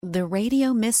of the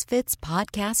Radio Misfits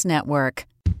Podcast Network.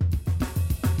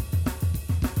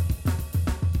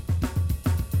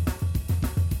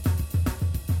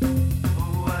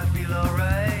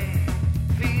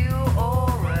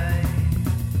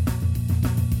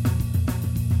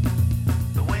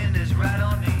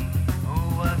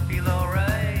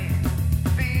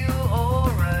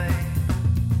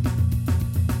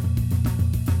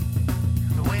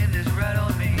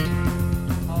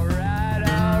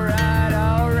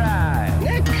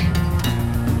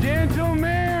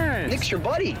 Your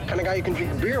buddy, kind of guy you can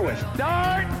drink a beer with.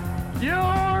 Start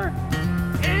your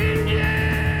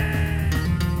engine!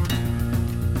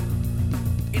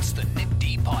 It's the Nick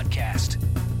D Podcast.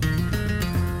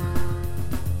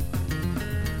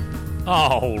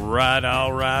 All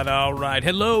right.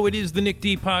 Hello, it is the Nick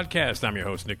D Podcast. I'm your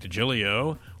host, Nick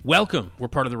DiGilio. Welcome. We're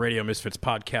part of the Radio Misfits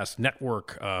Podcast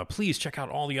Network. Please check out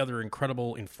all the other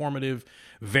incredible, informative,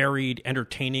 varied,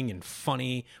 entertaining, and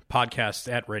funny podcasts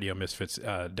at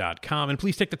RadioMisfits.com. And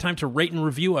please take the time to rate and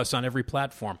review us on every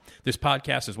platform. This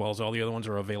podcast, as well as all the other ones,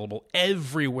 are available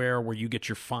everywhere where you get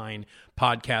your fine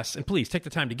podcasts. And please take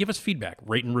the time to give us feedback,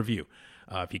 rate and review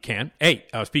if you can. Hey,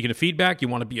 speaking of feedback, you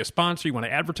want to be a sponsor, you want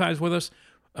to advertise with us,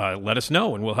 let us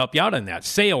know, and we'll help you out on that.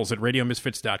 Sales at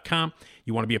RadioMisfits.com.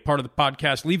 You want to be a part of the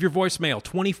podcast, leave your voicemail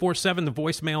 24/7. The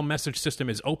voicemail message system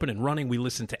is open and running. We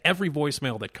listen to every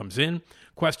voicemail that comes in,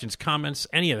 questions, comments,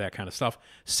 any of that kind of stuff.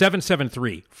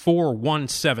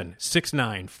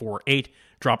 773-417-6948.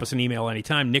 Drop us an email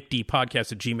anytime,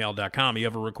 nickdpodcast@gmail.com. You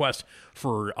have a request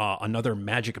for another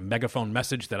magic megaphone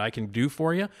message that I can do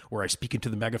for you, where I speak into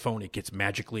the megaphone, it gets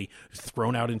magically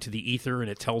thrown out into the ether, and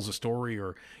it tells a story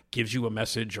or gives you a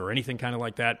message or anything kind of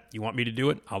like that. You want me to do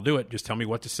it? I'll do it. Just tell me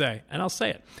what to say, and I'll say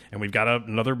it. And we've got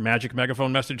another magic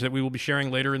megaphone message that we will be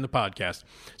sharing later in the podcast.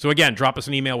 So again, drop us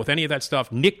an email with any of that stuff,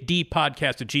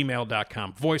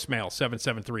 nickdpodcast@gmail.com. Voicemail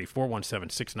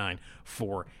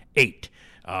 773-417-6948.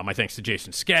 My thanks to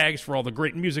Jason Skaggs for all the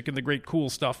great music and the great cool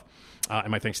stuff.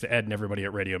 And my thanks to Ed and everybody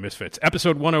at Radio Misfits.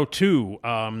 Episode 102.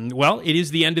 Well, it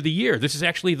is the end of the year. This is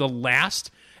actually the last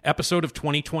episode of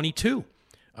 2022.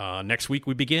 Next week,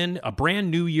 we begin a brand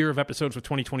new year of episodes for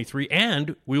 2023,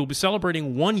 and we will be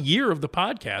celebrating 1 year of the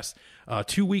podcast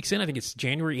 2 weeks in. I think it's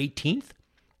January 18th.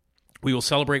 We will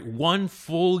celebrate 1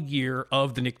 full year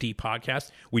of the Nick D Podcast.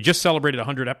 We just celebrated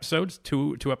 100 episodes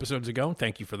two episodes ago.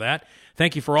 Thank you for that.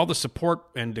 Thank you for all the support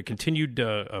and the continued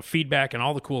feedback and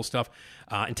all the cool stuff.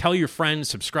 And tell your friends,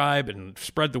 subscribe, and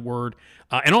spread the word.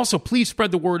 And also, please spread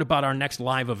the word about our next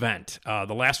live event.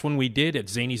 The last one we did at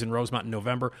Zanies in Rosemont in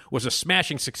November was a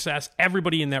smashing success.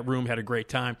 Everybody in that room had a great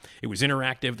time. It was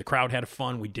interactive. The crowd had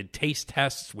fun. We did taste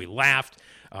tests. We laughed.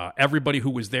 Everybody who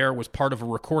was there was part of a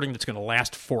recording that's going to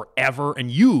last forever, and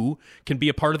you can be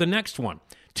a part of the next one.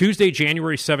 Tuesday,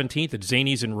 January 17th at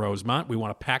Zanies in Rosemont. We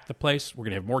want to pack the place. We're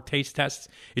going to have more taste tests.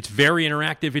 It's very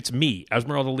interactive. It's me,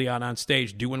 Esmeralda Leon, on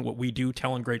stage, doing what we do,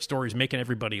 telling great stories, making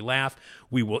everybody laugh.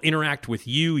 We will interact with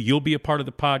you. You'll be a part of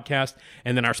the podcast.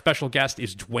 And then our special guest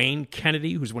is Dwayne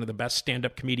Kennedy, who's one of the best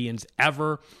stand-up comedians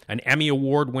ever, an Emmy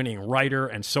Award-winning writer,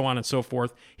 and so on and so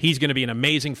forth. He's going to be an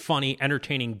amazing, funny,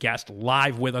 entertaining guest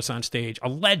live with us on stage. A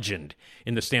legend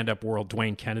in the stand-up world,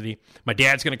 Dwayne Kennedy. My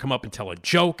dad's going to come up and tell a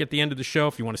joke at the end of the show.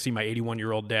 If you want to see my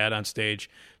 81-year-old dad on stage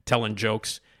telling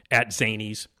jokes at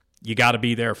Zanies, you got to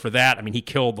be there for that. I mean, he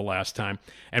killed the last time.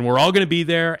 And we're all going to be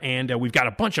there, and we've got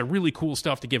a bunch of really cool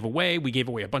stuff to give away. We gave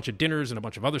away a bunch of dinners and a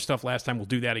bunch of other stuff last time. We'll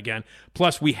do that again.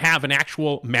 Plus, we have an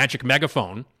actual magic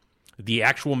megaphone. The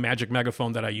actual magic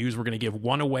megaphone that I use, we're going to give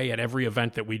one away at every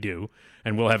event that we do.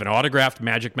 And we'll have an autographed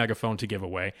magic megaphone to give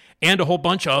away. And a whole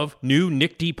bunch of new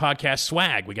Nick D Podcast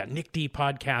swag. We got Nick D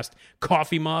Podcast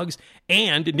coffee mugs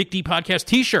and Nick D Podcast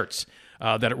t-shirts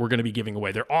that we're going to be giving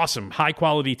away. They're awesome,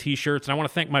 high-quality t-shirts. And I want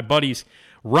to thank my buddies,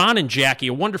 Ron and Jackie,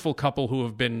 a wonderful couple who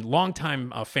have been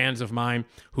longtime fans of mine,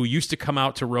 who used to come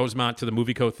out to Rosemont to the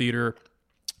Movie Co. Theater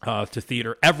to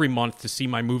theater every month to see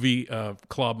my movie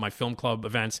club, my film club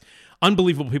events.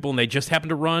 Unbelievable people, and they just happen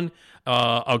to run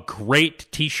a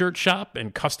great t-shirt shop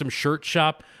and custom shirt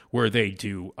shop where they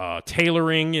do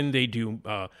tailoring, and they do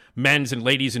men's and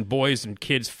ladies and boys and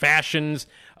kids fashions.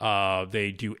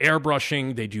 They do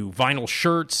airbrushing. They do vinyl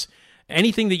shirts.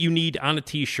 Anything that you need on a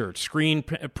t-shirt, screen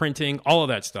printing, all of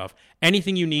that stuff.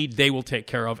 Anything you need, they will take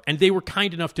care of. And they were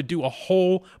kind enough to do a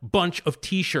whole bunch of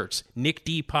t-shirts, Nick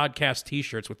D Podcast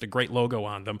t-shirts with the great logo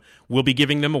on them. We'll be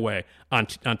giving them away on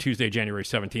Tuesday, January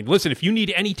 17th. Listen, if you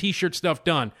need any t-shirt stuff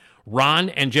done, Ron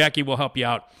and Jackie will help you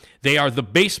out. They are The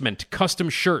Basement Custom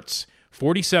Shirts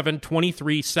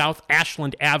 4723 South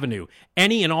Ashland Avenue.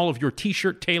 Any and all of your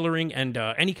T-shirt tailoring and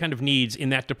any kind of needs in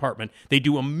that department. They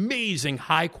do amazing,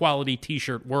 high-quality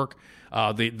T-shirt work.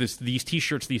 These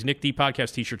T-shirts, these Nick D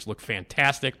Podcast T-shirts look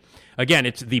fantastic. Again,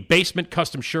 it's the Basement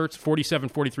Custom Shirts,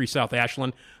 4743 South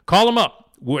Ashland. Call them up,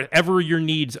 whatever your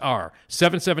needs are.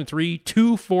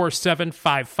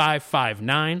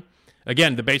 773-247-5559.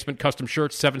 Again, the Basement Custom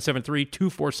Shirts,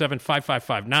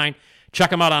 773-247-5559.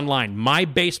 Check them out online,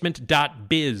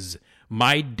 mybasement.biz,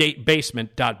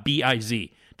 mybasement.biz,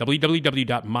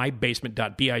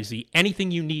 www.mybasement.biz.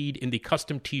 Anything you need in the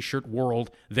custom T-shirt world,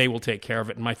 they will take care of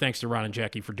it. And my thanks to Ron and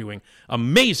Jackie for doing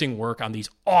amazing work on these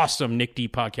awesome Nick D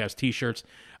Podcast T-shirts.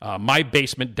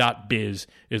 Mybasement.biz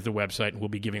is the website, and we'll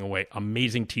be giving away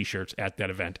amazing T-shirts at that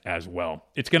event as well.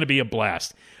 It's going to be a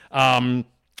blast.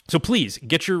 So please,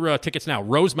 get your tickets now,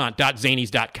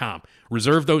 rosemont.zanies.com.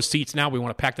 Reserve those seats now. We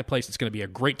want to pack the place. It's going to be a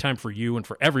great time for you and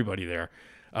for everybody there.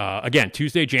 Again,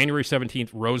 Tuesday, January 17th,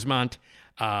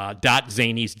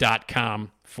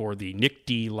 rosemont.zanies.com for the Nick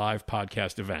D Live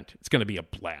Podcast event. It's going to be a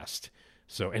blast.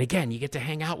 So, and again, you get to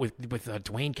hang out with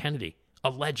Dwayne Kennedy, a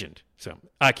legend. So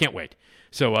I can't wait.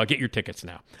 So get your tickets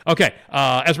now. Okay,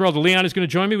 Esmeralda Leon is going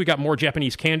to join me. We got more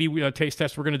Japanese candy taste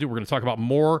tests we're going to do. We're going to talk about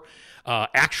more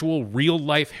actual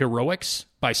real-life heroics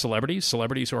by celebrities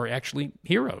who are actually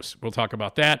heroes. We'll talk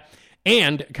about that.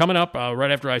 And coming up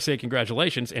right after I say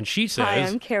congratulations, and she says... Hi,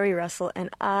 I'm Carrie Russell, and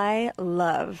I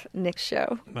love Nick's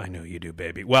show. I know you do,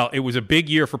 baby. Well, it was a big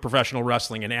year for professional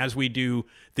wrestling, and as we do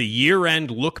the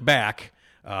year-end look back...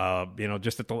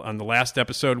 just on the last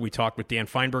episode, we talked with Dan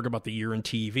Feinberg about the year in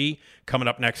TV. Coming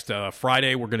up next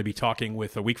Friday, we're going to be talking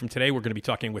with, a week from today, we're going to be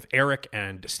talking with Eric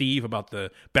and Steve about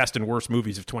the best and worst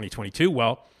movies of 2022.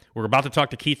 Well, we're about to talk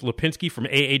to Keith Lipinski from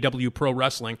AAW Pro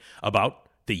Wrestling about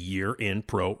the year in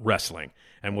pro wrestling.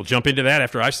 And we'll jump into that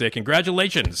after I say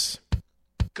congratulations.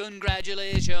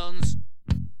 Congratulations.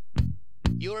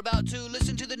 You're about to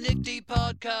listen to the Nick D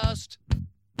Podcast.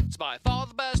 It's by far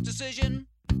the best decision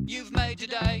you've made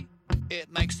today.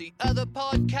 It makes the other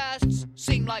podcasts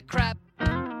seem like crap.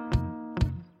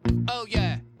 Oh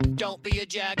yeah, don't be a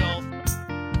jagoff.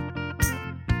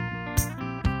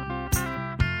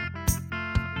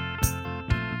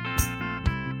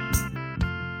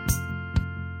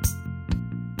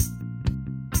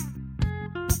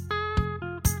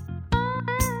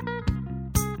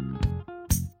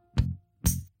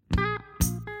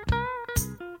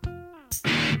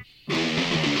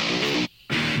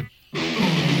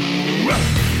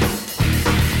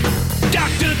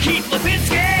 Keith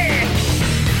Lipinski!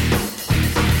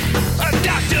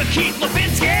 Dr. Keith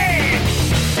Lipinski!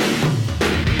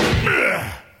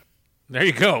 There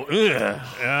you go.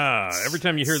 Every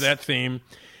time you hear that theme,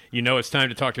 you know it's time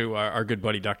to talk to our good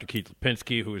buddy, Dr. Keith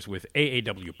Lipinski, who is with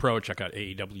AAW Pro. Check out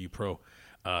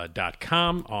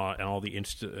AAWPro.com and all the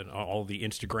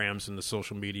Instagrams and the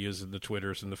social medias and the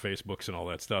Twitters and the Facebooks and all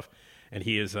that stuff. And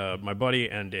he is my buddy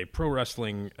and a pro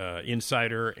wrestling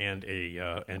insider and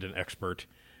an expert.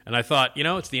 And I thought,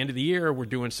 it's the end of the year. We're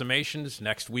doing summations.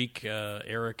 Next week,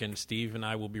 Eric and Steve and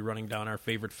I will be running down our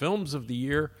favorite films of the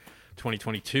year,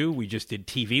 2022. We just did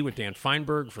TV with Dan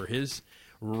Feinberg for his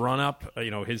run-up,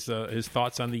 his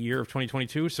thoughts on the year of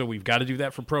 2022. So we've got to do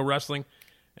that for pro wrestling.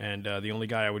 And the only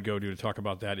guy I would go to talk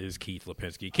about that is Keith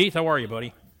Lipinski. Keith, how are you,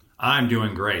 buddy? I'm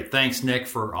doing great. Thanks, Nick,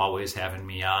 for always having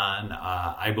me on.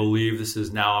 I believe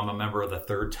I'm a member of the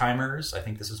Third Timers. I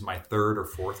think this is my third or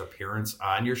fourth appearance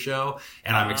on your show,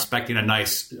 and I'm expecting a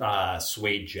nice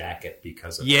suede jacket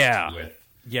because of it with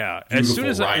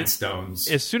beautiful rhinestones.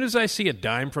 As soon as I see a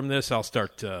dime from this, I'll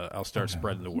start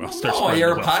spreading the wealth.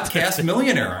 You're a podcast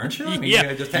millionaire, aren't you? I mean,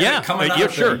 you just have it coming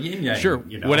out sure, of the yin-yang, sure.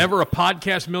 Whatever a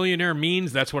podcast millionaire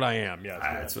means, that's what I am.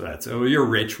 Yeah, you're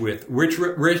rich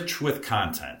with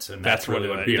content, and that's what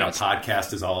being a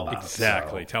podcast is all about.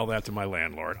 Exactly. So. Tell that to my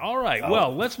landlord. All right.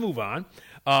 Well, let's move on.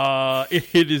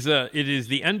 It is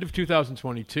the end of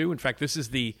 2022. In fact, this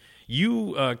is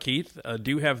You, Keith,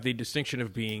 do have the distinction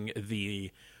of being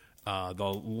the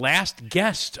last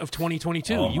guest of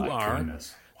 2022. Oh, you are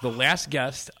goodness. The last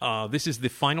guest. This is the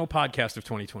final podcast of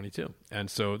 2022, and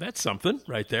so that's something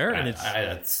right there. And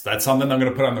that's something I'm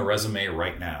going to put on the resume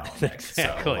right now.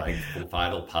 Exactly, the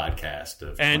final podcast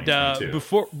of 2022. And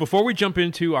before we jump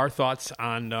into our thoughts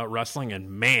on wrestling,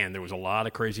 and man, there was a lot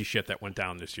of crazy shit that went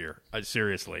down this year.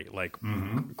 Seriously,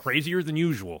 crazier than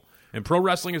usual. And pro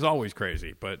wrestling is always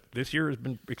crazy, but this year has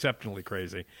been exceptionally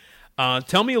crazy.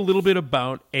 Tell me a little bit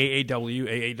about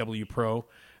AAW Pro,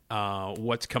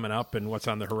 what's coming up and what's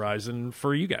on the horizon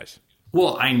for you guys.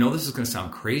 Well, I know this is going to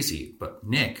sound crazy, but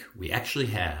Nick, we actually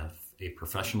have a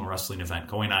professional wrestling event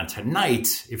going on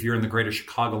tonight. If you're in the greater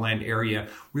Chicagoland area,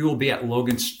 we will be at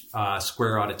Logan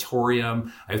Square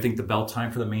Auditorium. I think the bell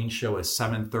time for the main show is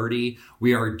 7:30.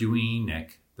 We are doing,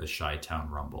 Nick, the Chi-Town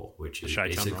Rumble, which is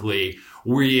basically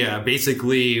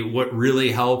what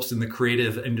really helps in the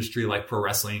creative industry like pro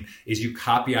wrestling is you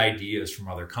copy ideas from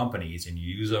other companies and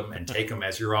you use them and take them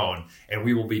as your own. And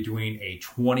we will be doing a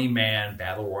 20-man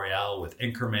battle royale with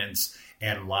increments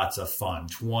and lots of fun.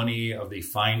 20 of the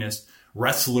finest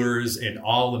wrestlers in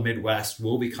all the Midwest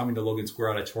will be coming to Logan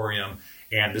Square Auditorium,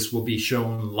 and this will be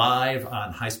shown live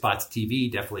on High Spots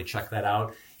TV. Definitely check that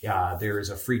out. There is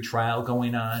a free trial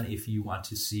going on if you want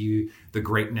to see the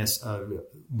greatness of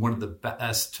one of the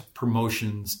best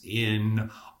promotions in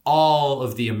all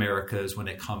of the Americas when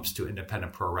it comes to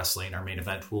independent pro wrestling. Our main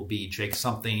event will be Jake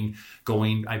Something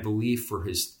going, I believe, for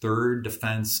his third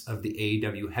defense of the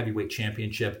AAW Heavyweight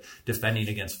Championship, defending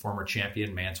against former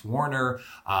champion Mance Warner.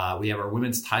 We have our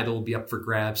women's title will be up for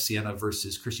grabs, Sienna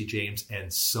versus Chrissy James,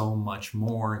 and so much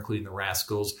more, including the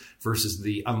Rascals versus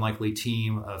the unlikely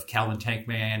team of Calvin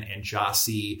Tankman and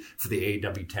Jossie for the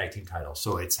AAW Tag Team title.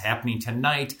 So it's happening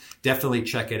tonight. Definitely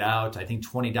check it out. I think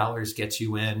 $20 gets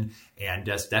you in, and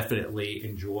just definitely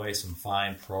enjoy some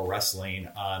fine pro wrestling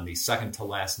on the second to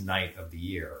last night of the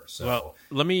year. So, well,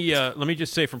 let me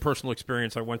just say from personal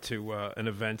experience, I went to an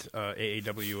event,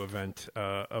 AAW event,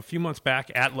 a few months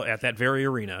back at that very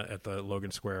arena at the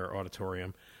Logan Square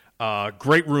Auditorium.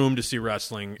 Great room to see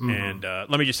wrestling, and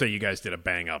let me just say, you guys did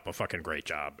a fucking great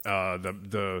job.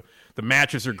 The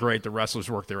matches are great. The wrestlers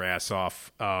work their ass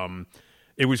off.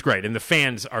 It was great, and the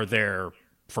fans are there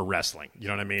for wrestling. You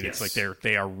know what I mean? Yes. It's like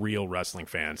they are real wrestling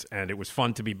fans, and it was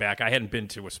fun to be back. I hadn't been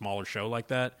to a smaller show like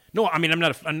that. No, I mean,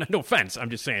 no offense. I'm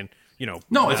just saying, you know.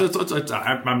 No,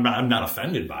 I'm not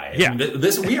offended by it. Yeah.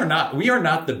 We are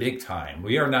not the big time.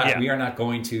 We are not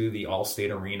going to the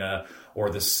Allstate Arena or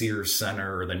the Sears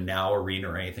Center or the Now Arena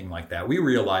or anything like that. We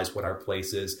realize what our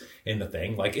place is in the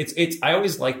thing. Like I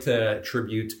always like to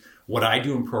attribute what I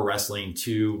do in pro wrestling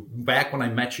to back when I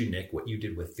met you, Nick, what you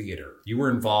did with theater. You were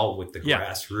involved with the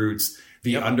grassroots,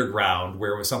 the underground,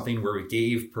 where it was something where we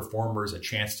gave performers a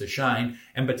chance to shine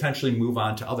and potentially move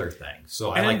on to other things. So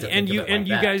I like to think of it like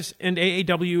you that. guys and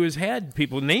AAW has had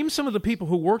people. Name some of the people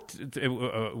who worked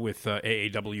with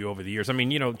AAW over the years. I mean,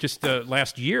 you know, just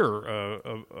last year,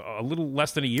 a little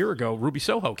less than a year ago, Ruby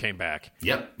Soho came back.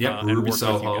 Yep, Ruby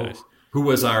Soho, who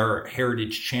was our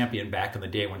heritage champion back in the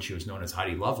day when she was known as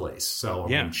Heidi Lovelace. So I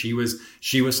mean, she was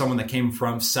someone that came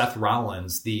from Seth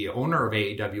Rollins. The owner of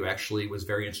AAW actually was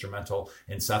very instrumental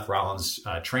in Seth Rollins'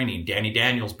 training. Danny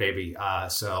Daniels, baby.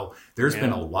 So there's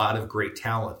been a lot of great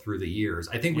talent through the years.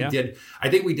 I think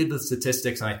we did the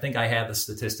statistics, and I think I had the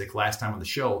statistic last time on the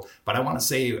show. But I want to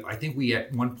say, I think we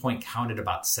at one point counted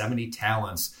about 70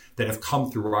 talents that have come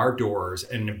through our doors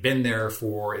and have been there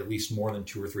for at least more than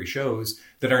 2 or 3 shows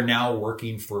that are now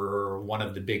working for one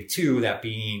of the big two, that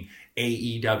being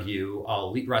AEW,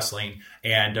 Elite Wrestling,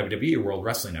 and WWE, World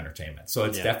Wrestling Entertainment. So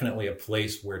it's definitely a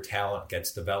place where talent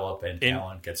gets developed and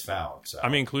talent gets found. So. I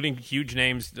mean, including huge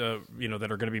names, that are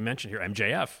going to be mentioned here.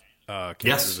 MJF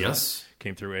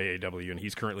came through AAW, and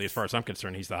he's currently, as far as I'm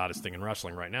concerned, he's the hottest thing in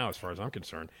wrestling right now, as far as I'm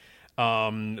concerned.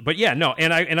 But yeah, no,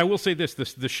 and I will say this: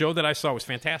 the show that I saw was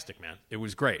fantastic, man. It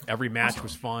was great. Every match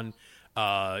was fun.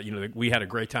 We had a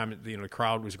great time. The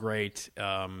crowd was great.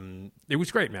 It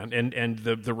was great, man. And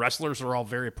the wrestlers are all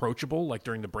very approachable. Like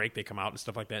during the break, they come out and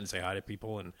stuff like that and say hi to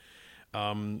people.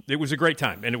 And it was a great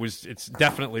time. And it's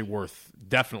definitely worth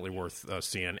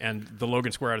seeing. And the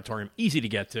Logan Square Auditorium, easy to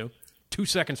get to. 2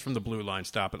 seconds from the Blue Line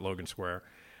stop at Logan Square.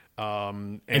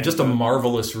 And just a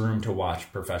marvelous room to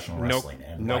watch professional wrestling.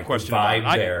 No question. The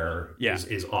vibe there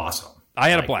is awesome. I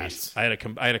had a blast. I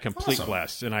had a complete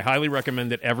blast, and I highly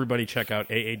recommend that everybody check out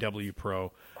AAW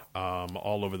Pro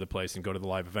all over the place and go to the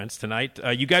live events tonight.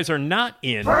 You guys are not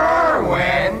in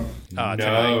Berwyn.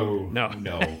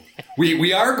 No.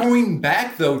 We are going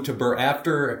back though to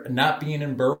after not being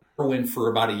in Berwyn for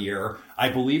about a year. I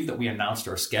believe that we announced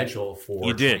our schedule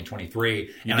for 2023.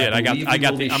 You did.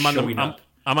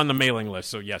 I'm on the mailing list,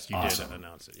 so yes, you did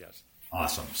announce it. Yes.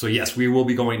 Awesome. So yes, we will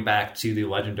be going back to the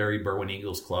legendary Berwyn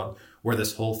Eagles Club, where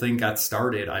this whole thing got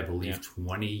started, I believe,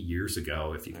 20 years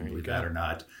ago, if you can believe that or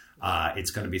not.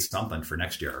 It's going to be something for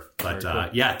next year. But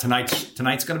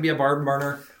tonight's going to be a barn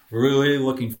burner. We're really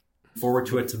looking forward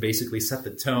to it to basically set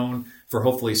the tone for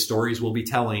hopefully stories we'll be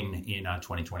telling in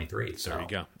 2023. So. There you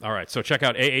go. All right. So check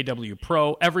out AAW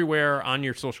Pro everywhere on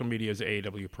your social medias,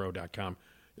 aawpro.com.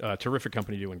 Terrific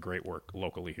company doing great work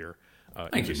locally here.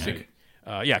 Thank you, Nick.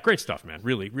 Great stuff, man.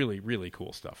 Really, really, really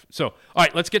cool stuff. So, all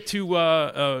right, let's get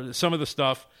to some of the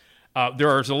stuff.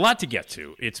 There's a lot to get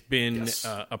to. It's been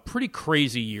a pretty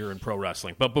crazy year in pro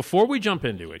wrestling. But before we jump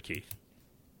into it, Keith,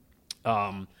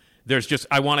 I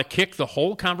want to kick the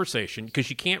whole conversation, because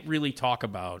you can't really talk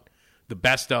about the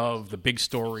best of, the big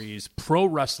stories, pro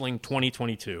wrestling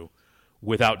 2022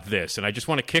 without this. And I just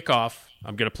want to kick off.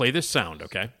 I'm going to play this sound,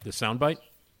 okay? This sound bite.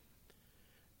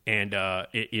 And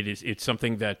it's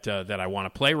something that I want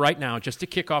to play right now just to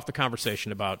kick off the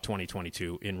conversation about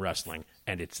 2022 in wrestling.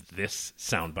 And it's this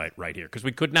soundbite right here, because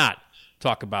we could not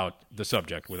talk about the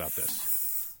subject without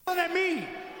this. At me,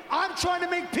 I'm trying to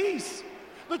make peace.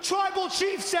 The tribal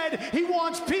chief said he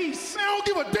wants peace. Man, I don't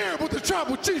give a damn what the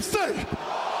tribal chief say.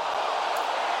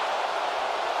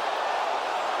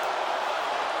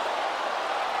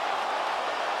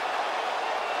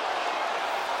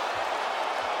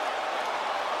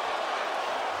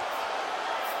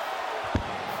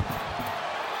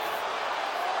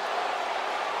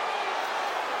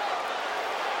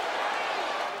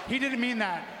 He didn't mean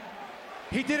that.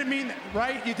 He didn't mean that,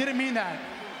 right? You didn't mean that.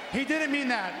 He didn't mean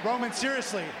that. Roman,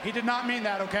 seriously. He did not mean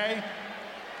that, okay?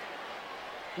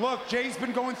 Look, Jay's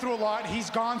been going through a lot. He's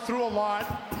gone through a lot.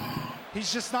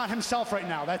 He's just not himself right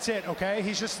now. That's it, okay?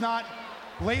 He's just not.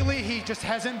 Lately, he just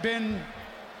hasn't been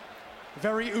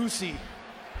very oozy.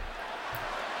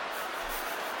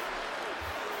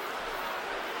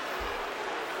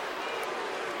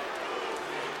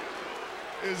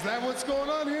 Is that what's going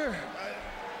on here?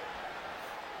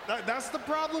 That's the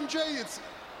problem, Jay. It's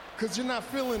because you're not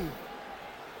feeling.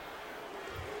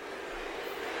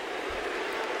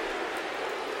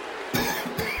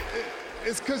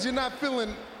 It's because you're not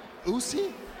feeling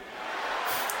oozy?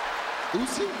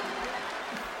 Oozy?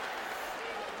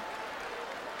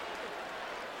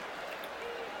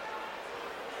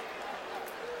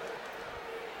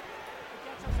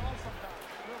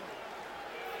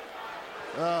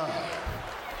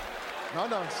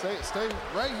 No, stay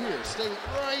right here. Stay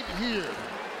right here.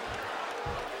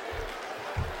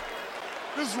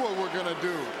 This is what we're gonna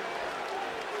do.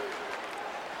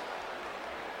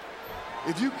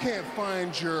 If you can't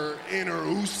find your inner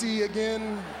Uzi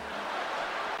again,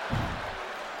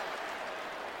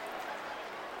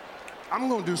 I'm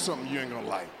gonna do something you ain't gonna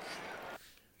like.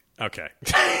 Okay.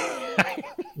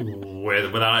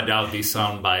 Without a doubt, the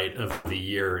soundbite of the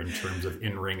year in terms of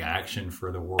in-ring action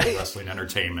for the World Wrestling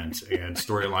Entertainment and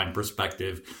storyline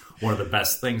perspective. One of the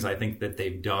best things I think that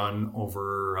they've done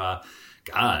over,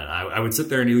 I would sit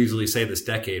there and easily say this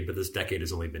decade, but this decade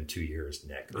has only been 2 years,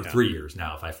 Nick, or 3 years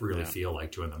now, if I really feel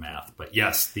like doing the math. But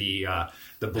yes, the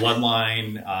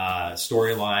Bloodline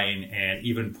storyline, and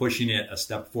even pushing it a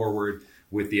step forward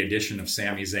with the addition of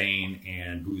Sami Zayn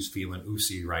and who's feeling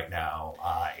oozy right now.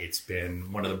 It's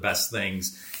been one of the best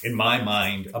things in my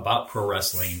mind about pro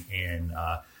wrestling in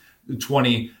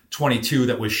 2022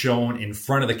 that was shown in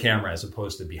front of the camera as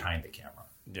opposed to behind the camera.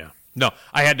 Yeah. No,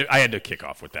 I had to kick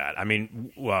off with that. I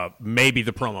mean, maybe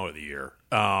the promo of the year.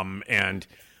 And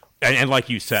like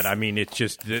you said, I mean, it's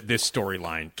just this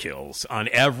storyline kills. On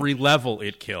every level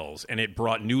it kills. And it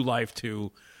brought new life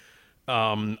to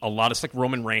a lot of stuff, like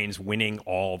Roman Reigns winning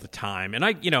all the time, and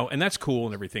and that's cool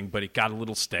and everything, but it got a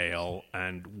little stale,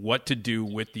 and what to do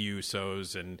with the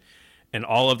Usos and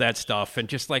all of that stuff, and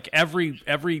just like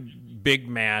every big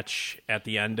match at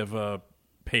the end of a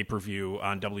pay-per-view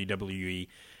on WWE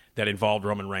that involved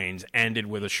Roman Reigns ended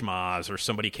with a schmaz, or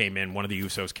somebody came in, one of the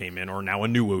Usos came in, or now a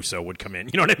new Uso would come in.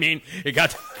 You know what I mean? It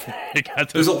got to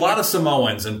There's a lot of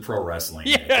Samoans in pro wrestling,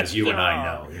 as you and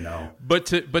I know. But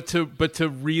to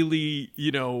really,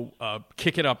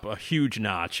 kick it up a huge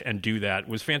notch and do that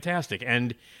was fantastic.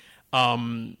 And I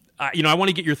want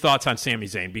to get your thoughts on Sami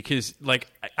Zayn, because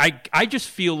I just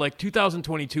feel like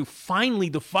 2022 finally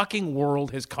the fucking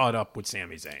world has caught up with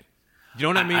Sami Zayn. You know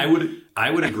what I mean?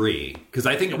 I would agree, because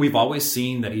I think we've always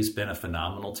seen that he's been a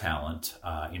phenomenal talent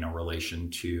in relation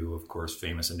to, of course,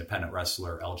 famous independent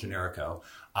wrestler El Generico.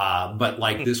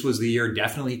 But this was the year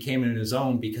definitely he came in his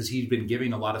own, because he'd been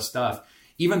giving a lot of stuff,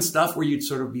 even stuff where you'd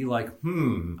sort of be like,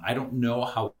 I don't know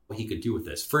how he could do with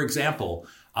this. For example,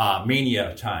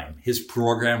 Mania time, his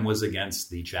program was against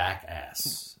the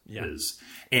Jackasses. Yeah.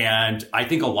 And I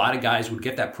think a lot of guys would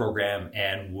get that program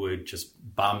and would just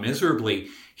bomb miserably.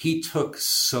 He took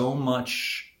so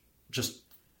much just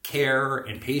care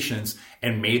and patience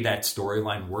and made that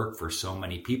storyline work for so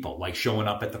many people, like showing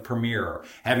up at the premiere,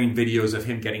 having videos of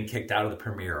him getting kicked out of the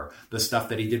premiere, the stuff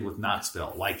that he did with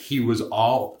Knoxville. Like, he was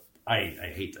all,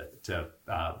 I hate to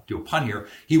do a pun here,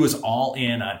 he was all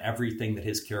in on everything that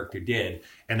his character did.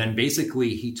 And then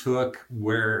basically he took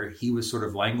where he was sort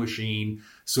of languishing,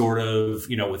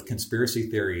 with conspiracy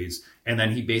theories, and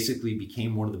then he basically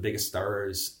became one of the biggest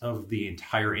stars of the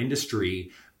entire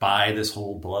industry by this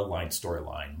whole bloodline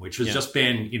storyline, which has just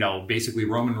been, basically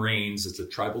Roman Reigns is the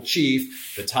tribal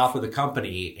chief, the top of the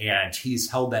company, and he's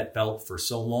held that belt for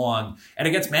so long. And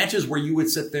against matches where you would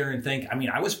sit there and think,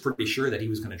 I was pretty sure that he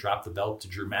was going to drop the belt to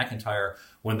Drew McIntyre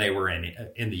when they were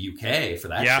in the UK for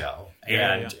that show.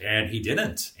 And he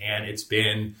didn't. And it's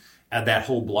been that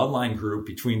whole bloodline group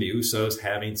between the Usos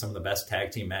having some of the best tag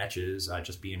team matches,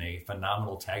 just being a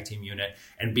phenomenal tag team unit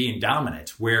and being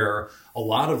dominant, where a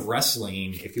lot of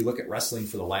wrestling, if you look at wrestling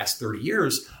for the last 30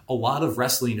 years, a lot of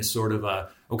wrestling is sort of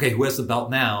okay, who has the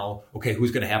belt now? Okay,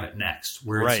 who's going to have it next?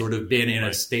 Where it's sort of been in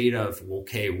a state of,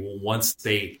 once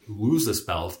they lose this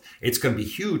belt, it's going to be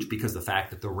huge because the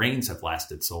fact that the reigns have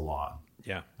lasted so long.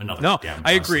 Yeah.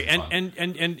 I agree. And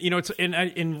it's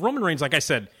in Roman Reigns, like I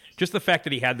said, just the fact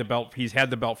that he's had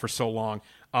the belt for so long,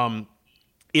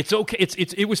 it's okay.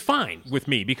 It was fine with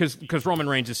me because Roman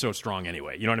Reigns is so strong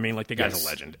anyway. You know what I mean? Like the guy's a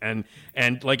legend,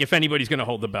 and like if anybody's going to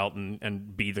hold the belt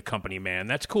and be the company man,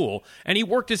 that's cool. And he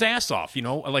worked his ass off.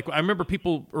 Like I remember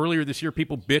earlier this year,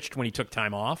 people bitched when he took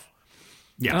time off.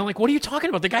 Yeah. And I'm like, what are you talking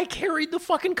about? The guy carried the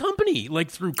fucking company like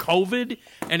through COVID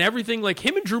and everything. Like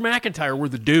him and Drew McIntyre were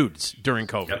the dudes during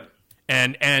COVID. Yep.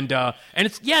 And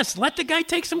it's, let the guy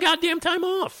take some goddamn time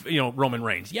off, Roman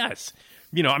Reigns. Yes.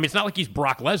 It's not like he's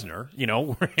Brock Lesnar,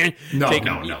 No.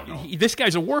 This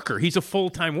guy's a worker. He's a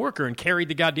full-time worker and carried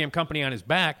the goddamn company on his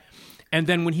back. And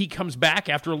then when he comes back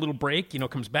after a little break,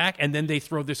 comes back, and then they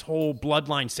throw this whole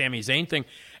bloodline Sami Zayn thing.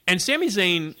 And Sami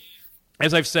Zayn,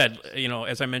 as I've said,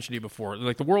 as I mentioned to you before,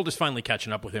 like the world is finally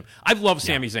catching up with him. I've loved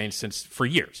Sami Zayn for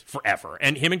years, forever.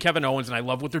 And him and Kevin Owens, and I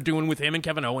love what they're doing with him and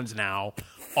Kevin Owens now.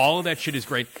 All of that shit is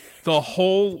great. The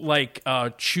whole,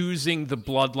 choosing the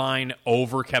bloodline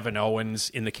over Kevin Owens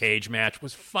in the cage match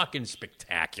was fucking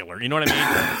spectacular. You know what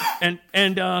I mean?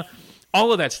 and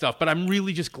all of that stuff. But I'm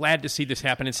really just glad to see this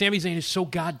happen. And Sami Zayn is so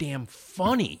goddamn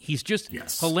funny. He's just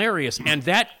hilarious. And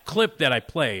that clip that I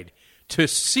played, to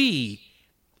see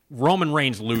Roman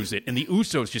Reigns lose it and the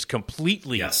Usos just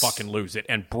completely fucking lose it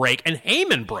and break. And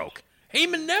Heyman broke.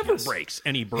 Heyman never breaks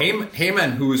any broke.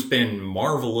 Heyman, who's been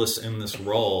marvelous in this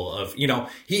role of,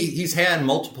 he's had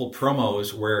multiple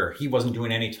promos where he wasn't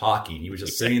doing any talking. He was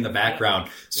just sitting in the background,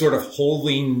 sort of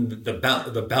holding the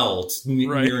belt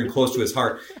near and close to his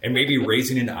heart and maybe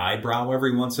raising an eyebrow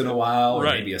every once in a while or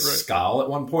maybe a scowl at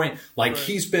one point.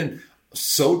 He's been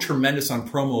so tremendous on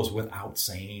promos without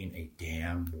saying a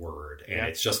damn word. And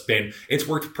it's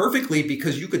worked perfectly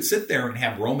because you could sit there and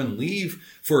have Roman leave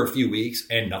for a few weeks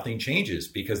and nothing changes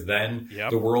because then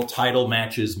the world title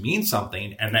matches mean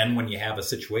something. And then when you have a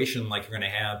situation like you're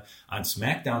going to have on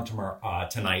SmackDown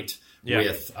tonight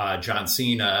with John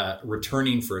Cena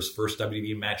returning for his first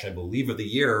WWE match, I believe, of the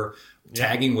year,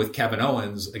 tagging with Kevin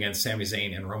Owens against Sami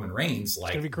Zayn and Roman Reigns,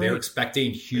 they're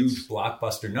expecting huge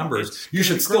blockbuster numbers. You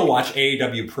should still watch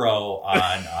AAW Pro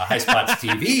on High Spots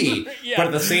TV, but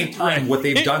at the same time, what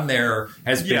they've done there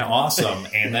has been awesome.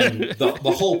 And then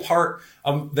the whole part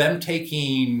of them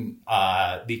taking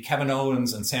the Kevin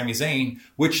Owens and Sami Zayn,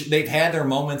 which they've had their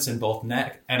moments in both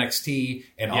NXT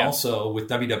and also with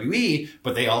WWE,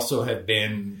 but they also have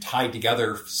been tied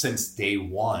together since day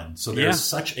one. So there's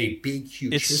such a big,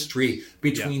 huge history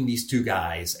between these two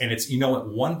guys. And it's, at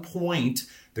one point,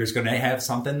 there's going to have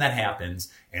something that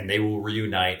happens and they will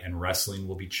reunite and wrestling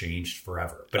will be changed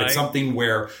forever. But it's something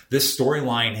where this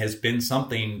storyline has been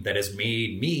something that has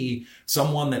made me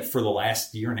someone that for the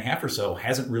last year and a half or so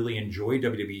hasn't really enjoyed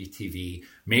WWE TV,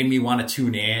 made me want to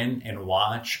tune in and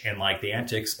watch and like the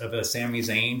antics of a Sami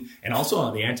Zayn and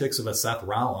also the antics of a Seth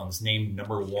Rollins, named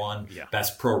number one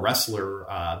best pro wrestler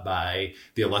by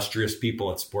the illustrious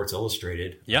people at Sports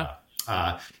Illustrated.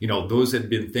 Those have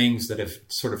been things that have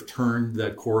sort of turned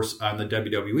the course on the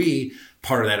WWE.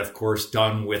 Part of that, of course,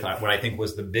 done with what I think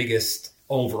was the biggest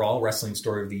overall wrestling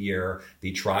story of the year,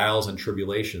 the trials and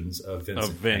tribulations of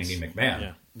Vince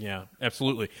McMahon. Yeah,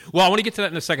 absolutely. Well, I want to get to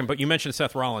that in a second, but you mentioned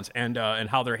Seth Rollins and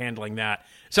how they're handling that.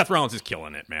 Seth Rollins is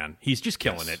killing it, man. He's just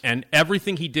killing it. And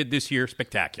everything he did this year,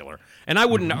 spectacular. And I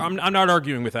wouldn't, I'm not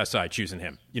arguing with SI choosing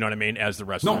him, you know what I mean, as the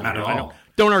wrestler. No, not at all.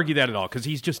 Don't argue that at all, because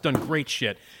he's just done great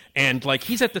shit. And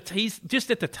he's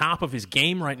just at the top of his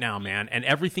game right now, man. And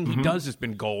everything he does has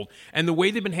been gold. And the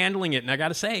way they've been handling it, and I got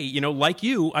to say, like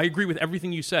you, I agree with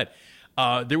everything you said.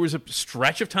 There was a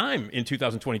stretch of time in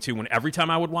 2022 when every time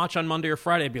I would watch on Monday or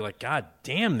Friday, I'd be like, God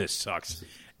damn, this sucks.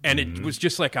 And it was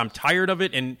just like, I'm tired of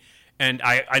it. And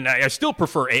I still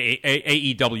prefer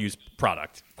AEW's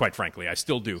product, quite frankly. I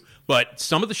still do. But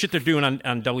some of the shit they're doing on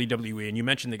WWE, and you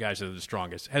mentioned the guys that are the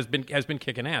strongest, has been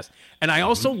kicking ass. And I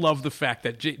also love the fact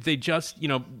that they just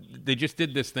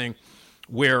did this thing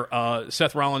where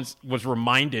Seth Rollins was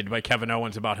reminded by Kevin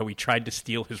Owens about how he tried to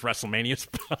steal his WrestleMania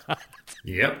spot.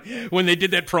 Yep. When they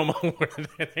did that promo.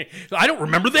 I don't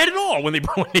remember that at all when they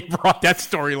brought that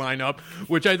storyline up,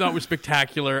 which I thought was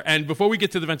spectacular. And before we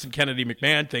get to the Vincent Kennedy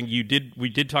McMahon thing, we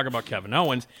did talk about Kevin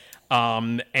Owens.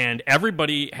 And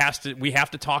everybody we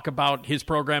have to talk about his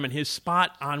program and his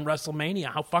spot on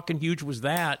WrestleMania. How fucking huge was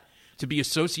that to be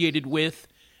associated with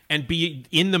and be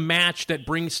in the match that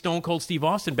brings Stone Cold Steve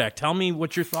Austin back? Tell me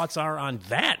what your thoughts are on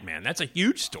that, man. That's a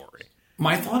huge story.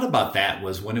 My thought about that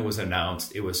was when it was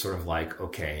announced, it was sort of like,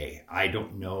 okay, I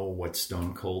don't know what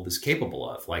Stone Cold is capable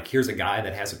of. Like, here's a guy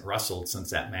that hasn't wrestled since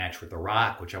that match with The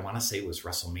Rock, which I want to say was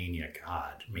WrestleMania,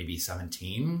 God, maybe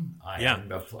 17?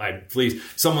 Please,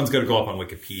 someone's going to go up on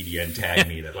Wikipedia and tag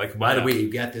me that, like, by the way,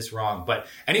 you got this wrong. But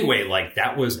anyway, like,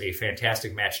 that was a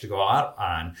fantastic match to go out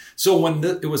on. So when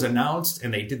it was announced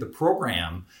and they did the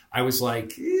program, I was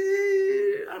like,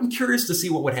 I'm curious to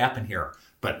see what would happen here.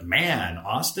 But man,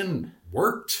 Austin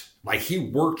worked. Like, he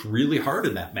worked really hard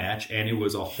in that match, and it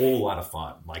was a whole lot of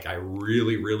fun. Like, I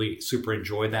really, really super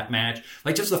enjoyed that match.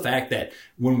 Like, just the fact that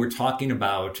when we're talking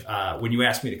about, when you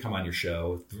asked me to come on your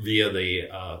show via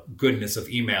the goodness of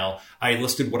email, I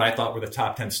listed what I thought were the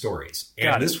top 10 stories.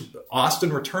 And this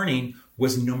Austin returning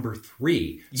was number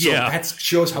 3. So that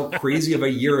shows how crazy of a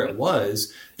year it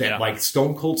was that like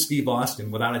Stone Cold Steve Austin,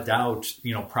 without a doubt,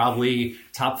 you know, probably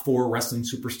top 4 wrestling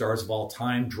superstars of all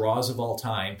time, draws of all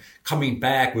time, coming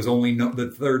back was only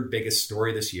the third biggest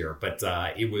story this year. But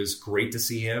it was great to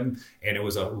see him, and it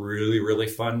was a really, really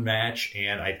fun match.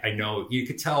 And I know you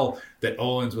could tell that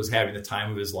Owens was having the time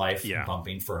of his life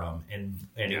bumping for him. And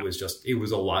it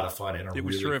was a lot of fun and a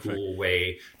really cool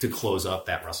way to close up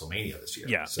that WrestleMania this year.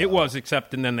 Yeah, so. It was,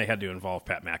 except and then they had to involve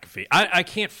Pat McAfee. I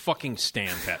can't fucking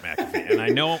stand Pat McAfee. And I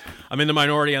know I'm in the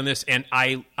minority on this, and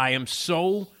I am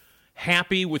so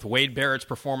happy with Wade Barrett's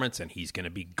performance, and he's going to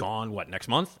be gone, next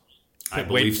month? I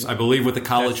believe with the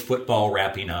college football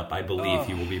wrapping up, I believe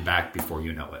he will be back before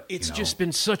you know it. It's just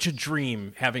been such a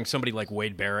dream having somebody like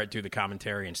Wade Barrett do the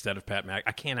commentary instead of Pat McAfee.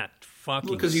 I cannot fucking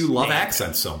because you love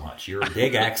accents so much. You're a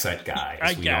big accent guy,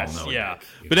 as we all know. Yeah.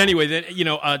 But anyway,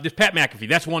 this Pat McAfee,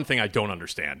 that's one thing I don't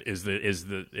understand is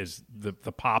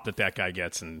the pop that guy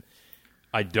gets, and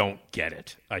I don't get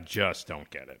it. I just don't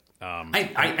get it.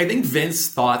 I think Vince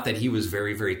thought that he was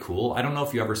very, very cool. I don't know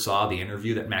if you ever saw the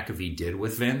interview that McAfee did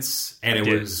with Vince, and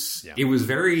Vince was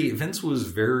very,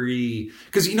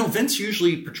 because Vince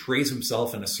usually portrays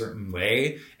himself in a certain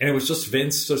way, and it was just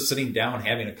Vince just sitting down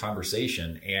having a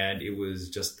conversation, and it was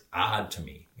just odd to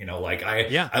me.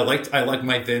 I liked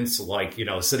my Vince,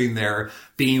 sitting there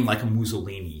being like a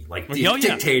Mussolini,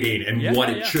 dictating and what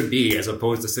it should be, as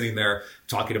opposed to sitting there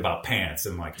talking about pants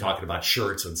and talking about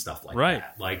shirts and stuff like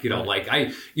that.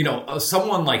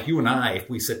 Someone like you and I, if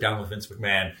we sit down with Vince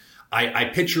McMahon, I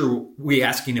picture we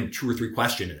asking him 2 or 3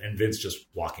 questions and Vince just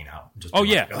walking out.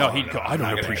 He'd go, I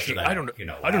don't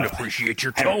appreciate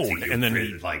your tone, and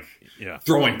then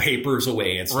throwing papers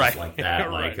away and stuff like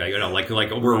that. Like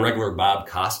we're regular Bob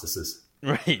Costas's.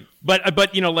 Right. But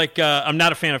I'm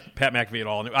not a fan of Pat McAfee at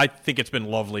all. I think it's been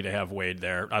lovely to have Wade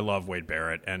there. I love Wade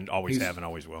Barrett and always have and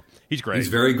always will. He's great. He's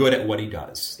very good at what he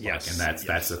does. Yes. And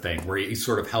that's the thing, where he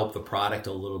sort of helped the product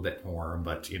a little bit more.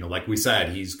 But, like we said,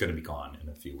 he's going to be gone in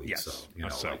a few weeks. Yes.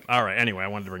 So, all right. Anyway, I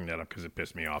wanted to bring that up because it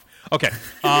pissed me off. Okay.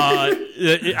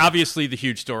 Obviously, the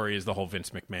huge story is the whole Vince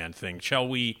McMahon thing. Shall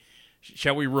we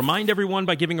remind everyone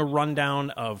by giving a rundown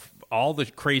of all the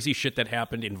crazy shit that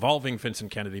happened involving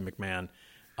Vincent Kennedy McMahon,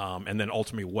 and then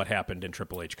ultimately what happened in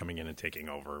Triple H coming in and taking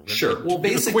over? Sure. Well,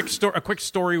 basically, a quick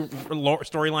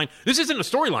storyline. This isn't a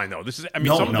storyline, though. This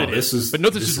is.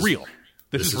 This is real.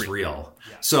 This is real.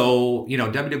 Yeah. So,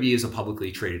 WWE is a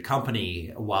publicly traded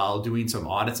company. While doing some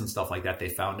audits and stuff like that, they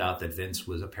found out that Vince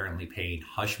was apparently paying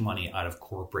hush money out of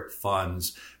corporate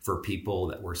funds for people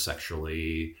that were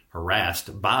sexually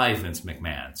harassed by Vince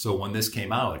McMahon. So when this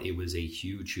came out, it was a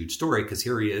huge, huge story, because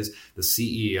here he is, the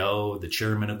CEO, the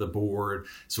chairman of the board,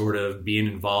 sort of being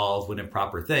involved with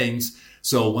improper things.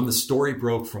 So when the story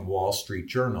broke from Wall Street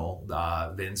Journal,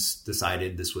 Vince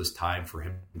decided this was time for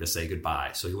him to say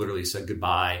goodbye. So he literally said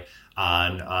goodbye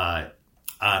on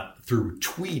through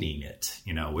tweeting it,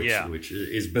 which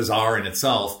is bizarre in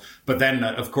itself. But then,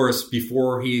 of course,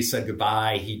 before he said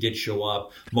goodbye, he did show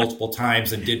up multiple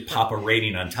times and did pop a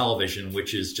rating on television,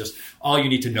 which is just all you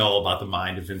need to know about the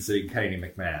mind of Vincent Kennedy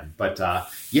McMahon. But well,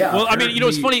 I mean,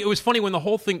 it's funny. It was funny when the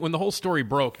whole story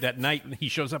broke that night. He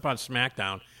shows up on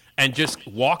SmackDown and just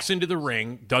walks into the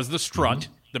ring, does the strut,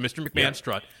 the Mr. McMahon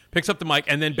strut, picks up the mic,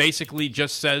 and then basically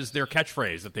just says their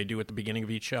catchphrase that they do at the beginning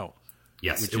of each show.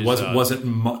 Yes, it wasn't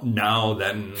now,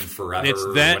 then, forever, it's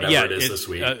then, whatever it is this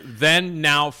week. Then,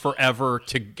 now, forever,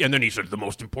 and then he said the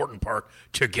most important part,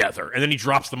 together. And then he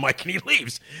drops the mic and he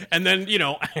leaves. And then,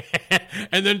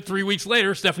 and then 3 weeks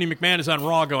later, Stephanie McMahon is on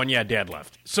Raw going, yeah, Dad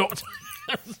left. So...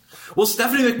 Well,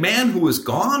 Stephanie McMahon, who was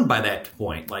gone by that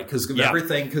point, because of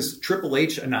everything, because Triple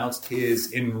H announced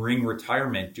his in-ring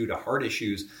retirement due to heart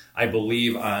issues, I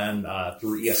believe, on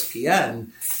through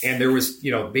ESPN, and there was,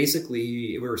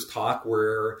 basically there was talk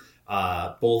where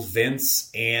both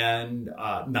Vince and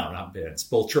not Vince,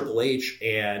 both Triple H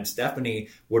and Stephanie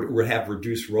would have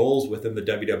reduced roles within the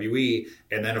WWE,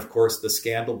 and then of course the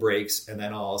scandal breaks, and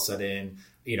then all of a sudden,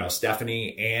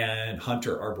 Stephanie and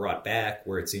Hunter are brought back,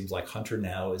 where it seems like Hunter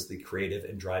now is the creative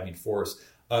and driving force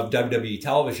of WWE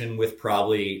television, with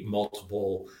probably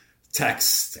multiple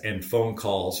texts and phone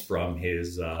calls from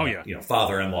his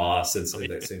father-in-law since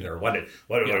they're what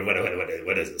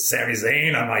is it, Sami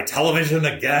Zayn on my television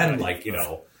again,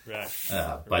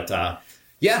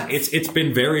 it's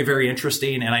been very, very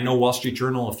interesting. And I know Wall Street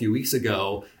Journal a few weeks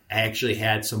ago actually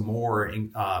had some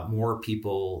more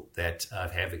people that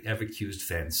have accused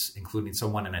Vince, including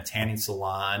someone in a tanning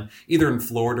salon, either in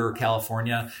Florida or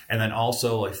California, and then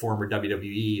also a former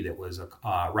WWE that was a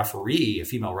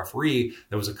female referee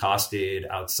that was accosted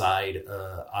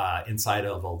inside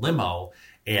of a limo.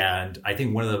 And I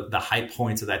think one of the high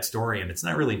points of that story, and it's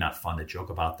not fun to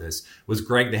joke about this, was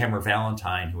Greg the Hammer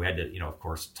Valentine, who had to, of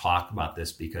course, talk about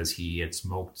this because he had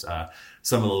smoked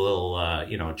some of the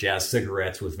little, jazz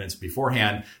cigarettes with Vince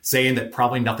beforehand, saying that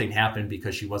probably nothing happened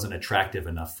because she wasn't attractive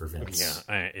enough for Vince.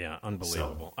 Yeah,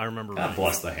 unbelievable. So, I remember. God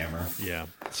bless the Hammer. Yeah.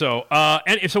 So,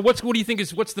 what do you think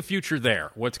what's the future there?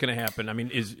 What's going to happen? I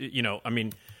mean,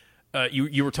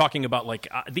 you were talking about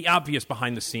the obvious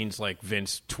behind the scenes, like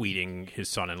Vince tweeting his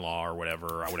son-in-law or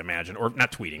whatever, I would imagine, or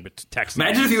not tweeting, but texting.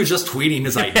 Imagine if he was just tweeting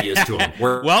his ideas to him.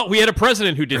 Well, we had a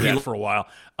president who did that for a while.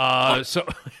 But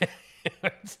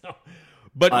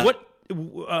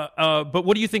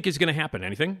what do you think is going to happen?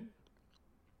 Anything?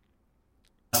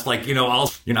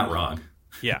 You're not wrong.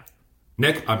 Yeah.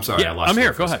 Nick, I'm sorry, I lost you. I'm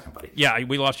here. For Go a ahead. second, buddy. Yeah,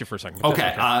 we lost you for a second.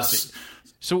 Okay.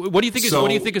 So what do you think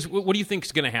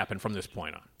is going to happen from this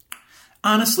point on?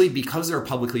 Honestly, because they're a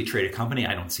publicly traded company,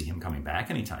 I don't see him coming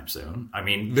back anytime soon. I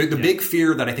mean, the big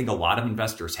fear that I think a lot of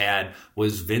investors had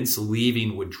was Vince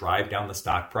leaving would drive down the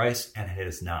stock price, and it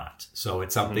has not. So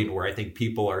it's something where I think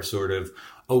people are sort of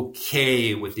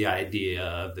okay with the idea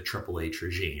of the Triple H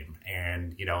regime.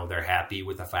 And, they're happy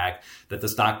with the fact that the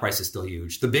stock price is still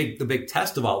huge. The big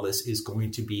test of all this is going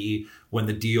to be when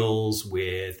the deals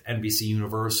with NBC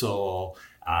Universal,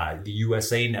 the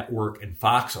USA Network, and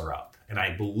Fox are up. And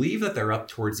I believe that they're up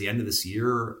towards the end of this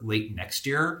year, late next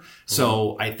year.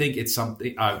 So I think it's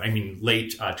something,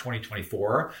 late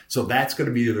 2024. So that's going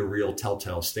to be the real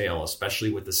telltale tale, especially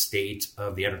with the state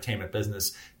of the entertainment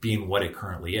business being what it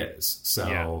currently is.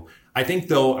 So I think,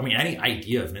 though, any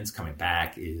idea of Vince coming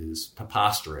back is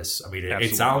preposterous.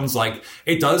 It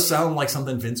does sound like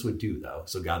something Vince would do, though.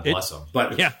 So God bless him.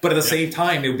 But at the same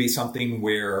time, it would be something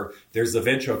where there's the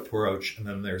Vince approach and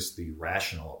then there's the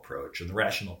rational approach. And the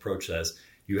rational approach says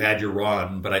you had your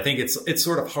run, but I think it's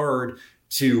sort of hard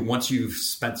to, once you've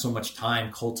spent so much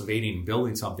time cultivating and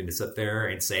building something, to sit there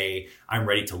and say, I'm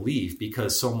ready to leave,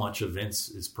 because so much of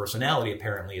Vince's personality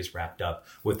apparently is wrapped up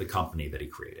with the company that he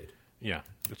created. Yeah,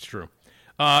 that's true.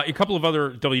 A couple of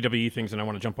other WWE things, and I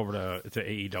want to jump over to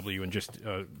AEW and just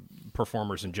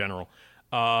performers in general.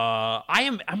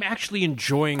 I'm actually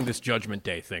enjoying this Judgment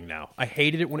Day thing now. I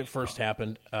hated it when it first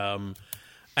happened, and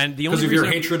the only because of your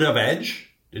hatred of Edge.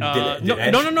 No.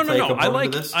 I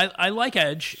like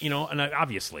Edge, and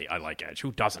obviously I like Edge.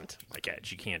 Who doesn't like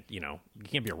Edge? You can't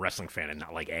be a wrestling fan and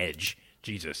not like Edge.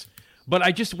 Jesus. But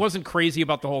I just wasn't crazy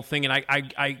about the whole thing, and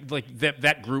I like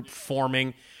that group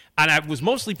forming. And I was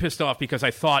mostly pissed off because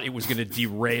I thought it was going to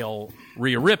derail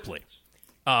Rhea Ripley.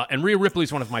 And Rhea Ripley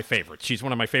is one of my favorites. She's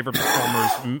one of my favorite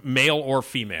performers, male or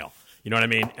female. You know what I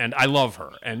mean? And I love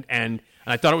her. And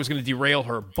I thought it was going to derail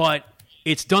her, but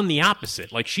it's done the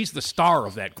opposite. Like, she's the star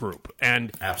of that group.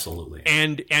 And absolutely.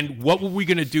 And what were we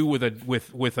going to do with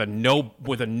a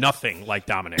nothing like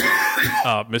Dominic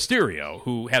Mysterio,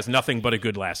 who has nothing but a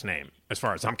good last name, as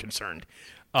far as I'm concerned?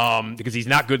 Because he's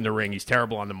not good in the ring. He's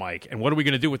terrible on the mic. And what are we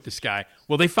going to do with this guy?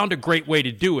 Well, they found a great way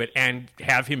to do it and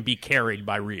have him be carried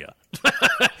by Rhea.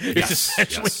 It's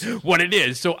essentially what it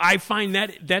is. So I find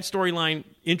that storyline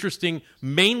interesting,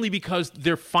 mainly because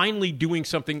they're finally doing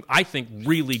something, I think,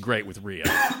 really great with Rhea.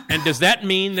 And does that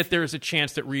mean that there's a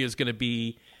chance that Rhea is going to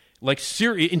be like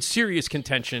in serious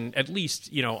contention, at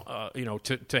least,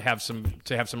 to have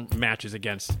some matches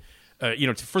against,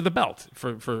 for the belt,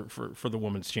 for the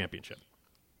women's championship?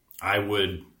 I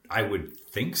would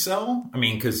think so. I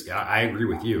mean, because I agree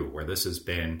with you where this has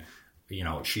been,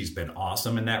 she's been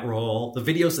awesome in that role. The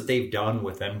videos that they've done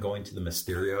with them going to the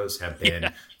Mysterios have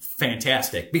been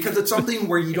fantastic because it's something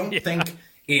where you don't think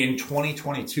in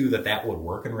 2022 that would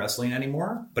work in wrestling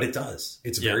anymore, but it does.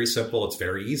 It's very simple. It's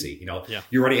very easy.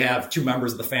 You already have 2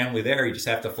 members of the family there. You just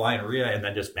have to fly in Rhea and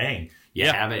then just bang. You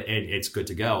have it, and it's good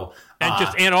to go.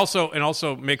 And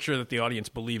also make sure that the audience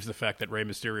believes the fact that Rey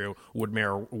Mysterio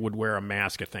would wear a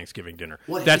mask at Thanksgiving dinner.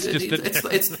 Well,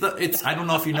 it's I don't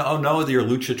know if you know your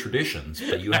lucha traditions,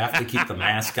 but you have to keep the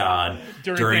mask on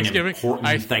during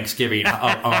important Thanksgiving,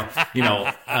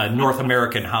 North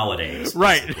American holidays.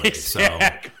 Right,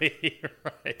 exactly. So,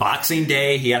 right. Boxing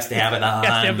Day, he has to have it on. He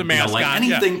has to have the mask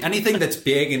on. Anything that's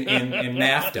big in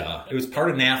NAFTA. It was part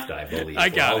of NAFTA, I believe.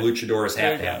 All luchadors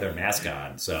have to have their mask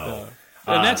on. So.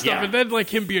 And that stuff, and then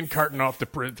like him being carted off to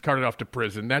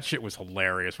prison, that shit was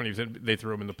hilarious. When they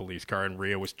threw him in the police car, and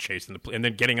Rhea was chasing and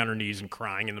then getting on her knees and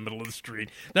crying in the middle of the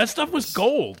street. That stuff was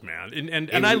gold, man.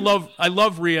 And I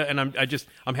love Rhea, and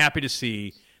I'm happy to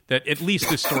see that at least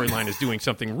this storyline is doing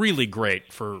something really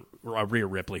great for Rhea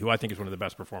Ripley, who I think is one of the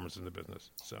best performers in the business.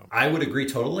 So I would agree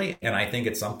totally, and I think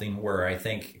it's something where I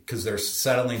think because they're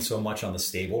settling so much on the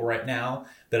stable right now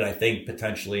that I think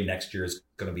potentially next year is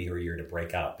going to be her year to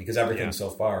break out because everything so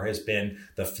far has been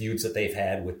the feuds that they've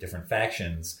had with different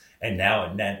factions, and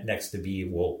now next to be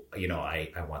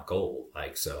I want gold,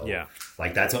 that's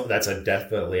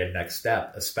definitely a next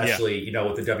step, especially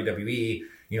with the WWE.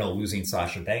 Losing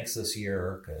Sasha Banks this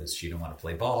year because she didn't want to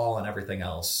play ball and everything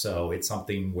else. So it's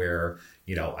something where,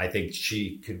 I think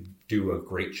she could do a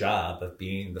great job of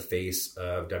being the face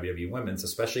of WWE Women's,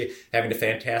 especially having a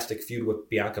fantastic feud with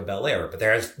Bianca Belair. But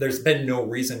there's been no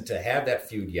reason to have that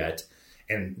feud yet.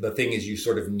 And the thing is, you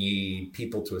sort of need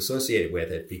people to associate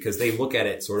with it because they look at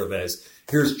it sort of as,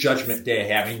 here's Judgment Day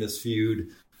having this feud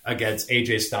against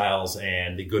AJ Styles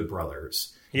and the Good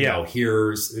Brothers.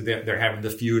 They're having the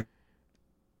feud.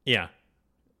 Yeah.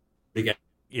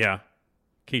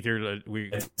 Keith,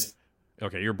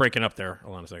 okay, you're breaking up there.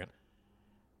 Hold on a second.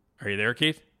 Are you there,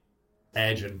 Keith?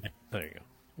 Edge. And there you go.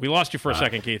 We lost you for a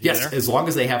second, Keith. Yes, as long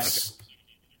as they have... Okay.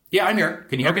 Yeah, I'm here.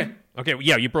 Can you hear me? Okay,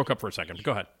 yeah, you broke up for a second.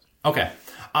 Go ahead. Okay.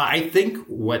 I think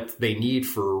what they need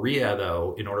for Rhea,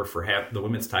 though, in order for the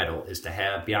women's title, is to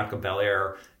have Bianca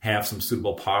Belair have some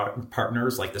suitable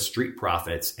partners like the Street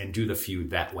Profits and do the feud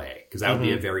that way. Because that would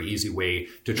be a very easy way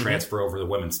to transfer over the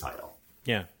women's title.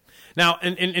 Yeah. Now,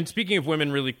 and speaking of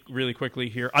women really, really quickly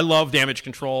here, I love Damage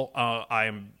Control.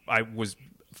 I was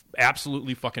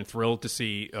absolutely fucking thrilled to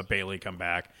see Bayley come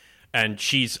back. And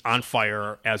she's on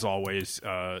fire, as always.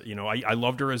 I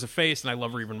loved her as a face, and I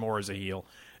love her even more as a heel.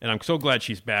 And I'm so glad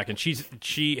she's back, and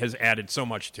she has added so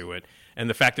much to it. And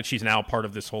the fact that she's now part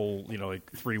of this whole,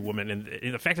 3 women,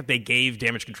 and the fact that they gave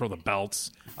Damage Control the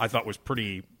belts, I thought was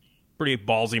pretty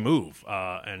ballsy move,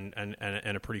 and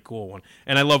a pretty cool one.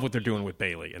 And I love what they're doing with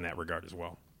Bayley in that regard as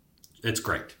well. It's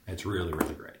great. It's really,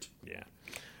 really great. Yeah.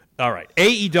 All right,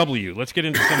 AEW. Let's get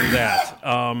into some of that.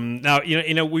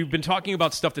 Now, we've been talking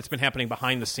about stuff that's been happening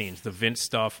behind the scenes, the Vince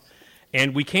stuff.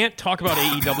 And we can't talk about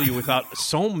AEW without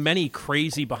so many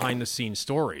crazy behind-the-scenes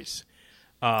stories.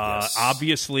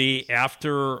 Obviously,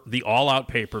 after the All-Out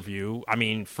pay-per-view, I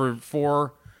mean, for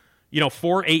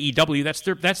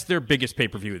AEW, that's their biggest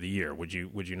pay-per-view of the year. Would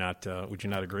you not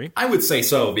agree? I would say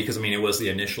so because it was the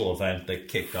initial event that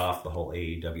kicked off the whole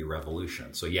AEW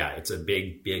revolution. So yeah, it's a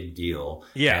big deal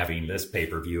having this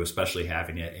pay-per-view, especially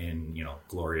having it in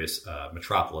glorious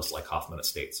metropolis like Hoffman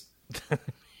Estates.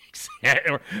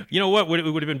 You know what? It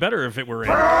would have been better if it were in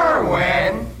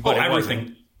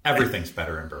Berwyn. Everything's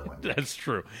better in Berwyn. That's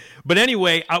true. But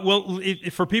anyway,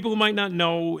 for people who might not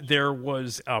know, there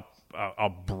was a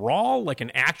brawl, like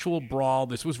an actual brawl.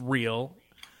 This was real.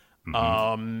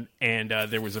 And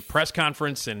there was a press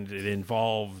conference, and it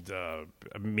involved.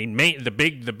 The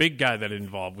big guy that it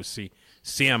involved was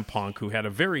CM Punk, who had a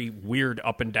very weird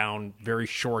up and down, very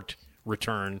short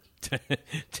return to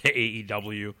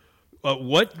AEW.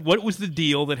 What was the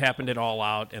deal that happened at All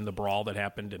Out and the brawl that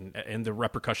happened and the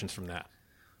repercussions from that?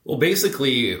 Well,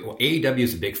 basically, AEW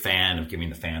is a big fan of giving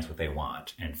the fans what they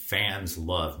want, and fans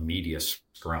love media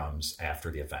scrums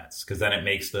after the events because then it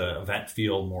makes the event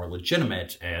feel more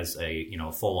legitimate as a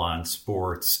full-on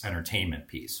sports entertainment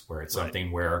piece, where it's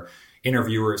something where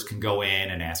interviewers can go in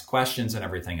and ask questions and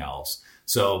everything else.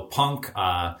 So Punk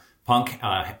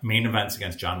main events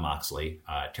against Jon Moxley,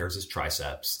 tears his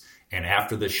triceps. And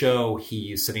after the show,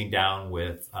 he's sitting down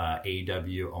with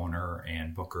AEW owner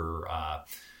and booker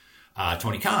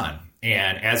Tony Khan.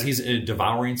 And as he's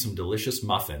devouring some delicious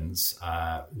muffins,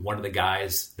 one of the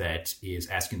guys that is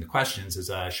asking the questions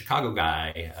is a Chicago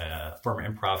guy, a former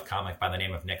improv comic by the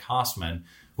name of Nick Hossman,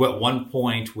 who at one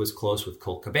point was close with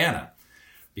Colt Cabana.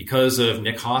 Because of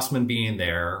Nick Hossman being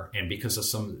there and because of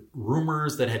some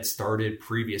rumors that had started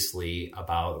previously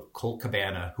about Colt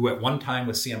Cabana, who at one time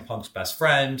was CM Punk's best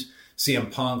friend.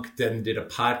 CM Punk then did a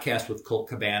podcast with Colt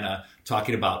Cabana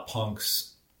talking about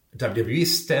Punk's WWE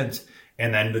stint.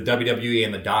 And then the WWE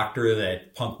and the doctor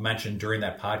that Punk mentioned during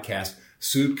that podcast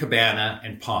sued Cabana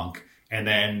and Punk. And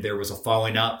then there was a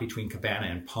falling out between Cabana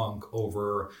and Punk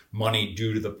over money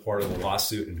due to the part of the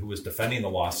lawsuit and who was defending the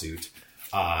lawsuit.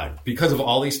 Because of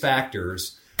all these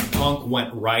factors, Punk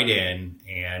went right in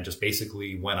and just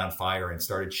basically went on fire and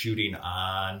started shooting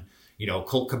on,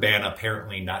 Colt Cabana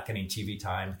apparently not getting TV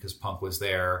time because Punk was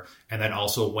there. And then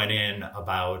also went in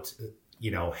about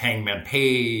Hangman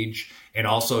Page, and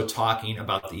also talking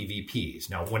about the EVPs.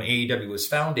 Now, when AEW was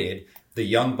founded, the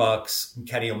Young Bucks and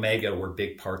Kenny Omega were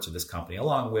big parts of this company,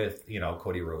 along with,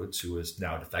 Cody Rhodes, who is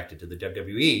now defected to the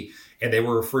WWE, and they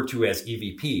were referred to as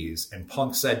EVPs. And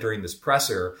Punk said during this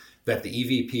presser that the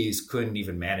EVPs couldn't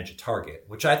even manage a target,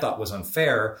 which I thought was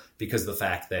unfair because of the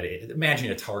fact that managing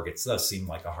a target does seem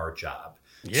like a hard job.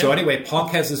 Yeah. So anyway,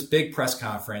 Punk has this big press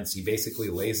conference. He basically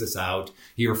lays this out.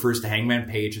 He refers to Hangman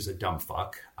Page as a dumb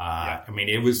fuck. I mean,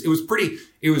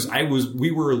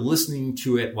 we were listening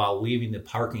to it while leaving the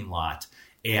parking lot,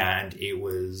 and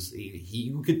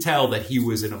you could tell that he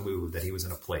was in a mood, that he was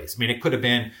in a place. I mean, it could have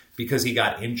been because he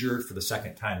got injured for the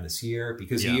second time this year,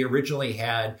 because he originally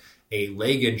had a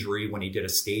leg injury when he did a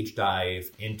stage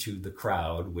dive into the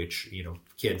crowd, which,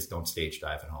 kids don't stage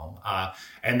dive at home.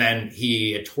 And then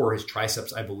he tore his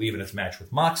triceps, I believe, in his match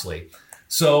with Moxley.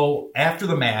 So after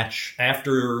the match,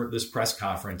 after this press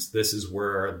conference, this is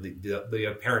where the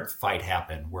apparent fight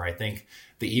happened, where I think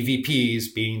the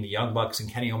EVPs, being the Young Bucks and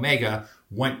Kenny Omega,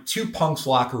 went to Punk's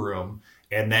locker room,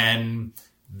 and then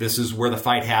this is where the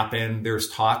fight happened. There's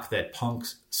talk that Punk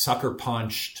sucker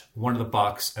punched one of the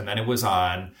Bucks, and then it was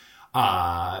on.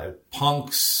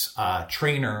 Punk's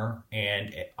trainer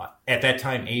and at that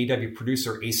time AEW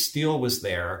producer Ace Steel was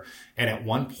there, and at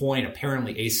one point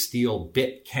apparently Ace Steel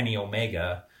bit Kenny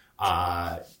Omega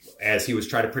as he was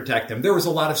trying to protect him. There was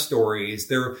a lot of stories.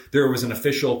 There was an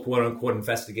official quote unquote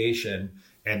investigation,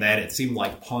 and then it seemed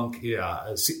like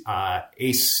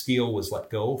Ace Steel was let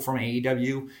go from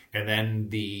AEW, and then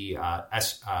the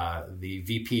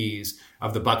VPs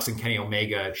of the Bucks and Kenny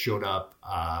Omega showed up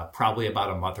probably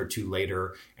about a month or two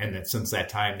later, and that since that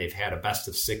time they've had a best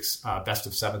of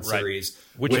 7 series,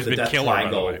 which has been killer,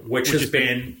 Triangle, which has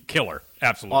been killer,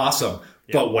 absolutely awesome.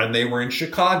 Yeah. But when they were in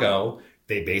Chicago,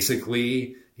 they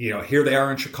basically. Here they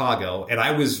are in Chicago, and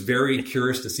I was very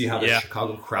curious to see how the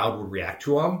Chicago crowd would react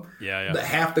to them.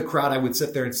 Half the crowd, I would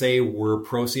sit there and say, were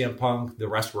pro CM Punk, the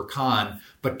rest were con.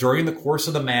 But during the course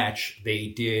of the match, they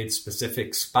did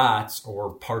specific spots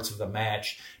or parts of the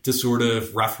match to sort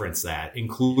of reference that,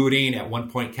 including at one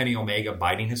point Kenny Omega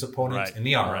biting his opponent in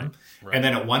the arm. Right. And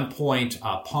then at one point,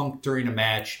 Punk during a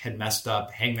match had messed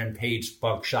up Hangman Page's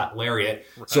bunk shot lariat.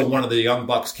 Right. So one of the Young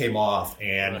Bucks came off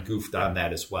and goofed on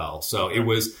that as well. So it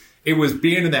was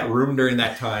being in that room during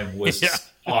that time was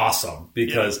awesome,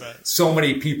 because so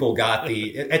many people got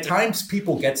at times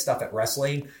people get stuff at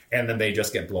wrestling and then they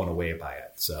just get blown away by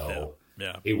it. So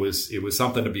it was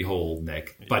something to behold,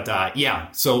 Nick. But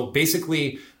so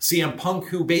basically CM Punk,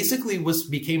 who basically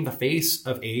became the face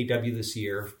of AEW this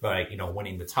year by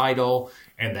winning the title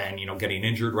and then getting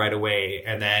injured right away.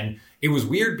 And then it was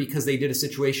weird because they did a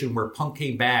situation where Punk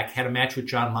came back, had a match with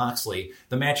Jon Moxley.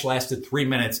 The match lasted 3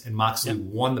 minutes and Moxley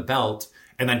won the belt.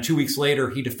 And then 2 weeks later,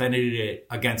 he defended it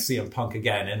against CM Punk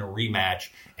again in a rematch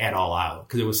at All Out.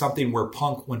 Because it was something where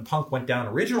when Punk went down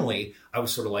originally, I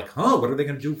was sort of like, what are they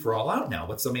going to do for All Out now?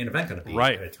 What's the main event going to be?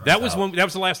 Right. That was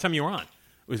the last time you were on.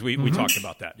 We talked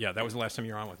about that. Yeah, that was the last time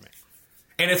you were on with me.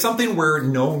 And it's something where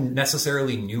no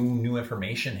necessarily new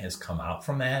information has come out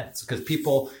from that. Because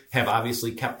people have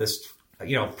obviously kept this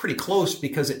pretty close,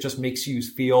 because it just makes you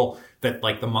feel that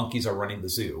like the monkeys are running the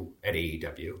zoo at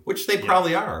AEW, which they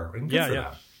probably are. And good for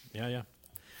them. Yeah.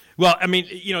 Well, I mean,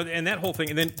 and that whole thing,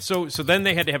 and then so then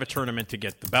they had to have a tournament to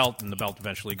get the belt, and the belt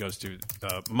eventually goes to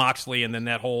Moxley, and then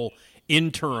that whole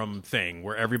interim thing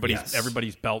where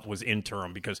everybody's belt was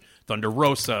interim because Thunder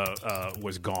Rosa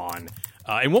was gone.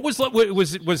 And what was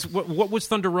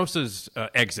Thunder Rosa's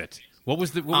exit? What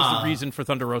was the reason for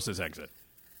Thunder Rosa's exit?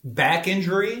 Back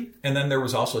injury, and then there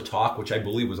was also talk, which I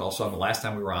believe was also on the last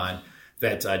time we were on,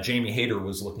 that Jamie Hayter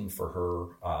was looking for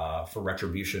her for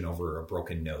retribution over a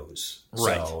broken nose.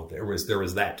 Right. So there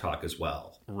was that talk as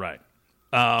well. Right.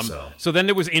 So then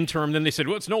there was interim. Then they said,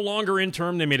 well, it's no longer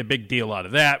interim. They made a big deal out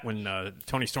of that when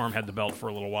Toni Storm had the belt for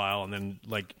a little while. And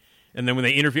then when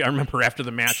they interviewed, I remember after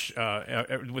the match,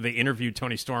 when they interviewed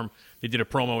Toni Storm, they did a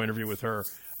promo interview with her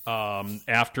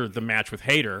after the match with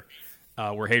Hayter,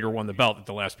 where Hayter won the belt at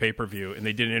the last pay-per-view. And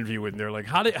they did an interview with, and they're like,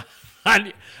 I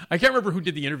can't remember who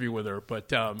did the interview with her, but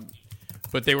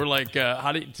they were like,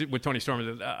 with Toni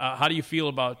Storm, how do you feel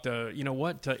about,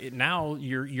 now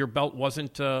your belt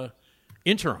wasn't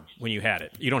interim when you had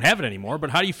it. You don't have it anymore, but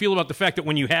how do you feel about the fact that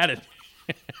when you had it,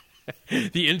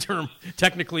 the interim,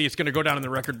 technically it's going to go down in the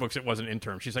record books, it wasn't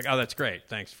interim. She's like, oh, that's great.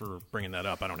 Thanks for bringing that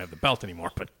up. I don't have the belt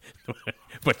anymore, but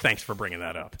thanks for bringing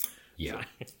that up. Yeah,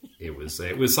 it was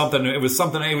something. It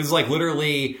was like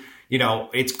literally,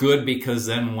 it's good because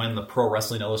then when the Pro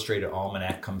Wrestling Illustrated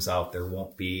Almanac comes out, there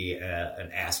won't be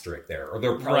an asterisk there, or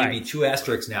there'll probably be 2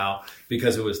 asterisks now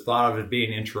because it was thought of as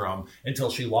being interim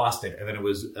until she lost it, and then it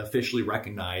was officially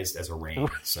recognized as a reign.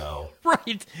 So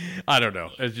I don't know.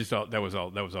 It's just that was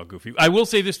all goofy. I will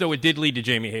say this though, it did lead to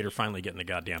Jamie Hayter finally getting the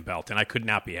goddamn belt, and I could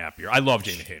not be happier. I love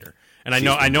Jamie Hayter, and I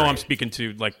know I'm speaking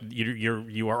to like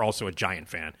you are also a giant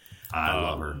fan. I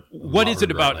love her. What is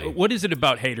it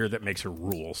about Hayter that makes her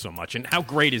rule so much, and how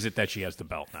great is it that she has the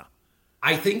belt now?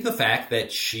 I think the fact that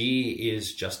she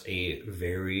is just a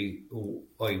very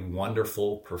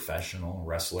wonderful professional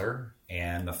wrestler,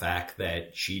 and the fact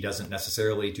that she doesn't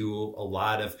necessarily do a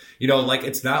lot of,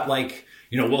 it's not like,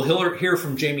 we'll hear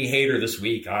from Jamie Hayter this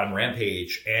week on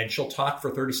Rampage, and she'll talk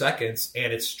for 30 seconds,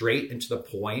 and it's straight and to the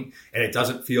point, and it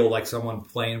doesn't feel like someone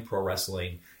playing pro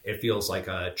wrestling. It feels like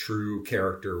a true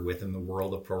character within the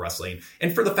world of pro wrestling.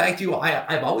 And for the fact,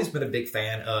 I've always been a big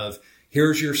fan of,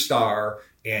 here's your star,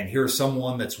 and here's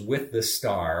someone that's with this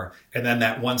star, and then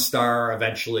that one star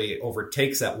eventually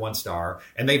overtakes that one star.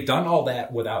 And they've done all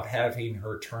that without having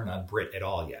her turn on Britt at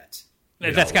all yet.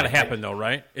 That's got to happen, though,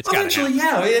 right? It's eventually,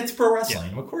 yeah. It's pro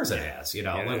wrestling. Yeah. Of course it has.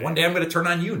 One day I'm going to turn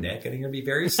on you, Nick, and you're going to be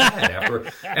very sad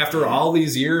after all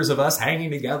these years of us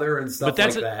hanging together and stuff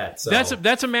like that. So.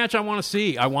 That's a match I want to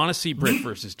see. I want to see Britt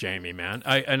versus Jamie, man.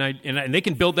 And they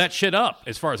can build that shit up.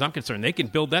 As far as I'm concerned, they can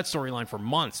build that storyline for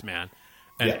months, man.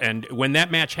 And when that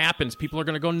match happens, people are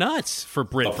going to go nuts for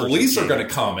Britt. The police are going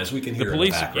to come, as we can hear. The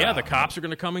police, the cops are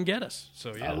going to come and get us.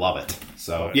 So yeah, I love it.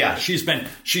 So yeah, she's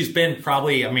been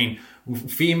probably. I mean,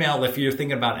 female. If you're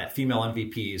thinking about female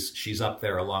MVPs, she's up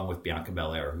there along with Bianca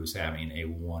Belair, who's having a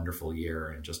wonderful year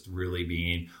and just really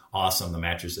being awesome. The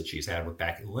matches that she's had with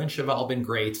Becky Lynch have all been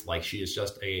great. Like, she is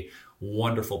just a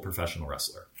wonderful professional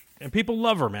wrestler. And people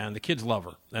love her, man. The kids love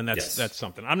her, and that's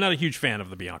something. I'm not a huge fan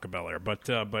of the Bianca Belair, but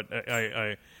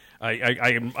I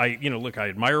look, I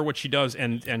admire what she does,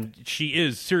 and she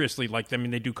is seriously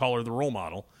they do call her the role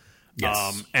model.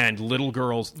 Yes. And little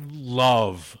girls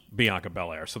love Bianca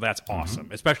Belair, so that's awesome.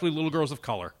 Especially little girls of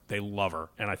color, they love her,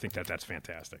 and I think that's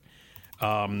fantastic.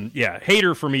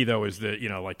 Hayter for me though is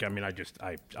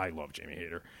I love Jamie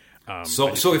Hayter.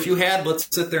 So if you had,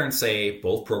 let's sit there and say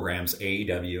both programs,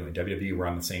 AEW and WWE, were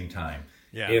on the same time.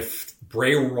 Yeah. If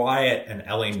Bray Wyatt and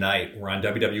LA Knight were on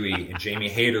WWE and Jamie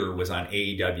Hayter was on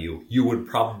AEW, you would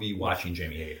probably be watching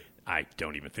Jamie Hayter. I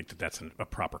don't even think that's a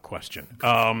proper question.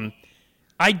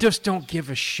 I just don't give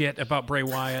a shit about Bray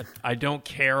Wyatt. I don't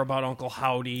care about Uncle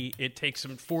Howdy. It takes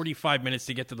him 45 minutes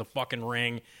to get to the fucking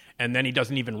ring, and then he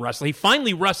doesn't even wrestle. He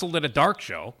finally wrestled at a dark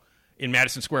show in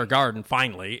Madison Square Garden,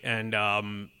 finally,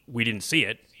 and we didn't see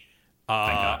it.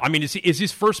 I mean, is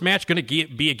his first match going to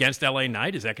be against LA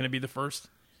Knight? Is that going to be the first?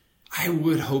 I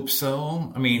would hope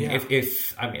so. I mean, if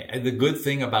the good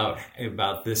thing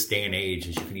about this day and age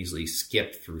is you can easily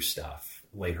skip through stuff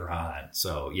later on.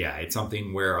 So yeah, it's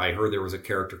something where I heard there was a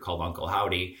character called Uncle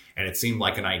Howdy, and it seemed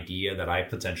like an idea that I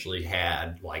potentially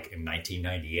had like in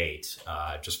 1998,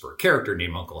 just for a character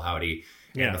named Uncle Howdy.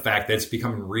 Yeah. And the fact that it's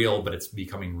becoming real, but it's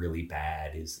becoming really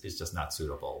bad is just not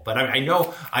suitable. But I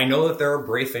know that there are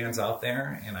Bray fans out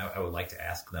there, and I would like to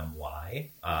ask them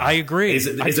why. I agree. Is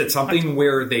it something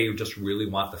where they just really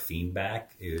want the Fiend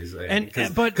back? Because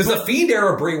the Fiend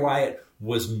era Bray Wyatt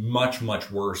was much,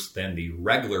 much worse than the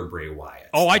regular Bray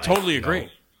Wyatt. Oh, I totally agree.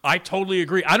 I totally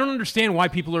agree. I don't understand why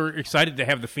people are excited to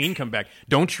have The Fiend come back.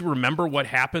 Don't you remember what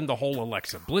happened, the whole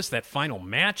Alexa Bliss, that final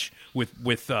match with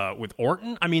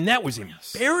Orton? I mean, that was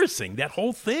embarrassing, that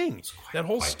whole thing. That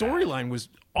whole storyline was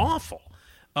awful.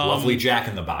 Lovely Jack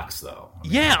in the Box, though.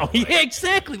 Yeah,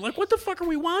 exactly. Like, what the fuck are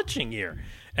we watching here?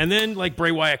 And then, like,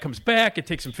 Bray Wyatt comes back. It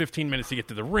takes him 15 minutes to get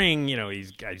to the ring. You know,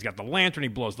 he's got the lantern. He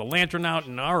blows the lantern out,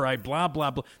 and all right, blah, blah,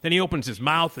 blah. Then he opens his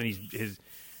mouth, and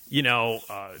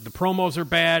the promos are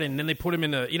bad, and then they put him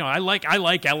in the, I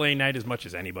like LA Knight as much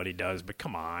as anybody does, but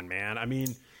come on, man. I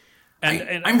mean,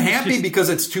 And I'm happy because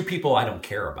it's two people I don't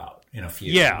care about in a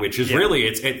feud. Yeah, which is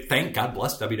really thank God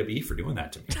bless WWE for doing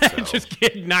that to me. So. Just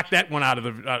knock that one out of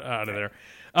there.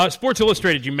 Sports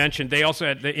Illustrated, you mentioned, they also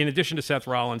had, in addition to Seth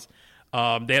Rollins,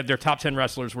 they had their top 10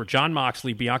 wrestlers were Jon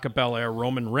Moxley, Bianca Belair,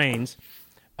 Roman Reigns,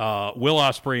 Will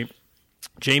Ospreay,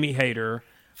 Jamie Hayter,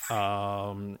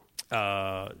 El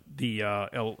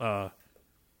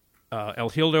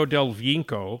Hildo del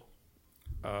Vinco,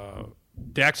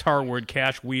 Dax Harwood,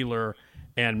 Cash Wheeler,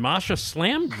 and Masha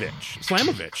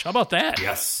Slamovich. How about that?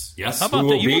 Yes. How about who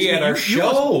will be at our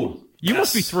show. You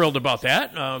must be thrilled about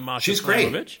that, Masha She's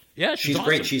Slamovich. Great. Yeah, she's awesome.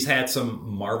 great. She's had some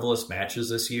marvelous matches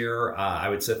this year. I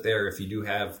would sit there, if you do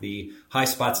have the High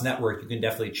Spots Network, you can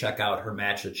definitely check out her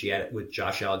match that she had with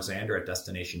Josh Alexander at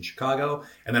Destination Chicago,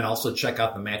 and then also check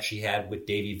out the match she had with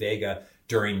Davey Vega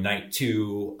during night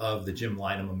 2 of the Jim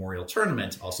Lynam Memorial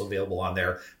Tournament, also available on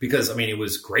there. Because, I mean, it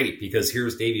was great because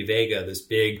here's Davey Vega, this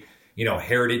big,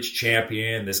 heritage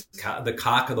champion, the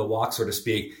cock of the walk, so to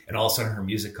speak, and all of a sudden her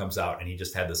music comes out and he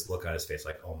just had this look on his face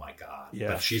like, oh my God. Yeah.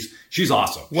 But she's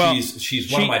awesome. Well,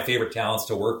 she's one of my favorite talents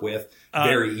to work with.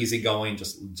 Very easygoing,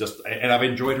 just and I've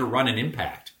enjoyed her run in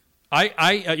Impact.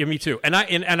 Me too. And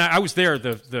I was there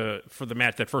for the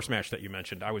match, that first match that you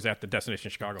mentioned. I was at the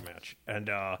Destination Chicago match. And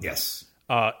yes.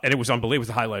 And it was unbelievable. It was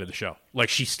the highlight of the show. Like,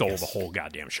 she stole the whole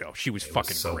goddamn show. She was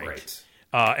fucking so great.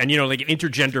 And like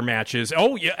intergender matches.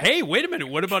 Oh yeah. Hey, wait a minute.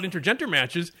 What about intergender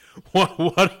matches?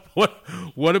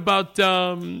 What about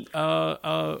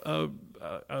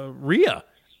Rhea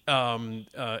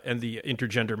and the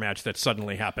intergender match that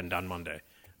suddenly happened on Monday?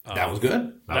 That was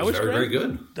good. That was very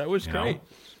good. That was great.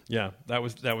 Yeah, that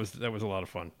was a lot of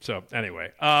fun. So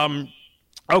anyway,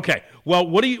 okay. Well,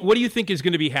 what do you think is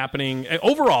going to be happening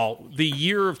overall the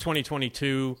year of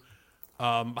 2022?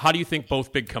 How do you think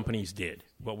both big companies did?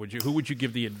 Who would you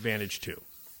give the advantage to?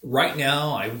 Right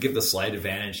now, I would give the slight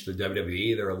advantage to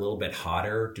WWE. They're a little bit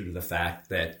hotter due to the fact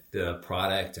that the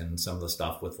product and some of the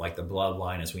stuff with like the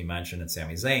Bloodline, as we mentioned, and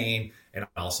Sami Zayn, and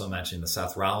also mentioning the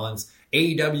Seth Rollins.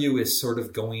 AEW is sort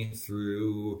of going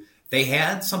through. They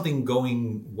had something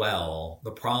going well. The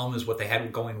problem is what they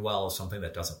had going well is something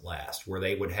that doesn't last, where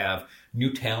they would have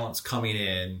new talents coming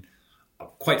in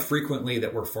quite frequently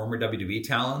that were former WWE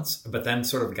talents, but then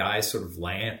sort of guys sort of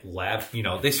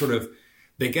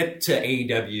they get to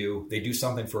AEW, they do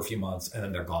something for a few months, and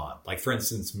then they're gone. Like, for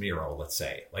instance, Miro, let's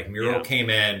say. Like, Miro came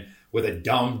in with a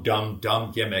dumb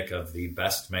gimmick of the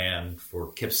best man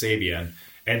for Kip Sabian,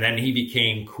 and then he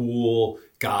became cool,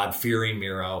 God-fearing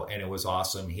Miro, and it was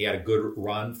awesome. He had a good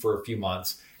run for a few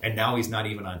months, and now he's not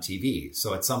even on TV.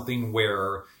 So it's something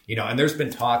where, and there's been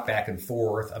talk back and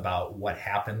forth about what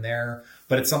happened there,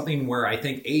 but it's something where I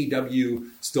think AEW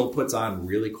still puts on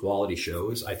really quality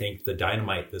shows. I think the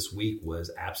Dynamite this week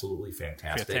was absolutely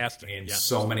fantastic in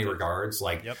so many regards,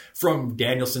 like from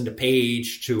Danielson to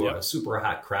Page to a super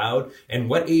hot crowd. And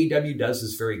what AEW does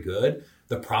is very good.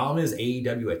 The problem is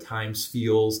AEW at times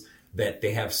feels that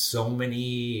they have so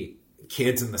many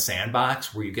kids in the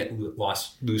sandbox where you get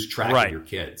lose track of your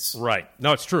kids. Right.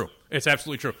 No, it's true. It's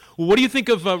absolutely true. Well, what do you think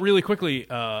of, really quickly,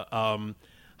 how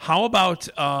about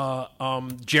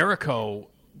Jericho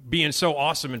being so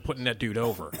awesome and putting that dude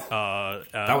over?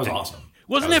 That was awesome.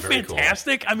 Wasn't that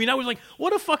fantastic? Cool. I mean, I was like,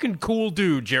 what a fucking cool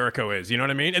dude Jericho is. You know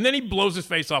what I mean? And then he blows his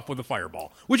face off with a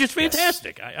fireball, which is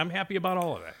fantastic. Yes. I'm happy about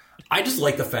all of that. I just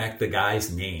like the fact the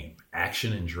guy's name,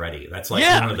 Action Andretti. That's like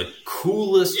one of the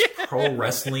coolest pro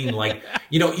wrestling. Like,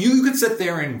 you could sit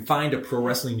there and find a pro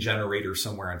wrestling generator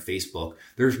somewhere on Facebook.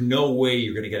 There's no way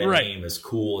you're going to get a name as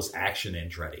cool as Action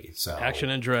Andretti. So Action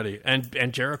Andretti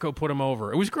and Jericho put him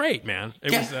over. It was great, man.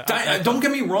 Don't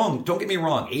get me wrong.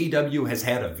 AEW has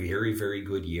had a very, very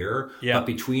good year. But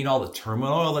between all the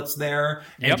turmoil that's there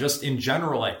and just in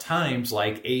general at times,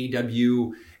 like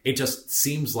AEW. It just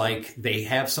seems like they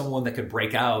have someone that could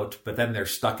break out, but then they're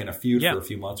stuck in a feud for a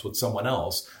few months with someone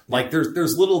else. Like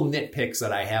there's little nitpicks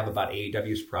that I have about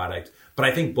AEW's product, but I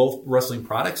think both wrestling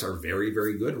products are very,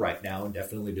 very good right now and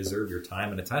definitely deserve your time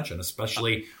and attention,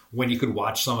 especially when you could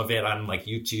watch some of it on like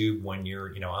YouTube when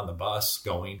you're, on the bus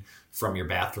going from your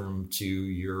bathroom to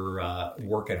your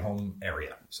work at home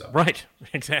area. So right,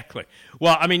 exactly.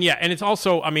 Well, I mean, and it's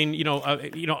also,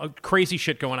 crazy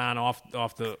shit going on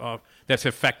off the that's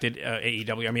affected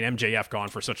AEW. I mean, MJF gone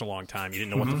for such a long time. You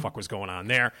didn't know what the fuck was going on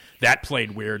there. That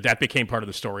played weird. That became part of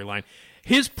the storyline.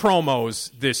 His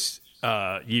promos this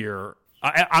year.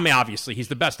 I mean, obviously, he's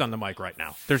the best on the mic right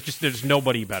now. There's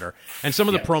nobody better. And some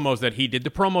of the promos that he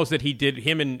did,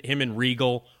 him and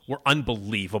Regal were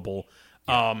unbelievable.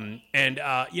 Some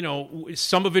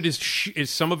of it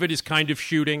is kind of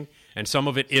shooting, and some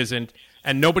of it isn't.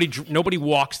 And nobody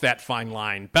walks that fine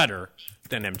line better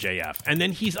than MJF. And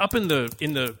then he's up in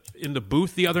the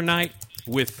booth the other night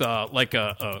with like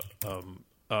a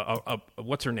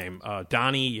what's her name?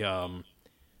 Donnie.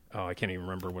 I can't even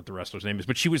remember what the wrestler's name is,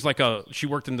 but she was like she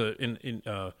worked in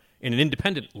an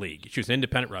independent league. She was an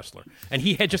independent wrestler, and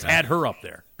he had just had her up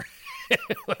there.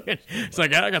 It's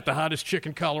like, I got the hottest chick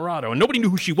in Colorado, and nobody knew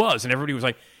who she was, and everybody was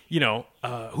like,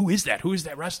 who is that? Who is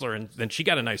that wrestler? And then she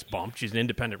got a nice bump. She's an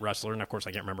independent wrestler, and of course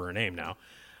I can't remember her name now.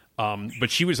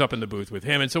 But she was up in the booth with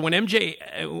him, and so when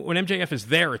MJF is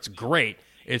there, it's great.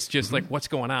 It's just like, what's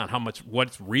going on?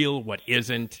 What's real? What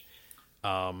isn't?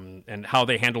 And how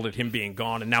they handled it, him being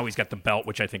gone, and now he's got the belt,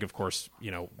 which I think, of course,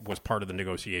 was part of the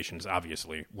negotiations,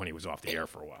 obviously, when he was off the air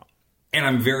for a while. And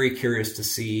I'm very curious to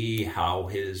see how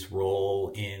his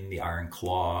role in the Iron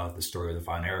Claw, the story of the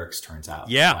Von Erichs, turns out.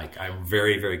 Yeah. Like, I'm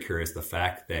very, very curious the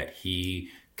fact that he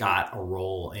got a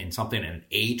role in something, an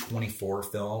A24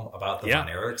 film about the Von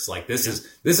Erichs. Like, this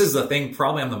is the thing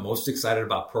probably I'm the most excited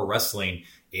about pro wrestling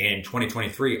in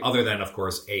 2023, other than, of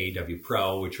course, AAW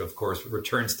Pro, which, of course,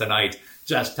 returns tonight.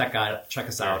 Just check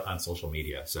us out on social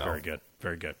media. So very good.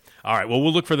 Very good. All right. Well,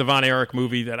 we'll look for the Von Erich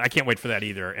movie. That I can't wait for that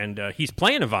either. And he's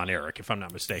playing a Von Erich, if I'm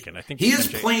not mistaken. I think he is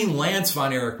playing Lance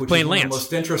Von Erich, which is one of the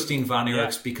most interesting Von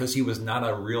Erichs because he was not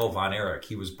a real Von Erich.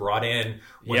 He was brought in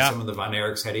when some of the Von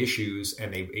Erichs had issues,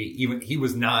 and he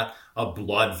was not a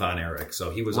blood Von Erich,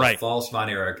 so he was a false Von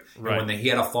Erich. And when he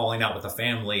had a falling out with the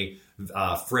family,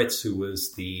 Fritz, who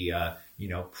was the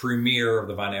premier of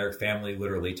the Von Erich family,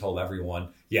 literally told everyone,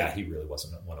 he really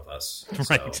wasn't one of us.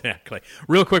 Right, exactly.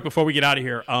 Real quick before we get out of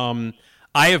here,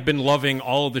 I have been loving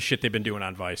all of the shit they've been doing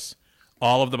on Vice,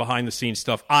 all of the behind the scenes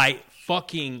stuff. I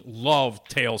fucking love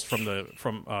Tales from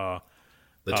the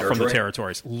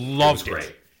Territories. Loved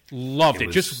it. Loved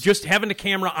it. Just having the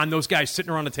camera on those guys sitting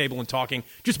around the table and talking,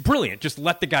 just brilliant. Just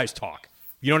let the guys talk.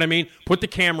 You know what I mean? Put the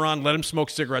camera on, let them smoke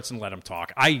cigarettes, and let them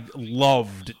talk. I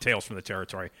loved Tales from the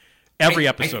Territory. Every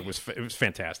episode was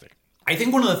fantastic. I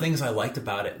think one of the things I liked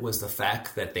about it was the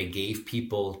fact that they gave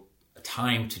people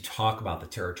time to talk about the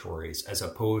territories, as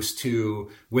opposed to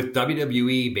with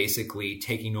WWE basically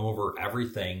taking over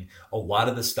everything. A lot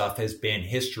of the stuff has been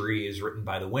history is written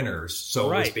by the winners.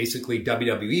 So it was basically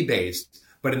WWE based.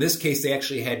 But in this case, they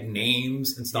actually had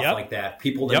names and stuff like that.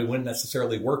 People that we wouldn't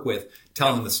necessarily work with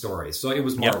telling the stories. So it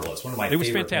was marvelous. One of my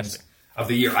favorite things of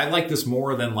the year. I like this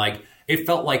more than it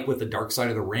felt like with the Dark Side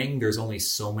of the Ring, there's only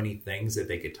so many things that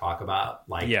they could talk about,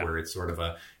 where it's sort of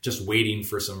just waiting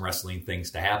for some wrestling things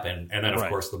to happen. And then, of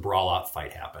course, the Brawl Out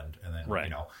fight happened. And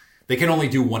then, they can only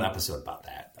do one episode about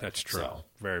that. That's true. So.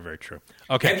 Very, very true.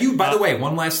 Okay. Have you, by the way,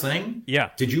 one last thing?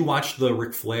 Yeah. Did you watch the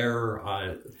Ric Flair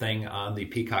thing on the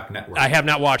Peacock Network? I have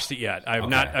not watched it yet. I've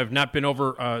not been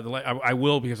over. I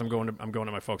will, because I'm going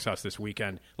to my folks' house this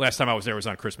weekend. Last time I was there was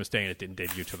on Christmas Day, and it didn't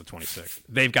debut till the 26th.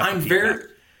 They've got. I'm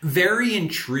very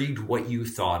intrigued what you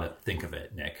think of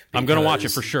it, Nick. I'm going to watch it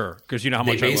for sure, because you know how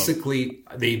much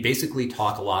they basically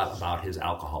talk a lot about his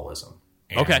alcoholism.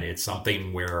 And it's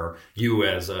something where you,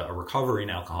 as a recovering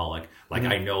alcoholic,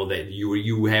 I know that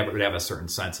you would have a certain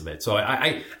sense of it. So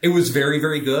it was very,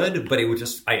 very good, but it was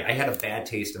just I had a bad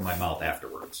taste in my mouth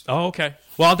afterwards. Oh, okay.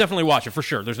 Well, I'll definitely watch it for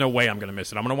sure. There's no way I'm going to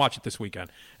miss it. I'm going to watch it this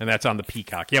weekend, and that's on the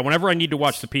Peacock. Yeah, whenever I need to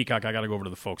watch the Peacock, I got to go over to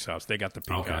the folks' house. They got the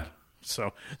Peacock. Okay.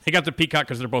 So they got the Peacock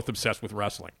because they're both obsessed with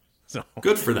wrestling. So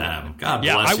good for them. God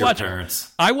bless your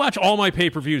parents. I watch all my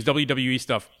pay-per-views, WWE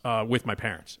stuff, with my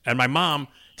parents. And my mom,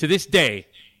 to this day,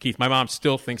 Keith, my mom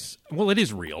still thinks, well, it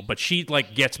is real, but she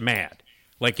gets mad.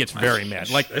 Gets very mad.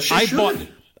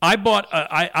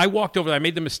 I walked over there. I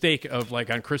made the mistake of,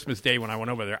 on Christmas Day when I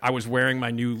went over there, I was wearing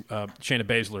my new Shayna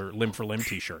Baszler Limb for Limb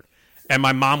t-shirt. And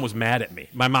my mom was mad at me.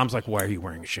 My mom's like, why are you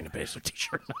wearing a Shayna Baszler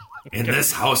t-shirt? In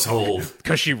this household.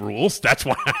 Because she rules. That's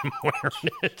why I'm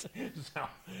wearing it. So,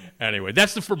 anyway,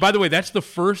 by the way, that's the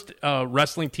first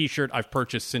wrestling t-shirt I've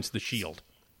purchased since The Shield.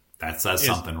 That says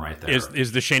something right there.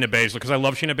 Is the Shayna Baszler, because I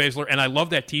love Shayna Baszler, and I love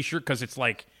that t-shirt because it's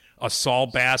like a Saul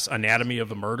Bass Anatomy of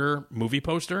a Murder movie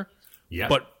poster. Yeah.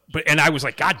 But and I was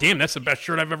like, God damn, that's the best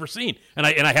shirt I've ever seen. And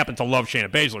I happen to love Shayna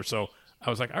Baszler, so I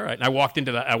was like, all right. And I walked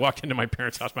into my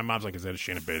parents' house. My mom's like, is that a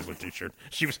Shayna Baszler t-shirt?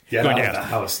 She was going out of the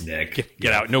house, Nick.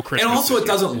 Get out. No Christmas. And also, it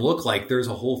doesn't look like there's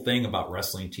a whole thing about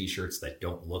wrestling t-shirts that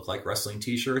don't look like wrestling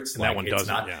t-shirts. And that one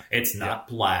doesn't. It's not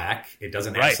black. It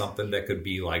doesn't have something that could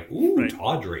be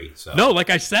tawdry. So. No,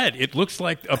 like I said, it looks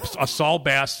like a Saul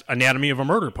Bass Anatomy of a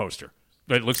Murder poster.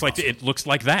 It looks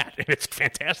like that. It's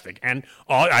fantastic. And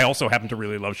I also happen to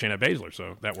really love Shayna Baszler,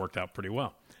 so that worked out pretty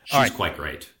well. She's quite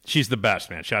great. She's the best,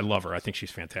 man. I love her. I think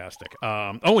she's fantastic.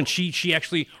 And she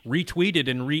actually retweeted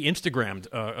and re-Instagrammed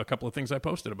a couple of things I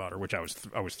posted about her, which I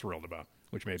was thrilled about,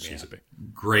 which made me happy.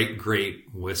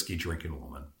 Great whiskey drinking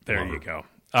woman. There you go.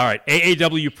 All right,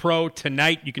 AAW Pro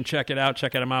tonight. You can check it out.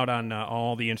 Check them out on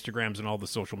all the Instagrams and all the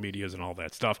social medias and all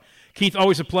that stuff. Keith,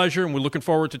 always a pleasure, and we're looking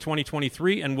forward to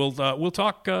 2023. And we'll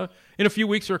talk in a few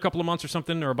weeks or a couple of months or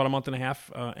something, or about a month and a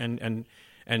half,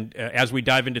 And as we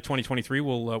dive into 2023,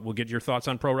 we'll get your thoughts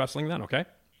on pro wrestling then, okay?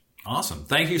 Awesome.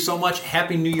 Thank you so much.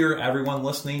 Happy New Year, everyone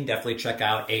listening. Definitely check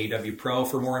out AAW Pro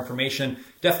for more information.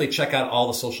 Definitely check out all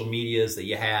the social medias that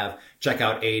you have. Check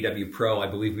out AAW Pro. I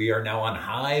believe we are now on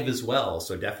Hive as well.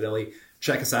 So definitely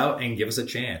check us out and give us a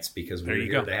chance, because we're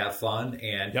here to have fun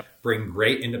and bring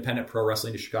great independent pro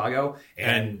wrestling to Chicago.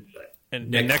 And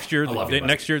Nick, next year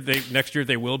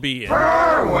they will be in.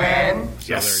 Yes.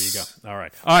 So there you go.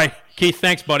 All right, Keith.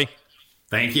 Thanks, buddy.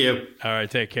 Thank you. All right,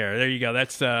 take care. There you go.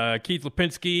 That's Keith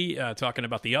Lipinski talking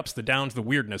about the ups, the downs, the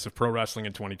weirdness of pro wrestling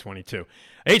in 2022.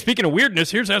 Hey, speaking of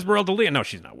weirdness, here's Esmeralda Leon. No,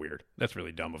 she's not weird. That's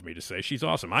really dumb of me to say. She's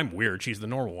awesome. I'm weird. She's the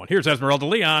normal one. Here's Esmeralda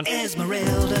Leon.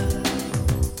 Esmeralda,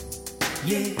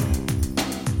 yeah.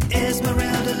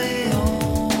 Esmeralda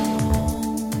Leon,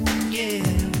 yeah.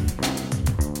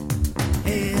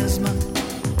 Esma,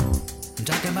 I'm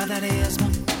talking about that Esma.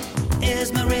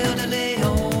 Esmeralda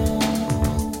Leon.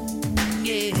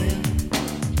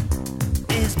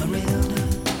 Esmeralda,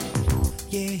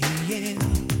 yeah.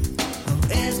 Oh,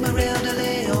 Esmeralda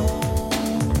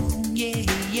Leon, yeah.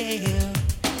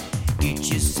 Get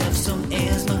yourself some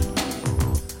Esma.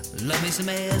 Love me some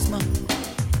Esma.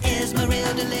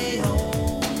 Esmeralda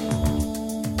Leon,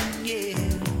 yeah.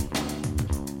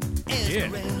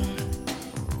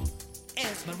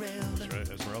 Esmeralda. That's right,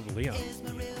 Esmeralda Leon.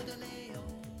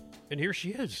 And here she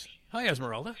is. Hi,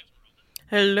 Esmeralda.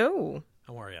 Hello.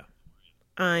 How are you?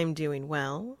 I'm doing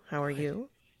well. How are you?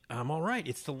 I'm all right.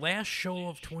 It's the last show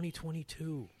of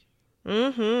 2022.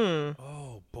 Mm-hmm.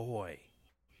 Oh, boy.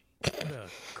 What a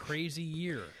crazy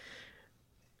year.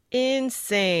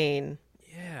 Insane.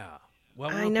 Yeah.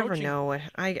 Well, I never know what...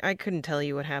 I couldn't tell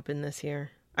you what happened this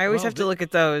year. I always have to look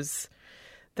at those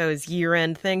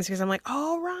year-end things, because I'm like,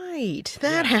 all right,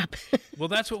 that happened. Well,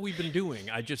 that's what we've been doing.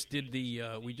 I just did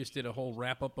we just did a whole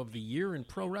wrap-up of the year in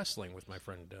pro wrestling with my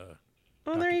friend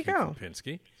Oh, there you go.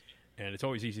 Lipinski. And it's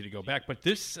always easy to go back. But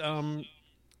this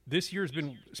year's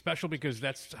been special because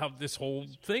that's how this whole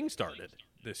thing started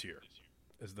this year,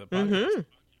 as the podcast.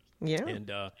 Mm-hmm. Yeah.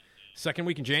 And second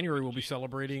week in January, we'll be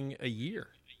celebrating a year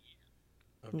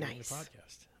of doing the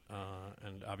podcast.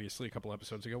 And obviously, a couple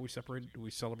episodes ago, we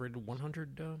celebrated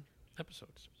 100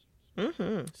 episodes.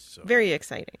 Mm-hmm. So, very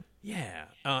exciting. Yeah.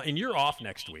 And you're off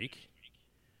next week.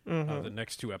 The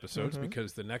next two episodes,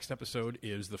 because the next episode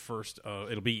is the first.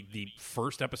 It'll be the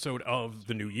first episode of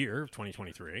the new year of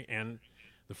 2023, and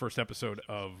the first episode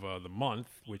of the month,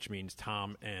 which means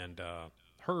Tom and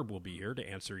Herb will be here to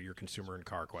answer your consumer and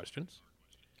car questions.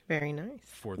 Very nice.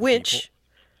 For the which, people.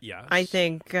 Yes, I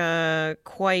think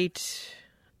quite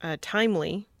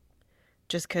timely,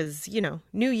 just because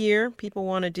new year, people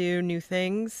want to do new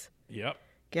things. Yep.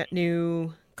 Get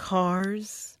new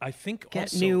cars. I think get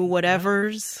also, new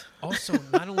whatevers. Also,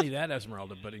 not only that,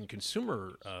 Esmeralda, but in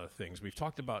consumer things, we've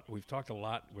talked a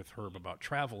lot with Herb about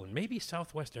travel, and maybe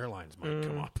Southwest Airlines might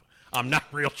come up. I'm not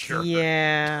real sure.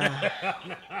 Yeah,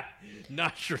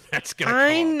 not sure that's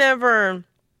gonna.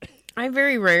 I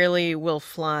very rarely will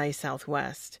fly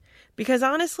Southwest, because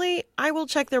honestly, I will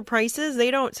check their prices.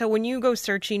 They don't. So when you go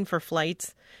searching for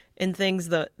flights and things,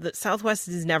 the Southwest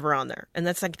is never on there. And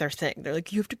that's like their thing. They're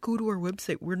like, you have to go to our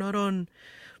website. We're not on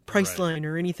Priceline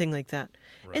or anything like that.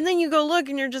 Right. And then you go look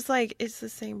and you're just like, it's the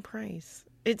same price.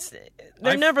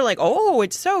 They're never like, oh,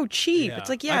 it's so cheap. Yeah. It's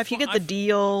like, if you get the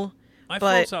deal. I've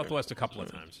flown Southwest a couple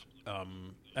of times.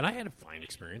 And I had a fine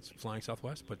experience flying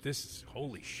Southwest, but this is,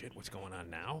 holy shit, what's going on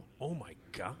now? Oh my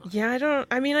God. Yeah,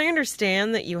 I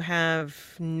understand that you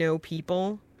have no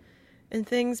people and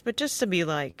things, but just to be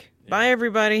like, bye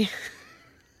everybody.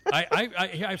 I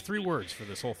have 3 words for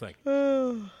this whole thing.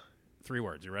 3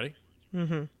 words. You ready?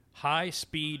 Mm-hmm. High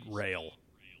speed rail.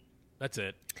 That's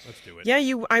it. Let's do it.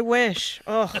 Yeah, I wish.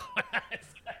 Oh,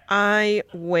 I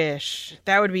wish.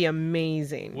 That would be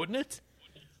amazing. Wouldn't it?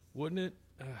 Wouldn't it?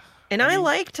 And I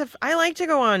like to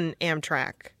go on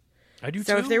Amtrak. I do too.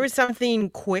 So if there was something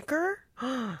quicker,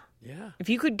 yeah. If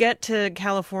you could get to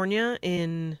California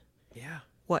in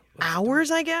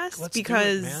hours, I guess? Let's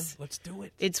because do it, man. Let's do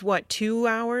it. It's 2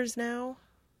 hours now?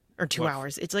 Or 2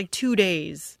 hours. It's like 2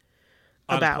 days.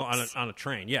 On a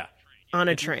train, yeah. On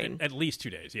a train. At least 2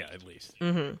 days, yeah, at least.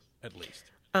 Mm-hmm. At least.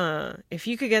 If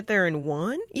you could get there in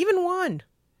even one.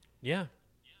 Yeah.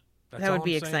 That's that all would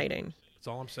be I'm saying. exciting. That's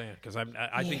all I'm saying. Because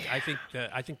I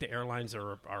think the airlines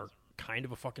are kind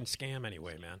of a fucking scam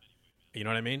anyway, man. You know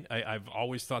what I mean? I've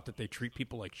always thought that they treat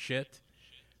people like shit.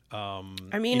 I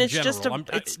mean, it's general,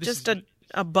 just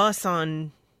a bus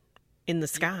in the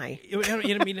sky.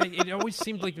 It always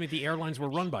seemed like the airlines were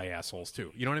run by assholes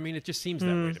too. You know what I mean? It just seems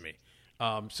that way to me.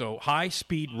 So high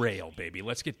speed rail, baby.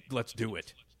 Let's do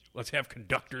it. Let's have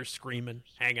conductors screaming,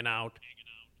 hanging out.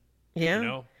 Yeah. You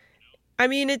know? I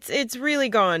mean, it's really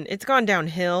gone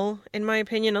downhill in my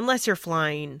opinion, unless you're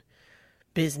flying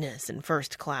business and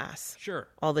first class. Sure.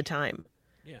 All the time.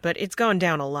 Yeah. But it's gone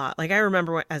down a lot. Like I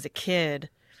remember as a kid,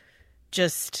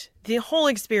 just the whole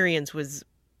experience was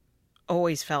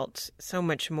always felt so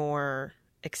much more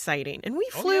exciting. And we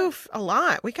flew a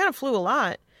lot. We kind of flew a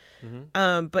lot.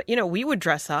 Mm-hmm. But we would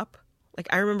dress up. Like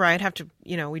I remember I'd have to,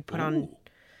 we'd put on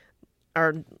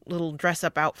our little dress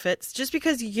up outfits just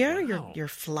because you're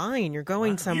flying, you're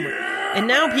going somewhere. And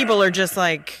now people are just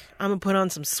like, I'm gonna put on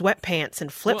some sweatpants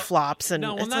and flip flops and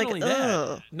it's not like, only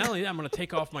ugh. Not only that, I'm gonna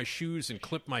take off my shoes and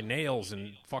clip my nails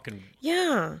and fucking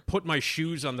put my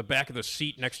shoes on the back of the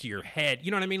seat next to your head.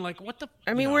 You know what I mean? Like what the?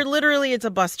 I mean, we're literally it's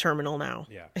a bus terminal now.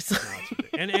 Yeah.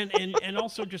 And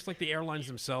also just like the airlines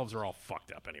themselves are all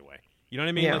fucked up anyway. You know what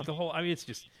I mean? Yeah. Like the whole. I mean, it's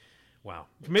just. Wow.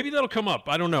 Maybe that'll come up.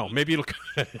 I don't know. Maybe it'll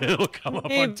come up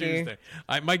on Tuesday.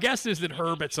 My guess is that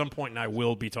Herb at some point and I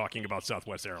will be talking about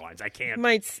Southwest Airlines. I can't.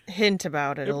 Might hint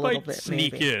about it a little bit.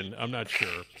 Sneak maybe. in. I'm not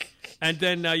sure. And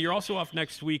then you're also off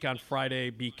next week on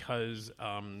Friday because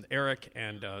Eric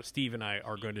and Steve and I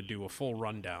are going to do a full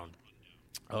rundown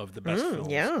of the best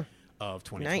films of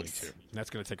 2022. Nice. And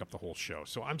that's going to take up the whole show.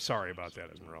 So I'm sorry about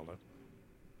that, Esmeralda.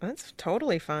 That's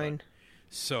totally fine.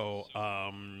 So,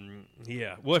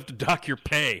 we'll have to dock your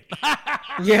pay.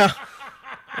 Yeah.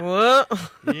 What?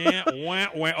 Yeah.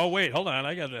 Oh, wait. Hold on.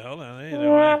 I got that. Hold on.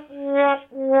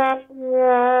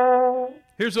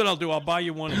 Here's what I'll do. I'll buy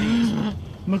you one of these.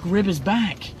 McRib is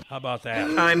back. How about that?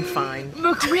 I'm fine.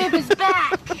 McRib is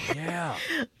back. Yeah.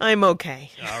 I'm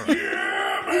okay. All right.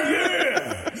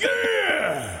 Yeah.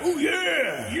 Oh,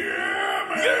 yeah. Yeah,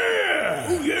 man. Yeah.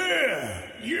 Oh,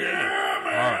 yeah. Yeah,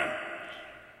 man. All right.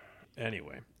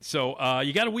 Anyway, so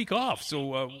you got a week off.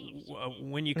 So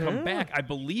when you come back, I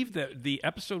believe that the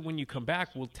episode when you come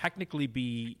back will technically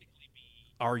be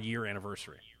our year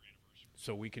anniversary.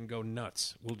 So we can go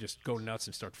nuts. We'll just go nuts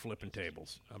and start flipping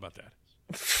tables. How about that?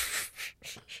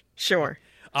 Sure.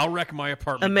 I'll wreck my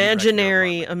apartment.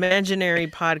 Imaginary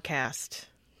podcast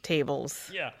tables.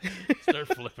 Yeah. Start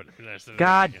flipping.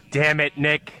 God damn it,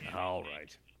 Nick. All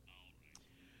right.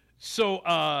 So,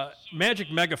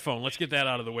 Magic Megaphone, let's get that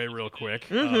out of the way real quick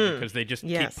because they just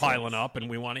keep piling up and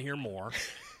we want to hear more.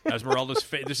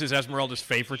 This is Esmeralda's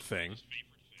favorite thing.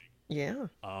 Yeah.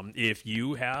 If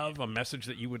you have a message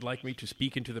that you would like me to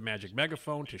speak into the Magic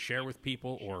Megaphone to share with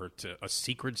people or to a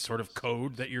secret sort of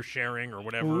code that you're sharing or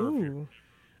whatever,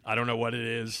 I don't know what it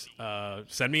is,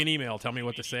 send me an email. Tell me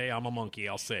what to say. I'm a monkey.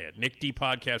 I'll say it.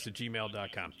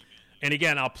 nickdpodcast@gmail.com. And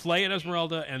again, I'll play it,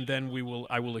 Esmeralda, and then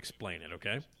I will explain it,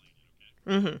 okay?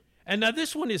 Mm-hmm. And now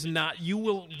this one is not. You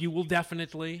will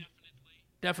definitely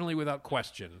without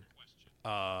question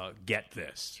get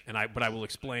this, but I will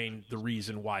explain the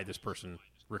reason why this person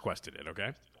requested it.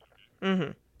 Okay.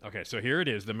 Mm-hmm. Okay. So here it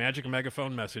is, the Magic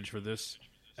Megaphone message for this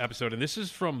episode, and this is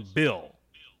from Bill,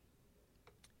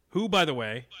 who, by the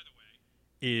way,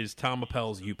 is Tom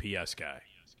Appel's UPS guy.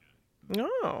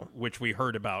 Oh. Which we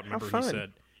heard about. Remember, How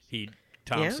fun.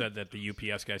 Tom said that the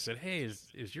UPS guy said, "Hey,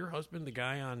 is your husband the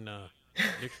guy on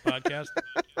Nick's podcast?"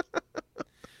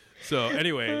 So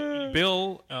anyway,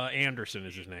 Bill Anderson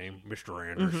is his name, Mr.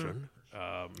 Anderson.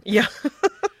 Mm-hmm. Yeah.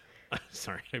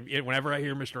 Sorry. Whenever I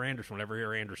hear Mr. Anderson, whenever I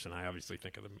hear Anderson, I obviously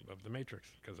think of the Matrix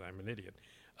because I'm an idiot.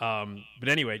 But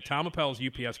anyway, Tom Appel's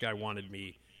UPS guy wanted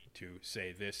me to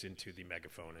say this into the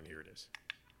megaphone, and here it is.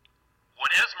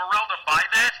 Would Esmeralda buy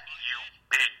that, you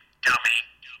big dummy?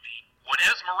 Would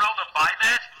Esmeralda buy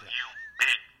that, you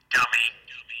big dummy?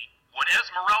 Would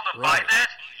Esmeralda buy that,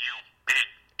 you big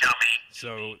dummy?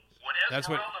 So would that's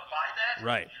what. Esmeralda buy that?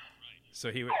 Right.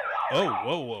 So he would. Oh,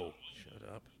 whoa! Shut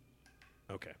up.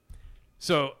 Okay.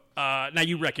 So now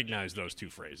you recognize those two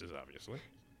phrases, obviously.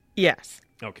 Yes.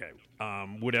 Okay.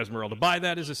 Would Esmeralda buy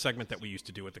that is a segment that we used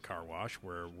to do at the car wash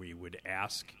where we would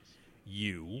ask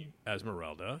you,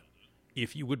 Esmeralda,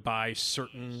 if you would buy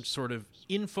certain sort of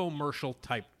infomercial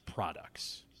type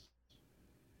products.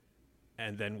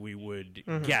 And then we would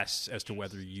guess as to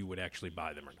whether you would actually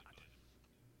buy them or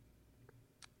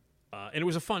not. And it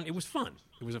was fun. It was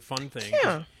a fun thing.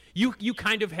 Yeah. You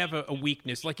kind of have a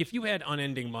weakness. Like if you had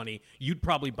unending money, you'd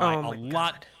probably buy a lot.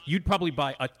 God. You'd probably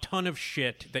buy a ton of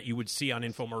shit that you would see on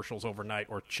infomercials overnight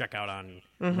or check out on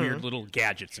weird little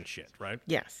gadgets and shit, right?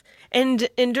 Yes. And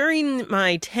during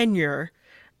my tenure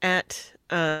at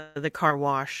the car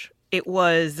wash, it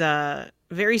was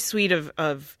very sweet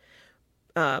of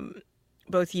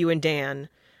both you and Dan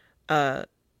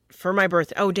for my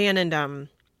birthday. Oh, Dan and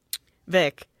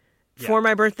Vic. For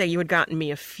my birthday, you had gotten me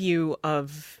a few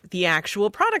of the actual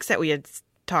products that we had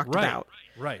talked about.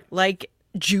 Right. Like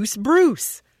Juice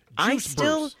Bruce. I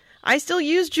still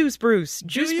use Juice Bruce.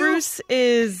 Juice Bruce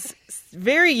is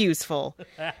very useful.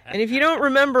 And if you don't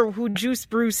remember who Juice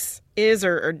Bruce is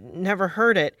or never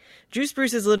heard it, Juice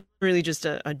Bruce is literally just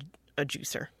a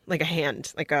juicer. Like a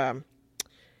hand. Like a...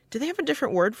 Do they have a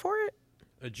different word for it?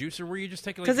 A juicer where you just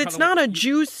take... Because it's not a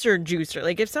juicer.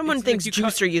 Like if someone thinks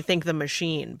juicer, you think the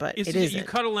machine, but it isn't. You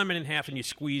cut a lemon in half and you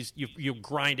squeeze, you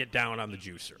grind it down on the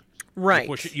juicer. Right.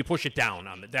 You push it down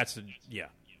on the...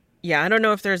 Yeah, I don't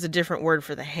know if there's a different word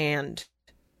for the hand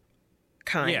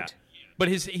kind. Yeah. But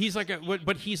he's like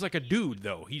a dude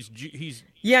though. He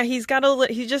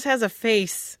just has a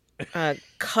face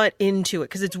cut into it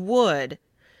because it's wood.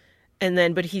 And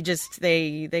then, but he just,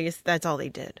 that's all they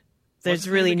did. There's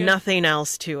really nothing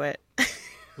else to it.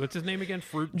 What's his name again?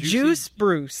 Juice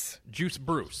Bruce. Juice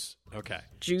Bruce. Okay.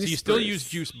 So you Bruce. still use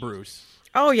Juice Bruce.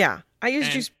 Oh, yeah. I use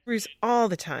Juice Bruce all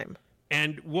the time.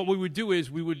 And what we would do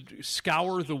is we would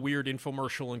scour the weird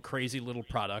infomercial and crazy little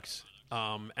products,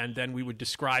 and then we would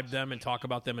describe them and talk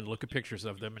about them and look at pictures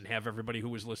of them and have everybody who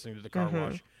was listening to the car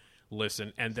wash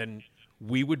listen. And then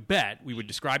we would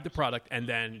describe the product, and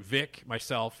then Vic,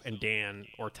 myself, and Dan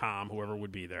or Tom, whoever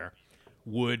would be there,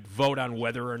 would vote on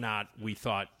whether or not we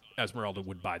thought Esmeralda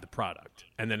would buy the product.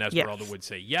 And then Esmeralda would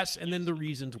say yes, and then the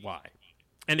reasons why.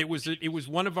 And it was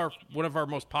one of our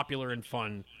most popular and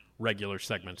fun regular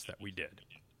segments that we did.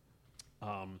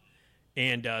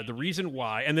 And the reason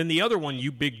why, and then the other one,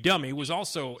 You Big Dummy, was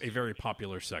also a very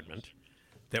popular segment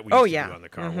that we used to do on the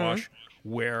car wash,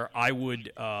 where I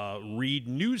would read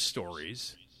news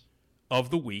stories of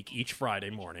the week each Friday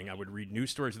morning. I would read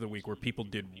news stories of the week where people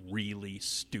did really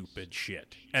stupid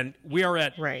shit. And we are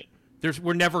at... Right. That's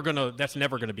never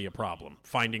gonna be a problem.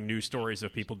 Finding news stories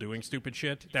of people doing stupid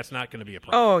shit, that's not gonna be a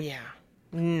problem. Oh, yeah.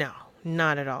 No,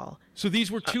 not at all. So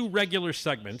these were two regular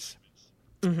segments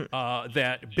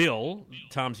that Bill,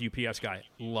 Tom's UPS guy,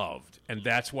 loved. And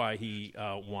that's why he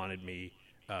wanted me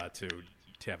to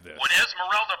have this. Would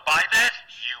Esmeralda buy that,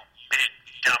 you big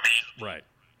dummy? Right.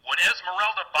 Would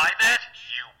Esmeralda buy that,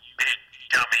 you big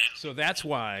dummy? So that's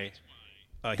why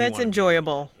that's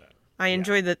enjoyable. I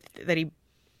enjoy that he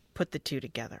put the two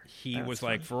together. He was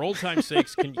like, for old time's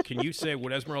sakes, can you say,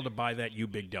 would Esmeralda buy that, you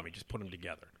big dummy? Just put them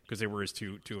together, because they were his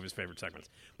two of his favorite segments.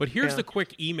 But here's the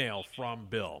quick email from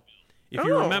Bill. If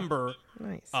you remember,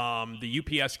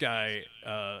 the UPS guy,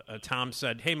 Tom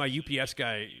said, "Hey, my UPS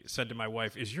guy said to my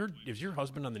wife, is your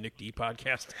husband on the Nick D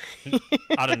podcast?"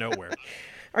 Out of nowhere.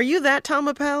 Are you that Tom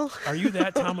Appel? Are you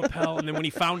that Tom Appel? And then when he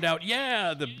found out,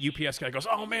 the UPS guy goes,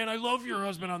 "Oh man, I love your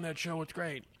husband on that show. It's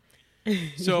great."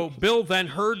 So Bill then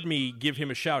heard me give him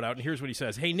a shout out, and here's what he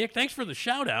says: "Hey Nick, thanks for the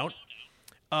shout out.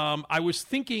 I was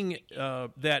thinking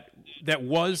that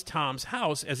was Tom's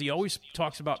house, as he always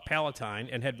talks about Palatine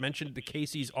and had mentioned the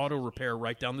Casey's Auto Repair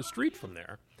right down the street from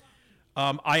there.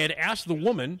 I had asked the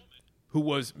woman, who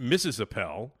was Mrs.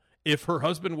 Appel, if her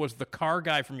husband was the car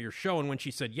guy from your show, and when she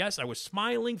said yes, I was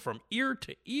smiling from ear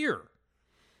to ear."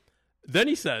 Then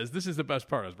he says, this is the best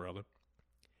part, brother.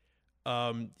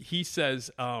 He says,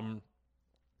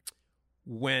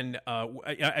 when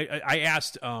I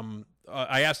asked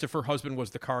if her husband was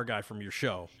the car guy from your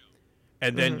show,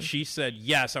 and then she said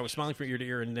yes. I was smiling from ear to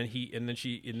ear, and then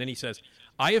he says,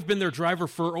 "I have been their driver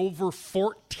for over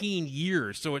 14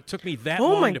 years, so it took me that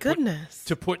long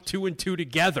to put two and two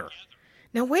together."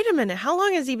 Now wait a minute. How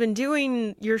long has he been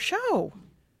doing your show?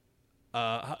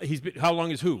 How long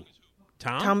is who?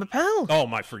 Tom? Tom Appel.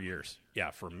 Oh for years.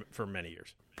 Yeah, for many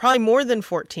years. Probably more than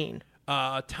 14.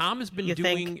 Tom has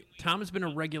been Tom has been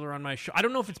a regular on my show. I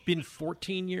don't know if it's been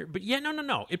 14 years, but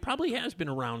no. It probably has been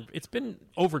around. It's been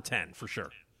over 10 for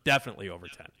sure. Definitely over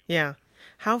 10. Yeah.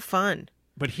 How fun.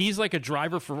 But he's like a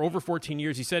driver for over 14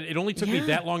 years. He said, it only took me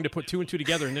that long to put two and two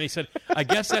together. And then he said, I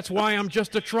guess that's why I'm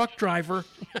just a truck driver.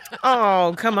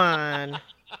 Oh, come on.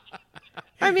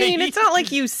 I mean, it's not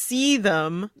like you see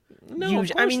them. No,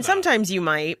 I mean, sometimes you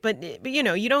might, but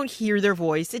you don't hear their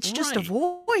voice. It's just a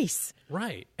voice.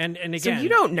 Right. And again, so you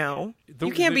don't know.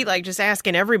 You can't be like just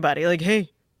asking everybody, like,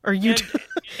 "Hey, are you?"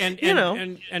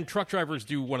 And truck drivers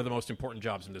do one of the most important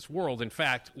jobs in this world. In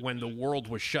fact, when the world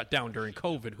was shut down during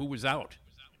COVID, who was out?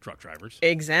 truck drivers.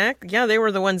 Exactly. Yeah, they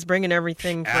were the ones bringing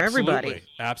everything for everybody.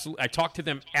 Absolutely. I talked to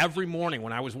them every morning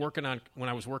when I was working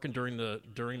during the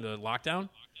lockdown.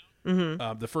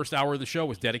 Mm-hmm. The first hour of the show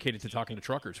was dedicated to talking to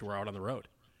truckers who were out on the road.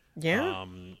 Yeah.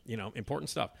 Important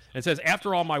stuff. And it says,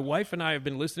 after all, my wife and I have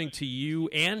been listening to you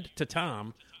and to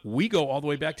Tom. We go all the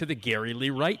way back to the Gary Lee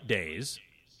Wright days.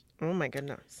 Oh, my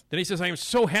goodness. Then he says, I am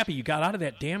so happy you got out of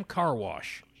that damn car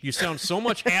wash. You sound so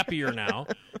much happier now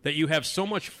that you have so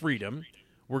much freedom.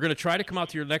 We're going to try to come out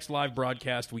to your next live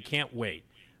broadcast. We can't wait.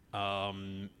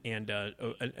 And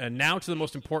now to the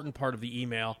most important part of the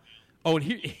email. Oh, and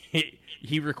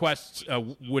he requests,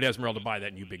 would Esmeralda buy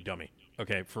that new big dummy?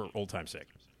 Okay, for old time's sake.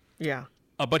 Yeah.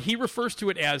 But he refers to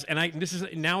it as,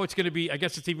 now it's going to be, I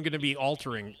guess it's even going to be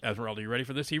altering, Esmeralda. You ready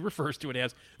for this? He refers to it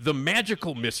as the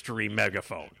magical mystery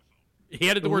megaphone. He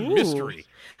added the word mystery.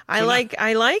 I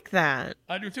like that.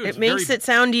 I do too. It makes it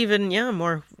sound even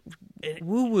more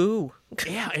woo woo.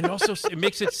 Yeah, and also it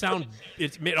makes it sound.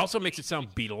 It also makes it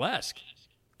sound Beatlesque.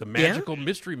 The magical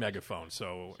mystery megaphone.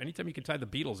 So anytime you can tie the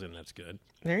Beatles in, that's good.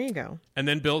 There you go. And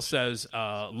then Bill says,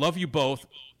 "Love you both."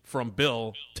 From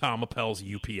Bill, Tom Appel's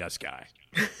UPS guy.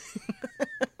 That's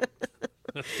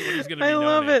what he's going to be I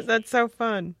love known as. it. That's so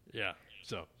fun. Yeah.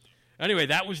 So, anyway,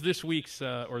 that was this week's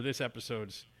or this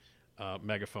episode's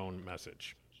megaphone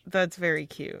message. That's very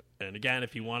cute. And again,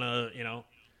 if you want to,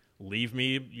 leave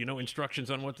me, instructions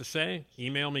on what to say,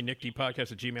 email me,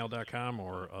 nickdpodcast@gmail.com,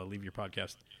 or leave your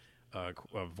podcast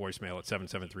voicemail at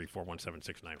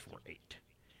 773-417-6948.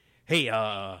 Hey,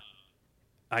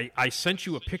 I sent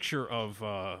you a picture of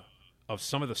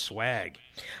some of the swag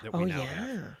that we now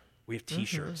have. We have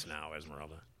T-shirts now,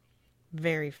 Esmeralda.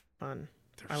 Very fun.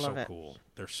 They're I love it. Cool.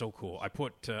 They're so cool. I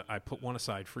put one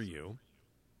aside for you.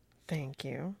 Thank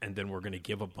you. And then we're going to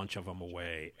give a bunch of them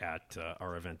away at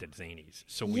our event at Zanies.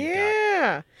 So we've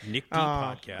got Nick D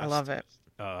Podcast. I love it.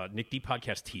 Nick D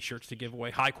Podcast T-shirts to give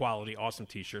away. High quality, awesome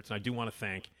T-shirts. And I do want to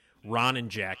thank Ron and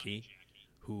Jackie,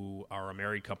 who are a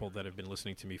married couple that have been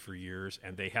listening to me for years,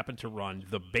 and they happen to run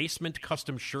the Basement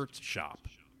Custom Shirts Shop.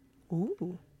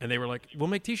 Ooh. And they were like, we'll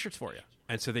make T-shirts for you.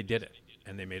 And so they did it,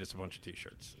 and they made us a bunch of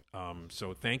T-shirts.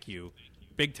 So thank you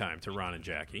big time to Ron and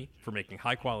Jackie for making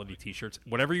high-quality T-shirts.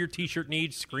 Whatever your T-shirt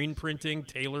needs, screen printing,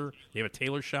 tailor. They have a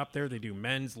tailor shop there. They do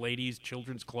men's, ladies,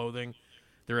 children's clothing.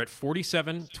 They're at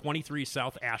 4723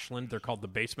 South Ashland. They're called the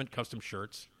Basement Custom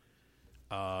Shirts.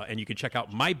 And you can check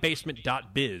out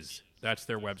mybasement.biz. That's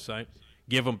their website.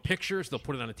 Give them pictures. They'll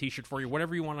put it on a T-shirt for you.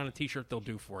 Whatever you want on a T-shirt, they'll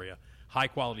do for you.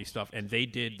 High-quality stuff. And they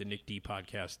did the Nick D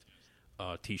Podcast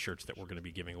T-shirts that we're going to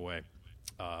be giving away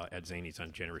at Zanies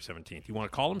on January 17th. You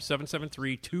want to call them?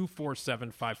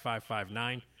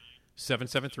 773-247-5559.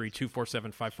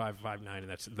 773-247-5559. And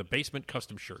that's the Basement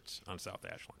Custom Shirts on South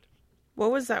Ashland.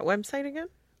 What was that website again?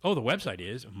 Oh, the website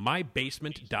is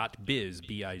mybasement.biz,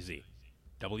 B-I-Z.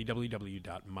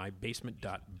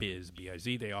 www.mybasement.biz,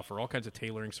 B-I-Z. They offer all kinds of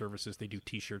tailoring services. They do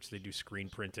T-shirts. They do screen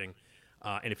printing.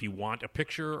 And if you want a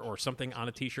picture or something on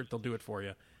a T-shirt, they'll do it for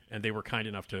you. And they were kind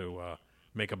enough to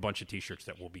make a bunch of T-shirts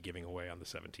that we'll be giving away on the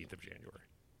 17th of January.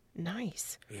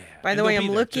 Nice. Yeah. By the way,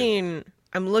 I'm looking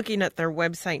at their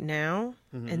website now,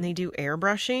 and they do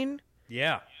airbrushing.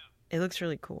 Yeah. It looks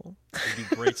really cool. They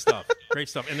do great stuff. Great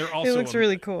stuff. And they're also it looks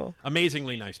really cool.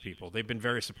 Amazingly nice people. They've been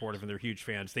very supportive, and they're huge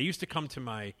fans. They used to come to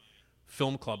my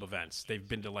film club events. They've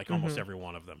been to almost every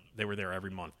one of them. They were there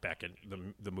every month back at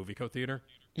the Movie Co. Theater.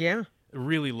 Yeah.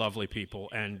 Really lovely people.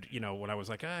 And, when I was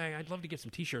like, hey, I'd love to get some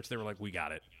T-shirts, they were like, we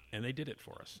got it. And they did it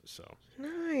for us. So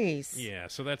nice. Yeah,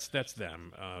 so that's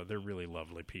them. They're really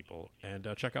lovely people. And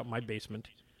check out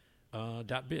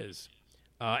mybasement.biz.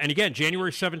 And again,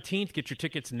 January 17th, get your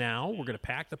tickets now. We're going to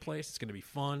pack the place. It's going to be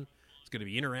fun. It's going to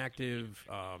be interactive.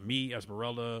 Me,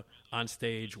 Esmeralda, on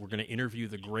stage. We're going to interview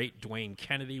the great Dwayne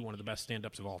Kennedy, one of the best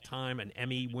stand-ups of all time, an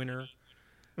Emmy winner.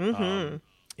 And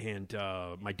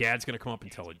my dad's going to come up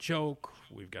and tell a joke.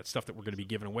 We've got stuff that we're going to be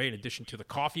giving away in addition to the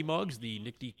coffee mugs, the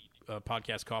Nick D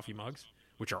Podcast coffee mugs,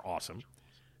 which are awesome.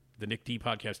 The Nick D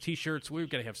Podcast T-shirts. We're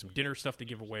going to have some dinner stuff to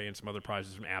give away and some other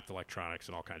prizes from Apt Electronics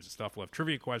and all kinds of stuff. We'll have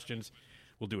trivia questions.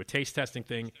 We'll do a taste testing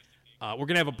thing. We're going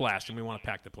to have a blast, and we want to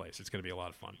pack the place. It's going to be a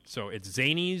lot of fun. So it's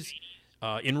Zanies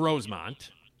in Rosemont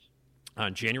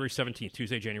on January 17th,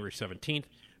 Tuesday, January 17th.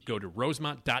 Go to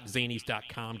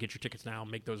rosemont.zanies.com. Get your tickets now.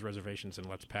 Make those reservations, and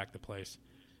let's pack the place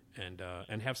and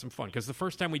have some fun. Because the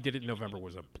first time we did it in November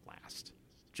was a blast.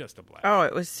 Just a blast. Oh,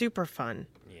 it was super fun.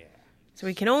 Yeah. So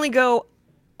we can only go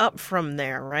up from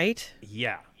there, right?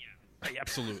 Yeah.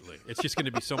 Absolutely. It's just going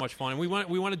to be so much fun. And we want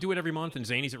to do it every month. And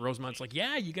Zanies at Rosemont's like,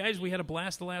 yeah, you guys, we had a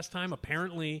blast the last time.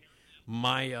 Apparently,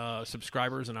 my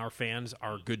subscribers and our fans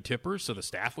are good tippers, so the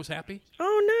staff was happy.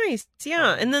 Oh, nice.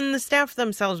 Yeah, and then the staff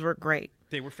themselves were great.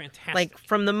 They were fantastic. Like,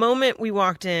 from the moment we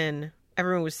walked in,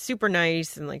 everyone was super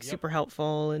nice and, like, super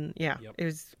helpful, and, it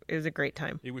was a great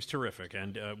time. It was terrific,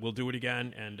 and we'll do it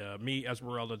again, and me,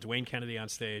 Esmeralda, Dwayne Kennedy on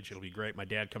stage. It'll be great. My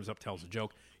dad comes up, tells a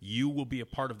joke. You will be a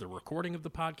part of the recording of the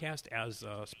podcast as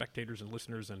spectators and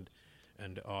listeners and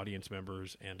audience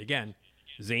members. And, again,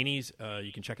 Zanies,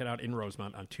 you can check it out in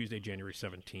Rosemont on Tuesday, January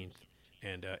 17th.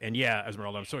 And yeah,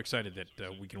 Esmeralda, I'm so excited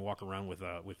that we can walk around with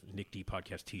Nick D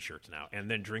Podcast T-shirts now, and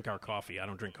then drink our coffee. I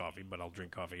don't drink coffee, but I'll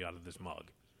drink coffee out of this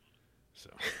mug. So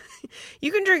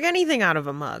you can drink anything out of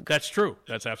a mug. That's true.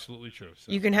 That's absolutely true. So,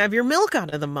 you can have your milk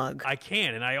out of the mug. I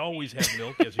can, and I always have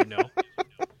milk, as you know.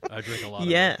 I drink a lot of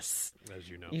milk, as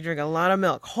you know. You drink a lot of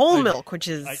milk. Whole milk, which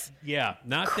is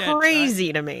not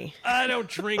crazy to me. I don't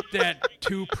drink that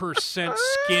 2%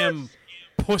 skim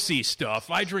pussy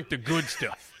stuff. I drink the good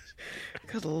stuff.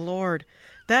 Good Lord.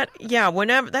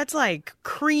 Whenever that's like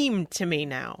cream to me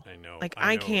now. I know. Like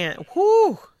I can't.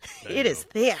 Whoo! It is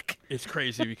thick. It's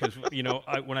crazy because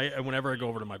whenever I go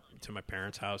over to my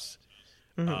parents' house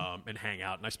and hang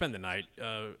out, and I spend the night,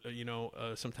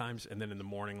 sometimes, and then in the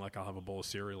morning, like I'll have a bowl of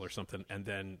cereal or something, and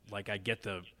then like I get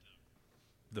the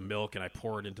milk and I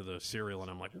pour it into the cereal,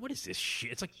 and I'm like, what is this shit?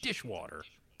 It's like dishwater.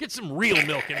 Get some real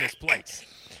milk in this place.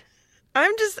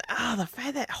 I'm just the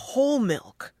fact that whole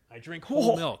milk. I drink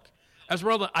whole milk.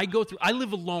 Esmeralda, I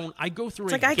live alone. I go through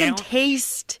it's like I can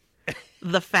taste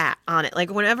the fat on it. Like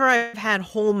whenever I've had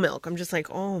whole milk, I'm just like,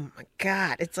 oh my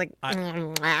God. It's like,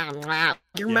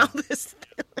 your mouth is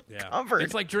covered.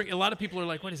 It's like a lot of people are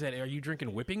like, what is that? Are you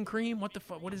drinking whipping cream? What the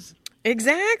fuck? What is?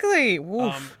 Exactly.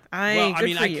 Woof.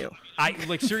 Good for you. I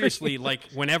like seriously, like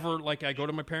whenever like I go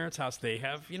to my parents' house, they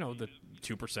have, the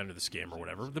 2% of the skim or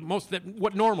whatever,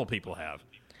 what normal people have.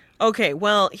 Okay.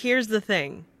 Well, here's the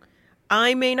thing.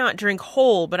 I may not drink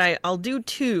whole, but I'll do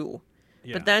 2.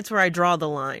 Yeah. But that's where I draw the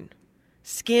line.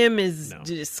 Skim is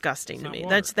disgusting to me.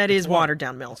 Water. That is watered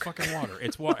down milk. It's fucking water.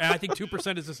 It's water. And I think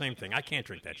 2% is the same thing. I can't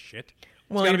drink that shit.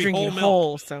 Well, you're drinking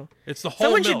whole, so it's the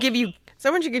whole milk.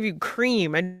 Someone should give you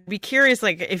cream. I'd be curious,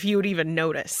 like, if you would even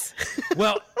notice.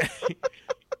 Well,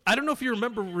 I don't know if you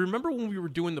remember when we were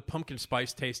doing the pumpkin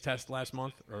spice taste test last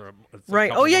month,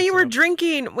 right? Oh yeah, you were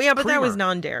drinking. Well, yeah, but creamer. That was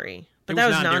non-dairy. But that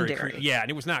was non-dairy. Yeah, and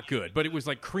it was not good, but it was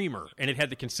like creamer, and it had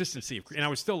the consistency of. And I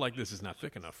was still like, this is not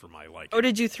thick enough for my liking. Oh,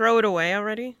 did you throw it away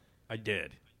already? I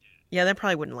did. Yeah, that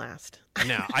probably wouldn't last.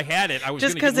 No, I had it. I was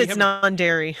just because it's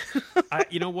non-dairy.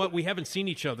 You know what? We haven't seen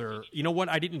each other. You know what?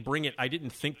 I didn't bring it. I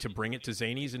didn't think to bring it to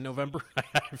Zanies in November.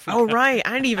 Oh right,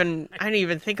 I didn't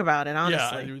even think about it.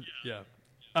 Honestly. Yeah.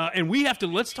 And we have to.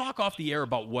 Let's talk off the air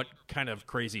about what kind of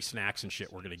crazy snacks and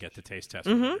shit we're going to get to taste test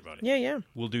with everybody. Yeah.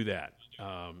 We'll do that,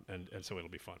 and so it'll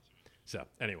be fun. So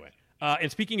anyway, and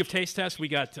speaking of taste tests, we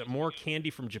got more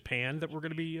candy from Japan that we're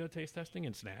going to be taste testing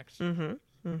and snacks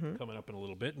coming up in a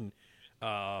little bit. And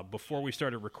before we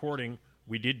started recording,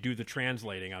 we did do the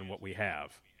translating on what we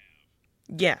have.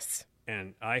 Yes.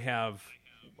 And I have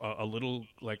a little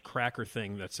like cracker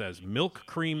thing that says milk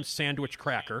cream sandwich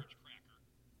cracker.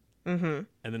 Mm-hmm.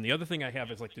 And then the other thing I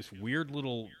have is like this weird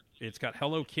little. It's got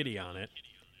Hello Kitty on it,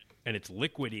 and it's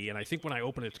liquidy. And I think when I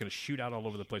open it, it's going to shoot out all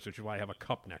over the place, which is why I have a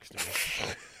cup next to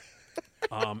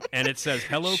me. And it says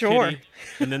Hello Kitty,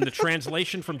 and then the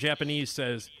translation from Japanese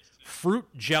says fruit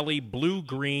jelly blue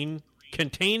green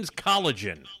contains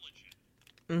collagen.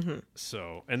 Mm-hmm.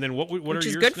 So, and then what are which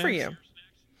is your good snacks? for you?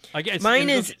 I guess mine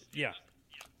is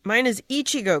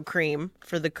Ichigo cream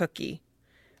for the cookie.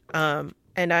 And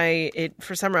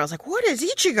for some reason I was like, what is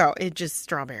Ichigo? It just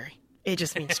strawberry. It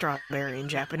just means strawberry in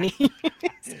Japanese.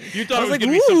 You thought it was going to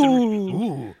be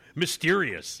something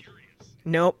mysterious.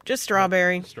 Nope, just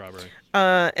strawberry. Strawberry.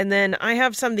 And then I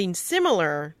have something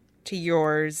similar to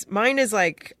yours. Mine is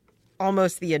like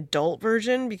almost the adult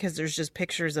version because there's just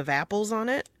pictures of apples on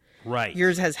it. Right.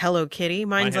 Yours has Hello Kitty.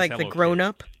 Mine's like the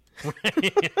grown-up.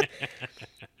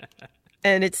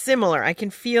 And it's similar. I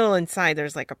can feel inside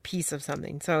there's like a piece of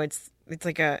something. So it's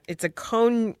like a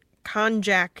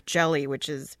konjac jelly, which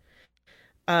is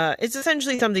it's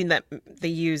essentially something that they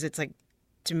use. It's like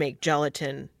to make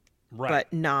gelatin,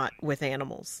 but not with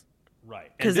animals.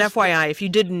 Right. Because FYI, if you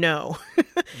didn't know,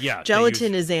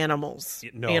 gelatin is animals,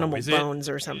 animal bones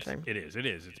or something. It is.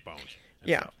 It's bones.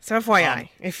 Yeah. So FYI,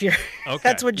 if you're,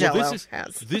 that's what Jell-O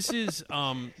has. This is,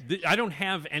 I don't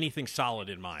have anything solid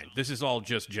in mind. This is all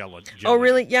just jelly. Oh,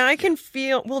 really? Yeah, I can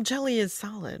feel, well, jelly is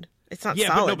solid. It's not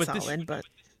solid, but.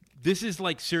 This is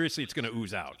like, seriously, it's going to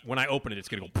ooze out. When I open it, it's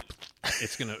going to go,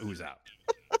 it's going to ooze out.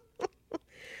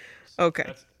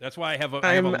 Okay. That's why I have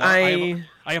I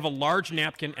have a large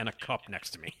napkin and a cup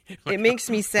next to me. It makes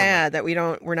me sad that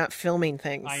we're not filming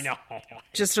things. I know.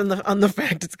 Just on the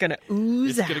fact it's gonna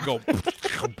ooze out. It's gonna go.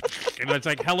 And it's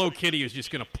like Hello Kitty is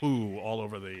just gonna poo all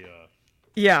over the.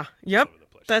 Yeah. Yep.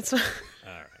 That's. All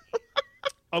right.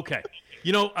 Okay.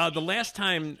 You know, the last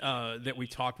time that we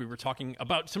talked, we were talking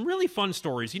about some really fun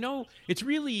stories. You know, it's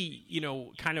really,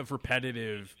 kind of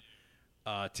repetitive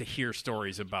to hear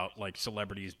stories about, like,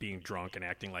 celebrities being drunk and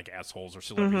acting like assholes, or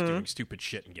celebrities doing stupid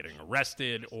shit and getting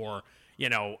arrested, or,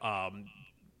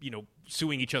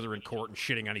 suing each other in court and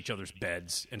shitting on each other's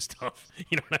beds and stuff.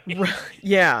 You know what I mean?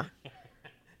 Yeah.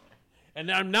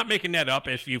 And I'm not making that up.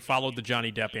 If you followed the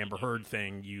Johnny Depp Amber Heard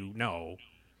thing, you know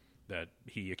that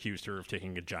he accused her of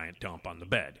taking a giant dump on the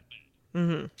bed.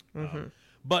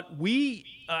 But we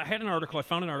had an article. I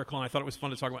found an article, and I thought it was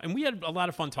fun to talk about. And we had a lot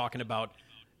of fun talking about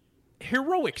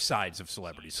heroic sides of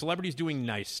celebrities. Celebrities doing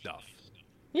nice stuff.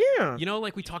 Yeah. You know,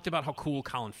 like we talked about how cool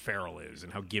Colin Farrell is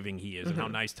and how giving he is and how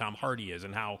nice Tom Hardy is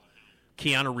and how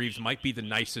Keanu Reeves might be the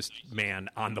nicest man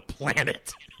on the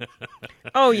planet.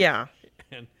 Oh, yeah.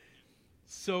 And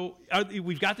so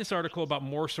we've got this article about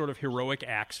more sort of heroic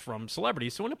acts from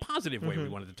celebrities. So in a positive way, we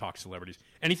wanted to talk celebrities.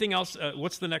 Anything else?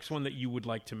 What's the next one that you would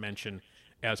like to mention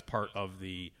as part of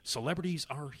the celebrities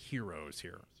are heroes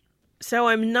here? So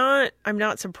I'm not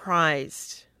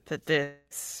surprised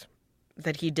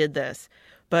that he did this,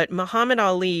 but Muhammad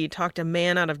Ali talked a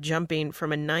man out of jumping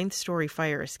from a 9th-story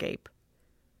fire escape.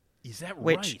 Is that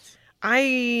which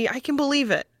right? I can believe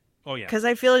it. Oh yeah, because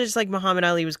I feel just like Muhammad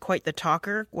Ali was quite the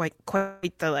talker,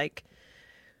 quite the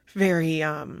very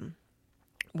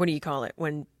what do you call it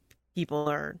when people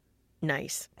are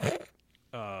nice?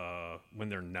 When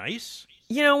they're nice.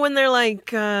 You know, when they're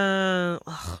like,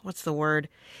 what's the word?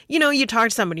 You know, you talk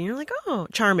to somebody and you're like, oh,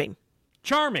 charming.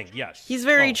 Charming, yes. He's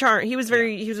very He was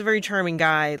a very charming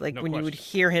guy. Like when you would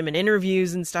hear him in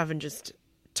interviews and stuff, and just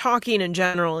talking in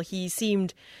general, he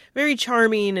seemed very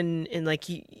charming, and like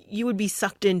you would be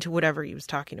sucked into whatever he was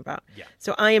talking about. Yeah.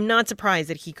 So I am not surprised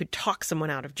that he could talk someone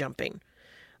out of jumping,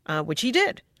 which he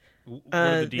did. What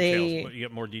are the details? You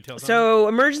get more details? So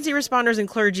emergency responders and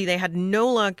clergy, they had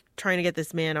no luck trying to get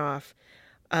this man off.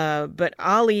 But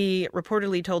Ali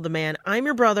reportedly told the man, "I'm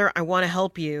your brother. I want to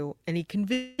help you." And he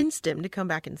convinced him to come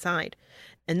back inside.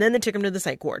 And then they took him to the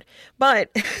psych ward.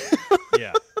 But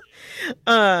yeah.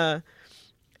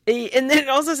 And then it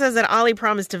also says that Ali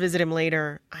promised to visit him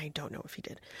later. I don't know if he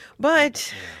did.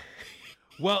 But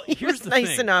well, he was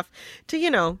nice enough to,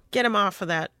 get him off of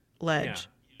that ledge. Yeah.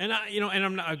 And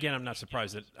I'm not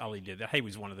surprised that Ali did that. He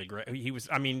was one of the great.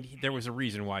 There was a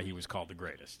reason why he was called the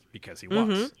greatest, because he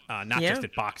was not just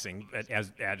at boxing,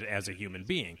 as a human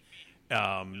being.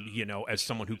 As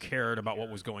someone who cared about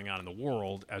what was going on in the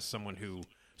world, as someone who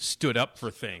stood up for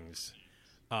things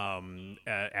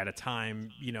at a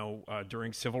time,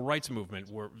 during civil rights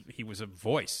movement, where he was a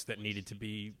voice that needed to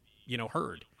be,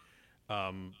 heard.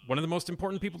 One of the most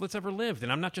important people that's ever lived,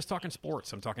 and I'm not just talking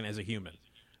sports. I'm talking as a human.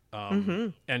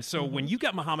 And so when you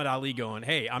got Muhammad Ali going,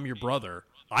 "Hey, I'm your brother,"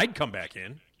 I'd come back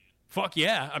in. Fuck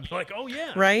yeah. I'd be like, "Oh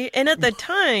yeah." Right. And at the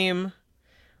time,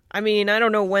 I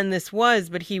don't know when this was,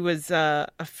 but he was a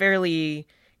fairly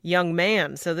young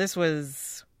man. So this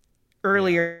was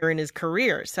earlier in his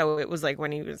career. So it was like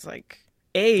when he was like,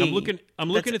 I'm looking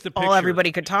at the picture. All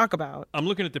everybody could talk about. I'm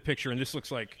looking at the picture, and this looks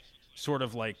like sort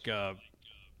of like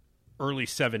early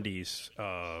 70s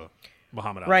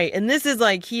Muhammad Ali. Right, and this is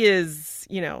like he is,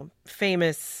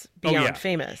 famous beyond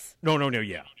famous. No,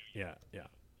 yeah.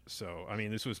 So,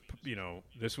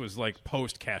 this was like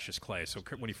post Cassius Clay. So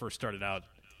when he first started out,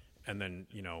 and then,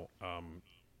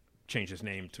 changed his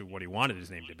name to what he wanted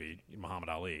his name to be, Muhammad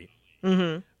Ali.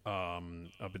 But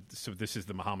so this is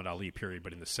the Muhammad Ali period,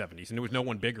 but in the 70s, and there was no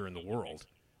one bigger in the world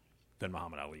than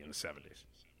Muhammad Ali in the 70s.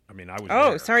 I was. Oh,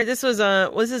 there. sorry, this was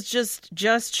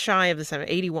just shy of the 70s,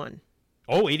 81.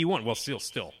 Oh, 81. Well, still.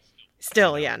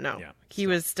 Yeah, no. Yeah, he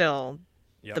was still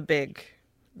the big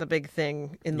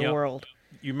thing in the world.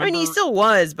 You remember, he still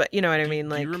was, but you know what I mean.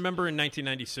 Like, do you remember in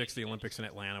 1996, the Olympics in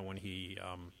Atlanta, when he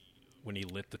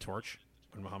lit the torch,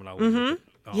 when Muhammad Ali? Lit it?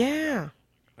 Oh, yeah.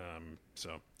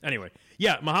 So anyway,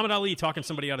 yeah, Muhammad Ali talking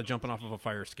somebody out of jumping off of a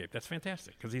fire escape. That's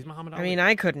fantastic because he's Muhammad Ali.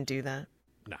 I couldn't do that.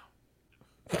 No.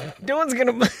 No one's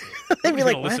gonna. They'd be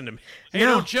like, listen to me. Hey,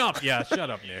 don't jump. Yeah, shut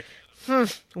up, Nick.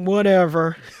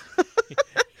 Whatever.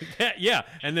 Yeah,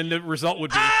 and then the result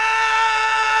would be.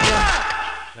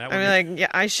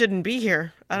 I shouldn't be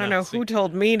here. I don't know who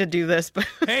told me to do this, but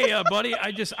hey, buddy,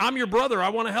 I'm your brother. I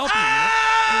want to help you.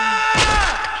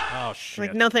 Oh shit!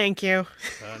 Like, no, thank you.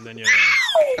 And then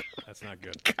that's not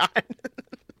good. God.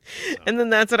 So. And then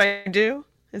that's what I do.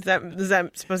 Is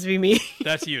that supposed to be me?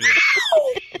 That's you. Dude.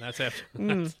 That's after.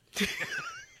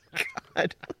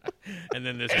 God. And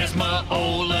then this Esmeralda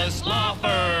Law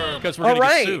Firm. Because we're going to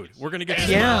get sued. We're going to get sued.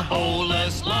 Yeah.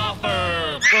 Esmeralda Law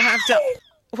Firm.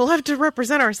 We'll have to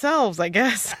represent ourselves, I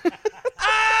guess.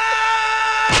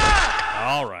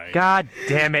 All right. God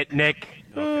damn it, Nick.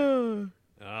 Okay.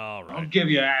 All right. I'll give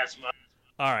you asthma.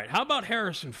 All right. How about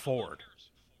Harrison Ford?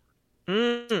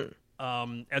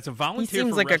 As a volunteer, He seems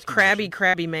for like a rescue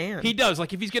crabby man. He does.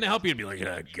 Like if he's going to help you, he'd be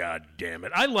like, God damn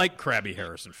it. I like crabby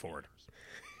Harrison Ford.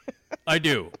 I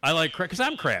do. I like because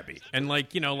I'm crabby and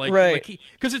like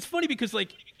because it's funny because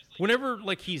like whenever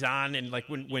like he's on and like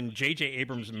when J.J.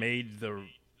 Abrams made the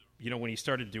when he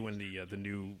started doing the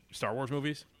new Star Wars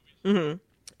movies and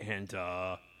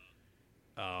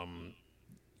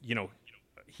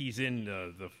he's in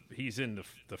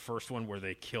the first one where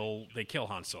they kill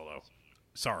Han Solo.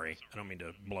 Sorry, I don't mean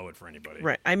to blow it for anybody.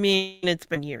 Right. I mean, it's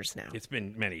been years now. It's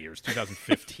been many years.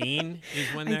 2015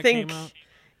 is when that came out.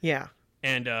 Yeah.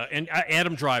 And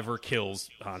Adam Driver kills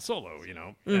Han Solo,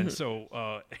 and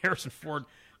so Harrison Ford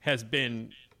has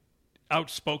been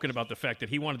outspoken about the fact that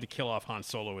he wanted to kill off Han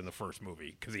Solo in the first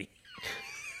movie because he.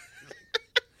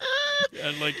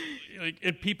 And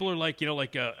and people are like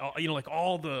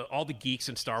all the geeks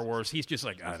in Star Wars. He's just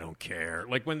like, I don't care.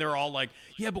 Like when they're all like,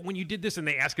 yeah, but when you did this, and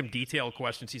they ask him detailed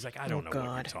questions, he's like, I don't know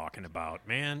what you're talking about,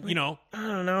 man. I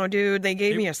don't know, dude. They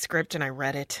gave me a script and I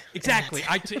read it. Exactly.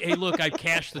 Hey, look, I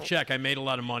cashed the check. I made a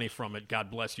lot of money from it. God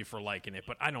bless you for liking it,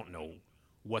 but I don't know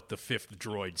what the fifth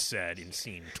droid said in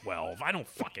scene 12. I don't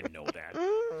fucking know that.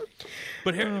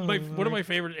 But one of my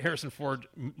favorite Harrison Ford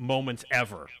moments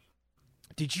ever.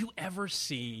 Did you ever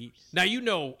see... Now,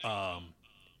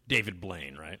 David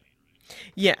Blaine, right?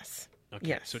 Yes. Okay,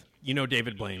 yes. So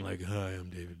David Blaine, like, hi, I'm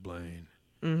David Blaine.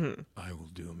 I will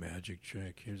do a magic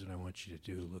trick. Here's what I want you to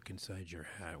do. Look inside your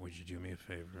hat. Would you do me a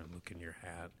favor and look in your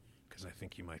hat? Because I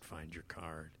think you might find your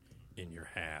card in your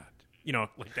hat.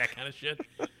 Like that kind of shit.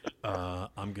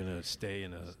 I'm going to stay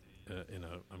I'm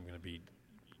going to be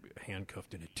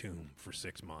handcuffed in a tomb for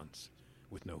 6 months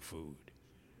with no food.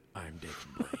 I'm David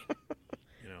Blaine.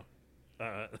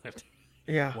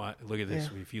 Yeah. Look at this.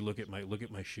 Yeah. If you look at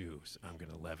my shoes, I'm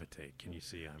going to levitate. Can you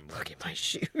see? Look at my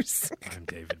shoes. I'm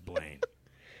David Blaine.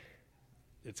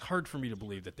 It's hard for me to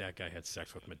believe that guy had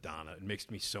sex with Madonna. It makes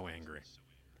me so angry.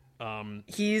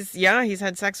 He's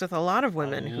had sex with a lot of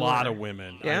women. A lot of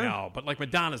women. Yeah. I know, but like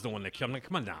Madonna's the one that come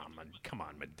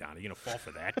on, Madonna. You fall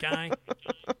for that guy?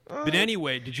 But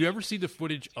anyway, did you ever see the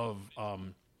footage of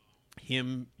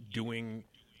him doing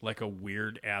like a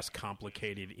weird-ass,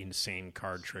 complicated, insane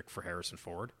card trick for Harrison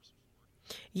Ford?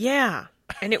 Yeah,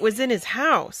 and it was in his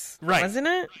house, right? Wasn't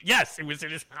it? Yes, it was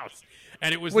in his house,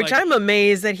 and it was. Which I'm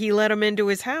amazed that he let him into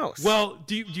his house. Well,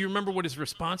 do you remember what his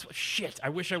response was? Shit, I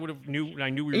wish I would have knew. I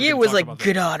knew we were. It was like,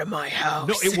 "Get out of my house."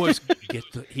 No, it was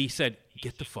He said,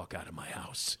 "Get the fuck out of my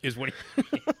house." Is what he.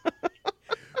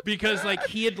 Because like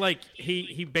he had like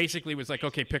he basically was like,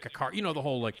 okay, pick a card. The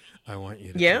whole like, I want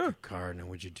you to pick a card. Now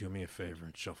would you do me a favor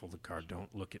and shuffle the card? Don't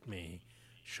look at me.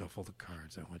 Shuffle the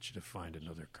cards. I want you to find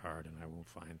another card, and I will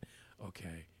find.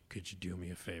 Okay, could you do me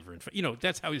a favor? And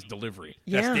that's how his delivery.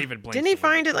 Yeah. That's David Blaine. Didn't he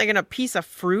find it like in a piece of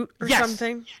fruit or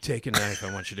something? Take a knife.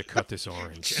 I want you to cut this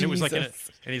orange. And it was like, and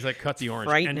he's like, cut the orange.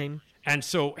 Frightening. And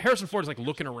so Harrison Ford is like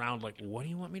looking around, like, what do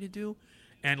you want me to do?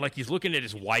 And like he's looking at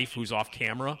his wife, who's off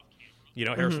camera.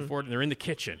 Harrison Ford, and they're in the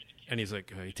kitchen, and he's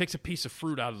like, he takes a piece of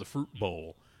fruit out of the fruit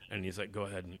bowl, and he's like, go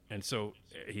ahead, and so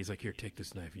he's like, here, take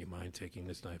this knife. You mind taking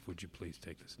this knife? Would you please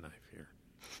take this knife here?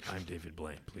 I'm David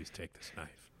Blaine. Please take this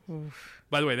knife. Oof.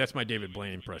 By the way, that's my David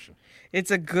Blaine impression.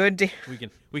 It's a good.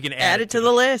 We can add it to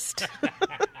the list.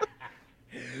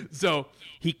 So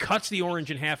he cuts the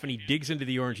orange in half, and he digs into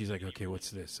the orange. He's like, okay,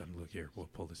 what's this? Look here. We'll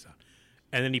pull this out.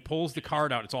 And then he pulls the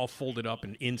card out. It's all folded up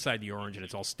and inside the orange, and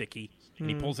it's all sticky. And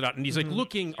he pulls it out, and he's like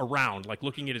looking around, like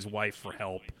looking at his wife for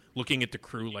help, looking at the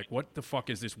crew, like, what the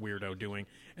fuck is this weirdo doing?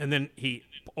 And then he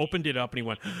opened it up, and he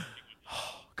went,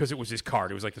 because it was his card.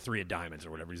 It was like the 3 of diamonds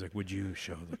or whatever. He's like, would you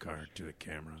show the card to the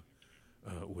camera?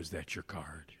 Was that your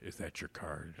card? Is that your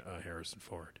card, Harrison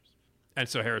Ford? And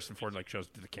so Harrison Ford like shows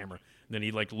it to the camera. And then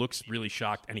he like looks really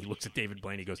shocked, and he looks at David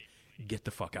Blaine. He goes, get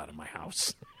the fuck out of my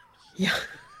house. Yeah.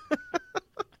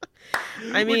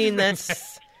 I mean,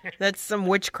 that's some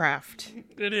witchcraft.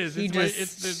 It is.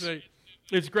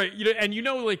 It's great.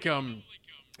 Like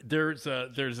there's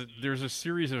a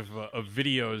series of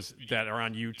videos that are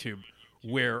on YouTube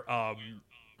where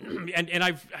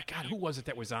and God, who was it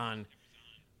that was on?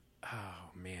 Oh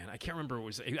man, I can't remember.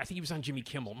 I think he was on Jimmy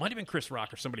Kimmel. Might have been Chris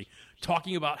Rock or somebody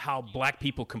talking about how black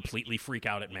people completely freak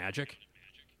out at magic.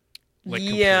 Like,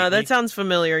 yeah, completely. that sounds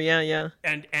familiar. Yeah.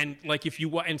 And like if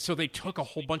you and so they took a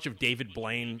whole bunch of David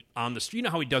Blaine on the street. You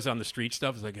know how he does on the street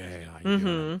stuff? It's like, hey, how you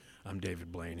doing? I'm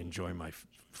David Blaine. Enjoy my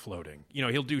floating. You know,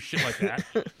 he'll do shit like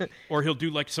that, or he'll do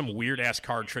like some weird ass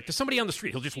card trick to somebody on the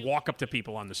street. He'll just walk up to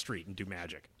people on the street and do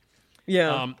magic.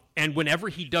 Yeah. And whenever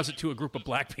he does it to a group of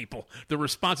black people, the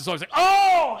response is always like,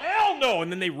 "Oh, hell no!"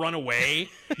 And then they run away.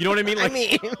 You know what I mean?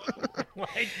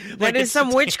 Like, that is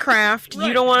some witchcraft. Right.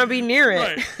 You don't want to be near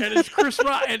it. Right. And it's Chris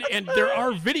Rock. And there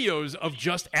are videos of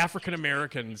just African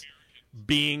Americans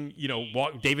being,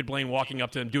 David Blaine walking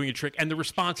up to him, doing a trick, and the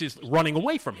response is running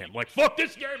away from him. Like, fuck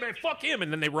this guy, man, fuck him.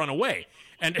 And then they run away.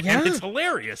 And it's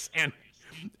hilarious.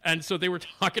 And so they were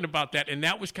talking about that, and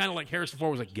that was kind of like Harrison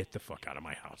Ford was like, get the fuck out of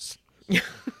my house.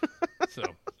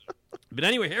 But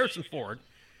anyway, Harrison Ford,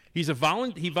 he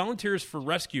volunteers for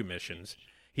rescue missions.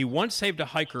 He once saved a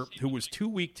hiker who was too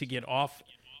weak to get off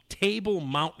Table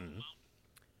Mountain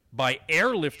by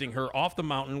airlifting her off the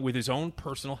mountain with his own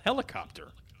personal helicopter.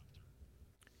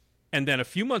 And then a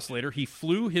few months later, he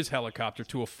flew his helicopter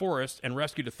to a forest and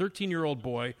rescued a 13-year-old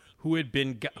boy who had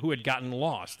gotten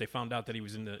lost. They found out that he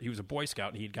was a Boy Scout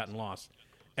and he had gotten lost.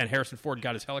 And Harrison Ford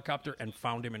got his helicopter and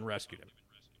found him and rescued him.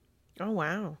 Oh,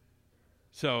 wow.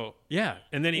 So, yeah.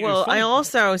 And then I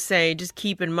also say, just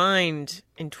keep in mind,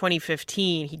 in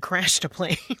 2015, he crashed a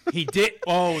plane. He did?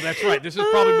 Oh, that's right. This is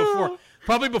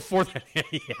probably before that.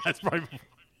 Yeah, it's probably before.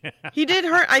 He did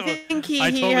hurt. I think he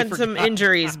had some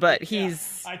injuries, but he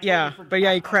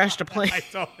crashed a plane. I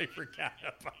totally forgot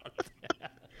about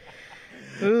that.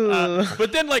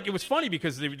 But then, it was funny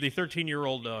because the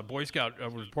 13-year-old Boy Scout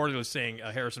was reportedly saying,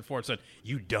 Harrison Ford said,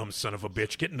 "You dumb son of a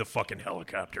bitch, get in the fucking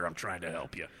helicopter. I'm trying to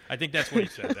help you." I think that's what he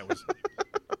said.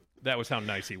 That was how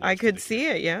nice he was. I could see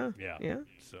it. Yeah.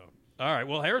 So, all right.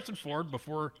 Well, Harrison Ford,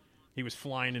 before he was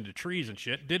flying into trees and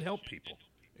shit, did help people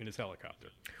in his helicopter.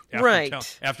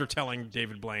 After telling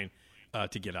David Blaine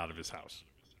to get out of his house.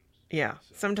 Yeah.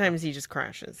 Sometimes he just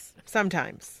crashes.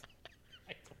 Sometimes.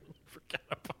 I totally forgot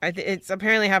about that. It's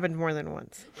apparently happened more than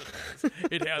once.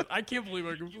 It has. I can't believe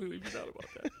I completely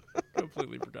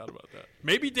forgot about that.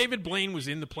 Maybe David Blaine was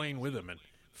in the plane with him and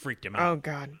freaked him out. Oh,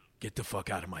 God. Get the fuck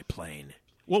out of my plane.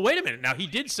 Well, wait a minute. Now, he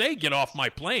did say get off my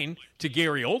plane to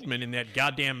Gary Oldman in that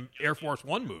goddamn Air Force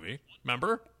One movie.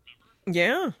 Remember?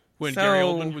 Yeah. When Gary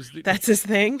Oldman was that's his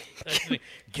thing?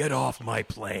 Get off my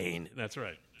plane. That's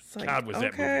right. Like, God, was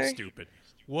that movie stupid.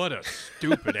 What a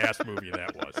stupid-ass movie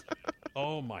that was.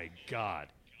 Oh, my God.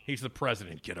 He's the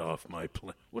president. Get off my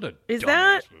plane. What a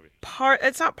dumb-ass movie.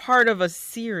 It's not part of a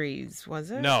series, was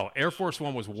it? No, Air Force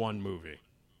One was one movie.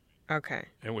 Okay.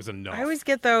 It was enough.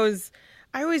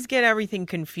 I always get everything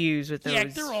confused with those. Yeah,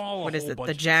 they're all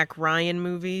the Jack Ryan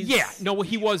movies? Yeah. No,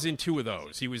 he was in two of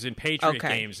those. He was in Patriot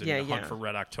Games and The Hunt for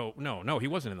Red October. No, he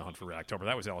wasn't in The Hunt for Red October.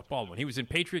 That was Alec Baldwin. He was in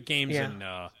Patriot Games and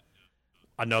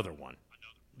another one.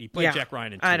 He played Jack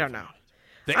Ryan in two. I don't know.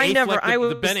 The Ben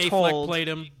Affleck played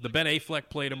him. The Ben Affleck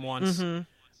played him once.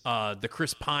 Mm-hmm. The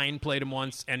Chris Pine played him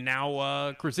once. And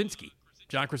now Krasinski.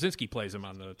 John Krasinski plays him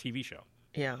on the TV show.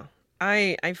 Yeah.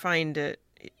 I find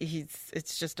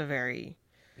it's just a very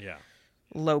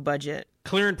low budget.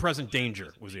 Clear and Present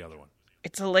Danger was the other one.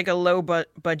 It's like a low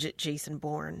budget Jason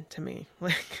Bourne to me.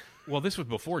 Well, this was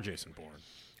before Jason Bourne.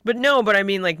 But I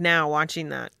mean, now watching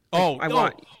that. You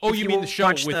mean the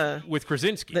show with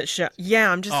Krasinski? The show.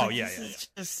 Yeah, I'm just. Oh yeah.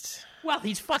 Just. Well,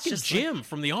 he's fucking Jim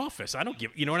from The Office. I don't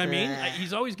give. You know what I mean?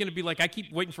 He's always going to be like. I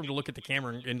keep waiting for him to look at the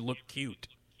camera and look cute.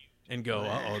 And go,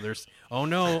 there's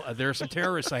some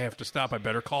terrorists I have to stop. I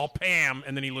better call Pam.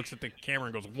 And then he looks at the camera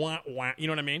and goes, wah, wah. You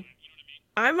know what I mean?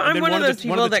 I'm one of those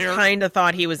people that kind of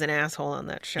thought he was an asshole on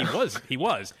that show. He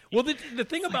was. Well, the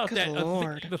thing about that,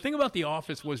 the thing about The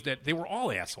Office was that they were all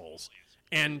assholes.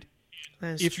 And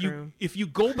if you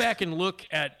go back and look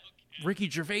at Ricky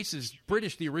Gervais's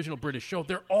the original British show,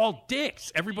 they're all dicks.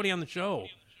 Everybody on the show.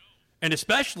 And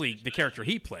especially the character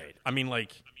he played. I mean,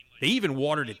 they even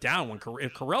watered it down when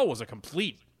Carell was a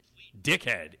complete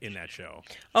dickhead in that show.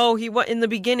 Oh, in the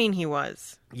beginning he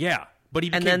was. Yeah, but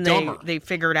he became dumber. And then they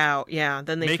figured out. Yeah,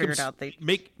 then they figured out they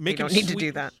don't need to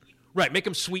do that. Right, make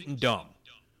him sweet and dumb.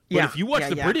 But if you watch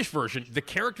the British version, the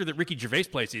character that Ricky Gervais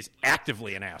plays is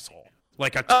actively an asshole.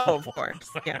 Of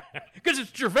course, yeah. Because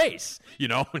it's Gervais,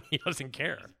 and he doesn't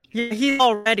care. Yeah, he's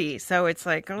already, so it's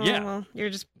like, well,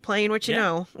 you're just playing what you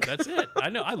know. That's it.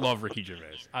 I know. I love Ricky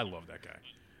Gervais. I love that guy.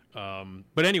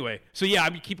 But anyway, so I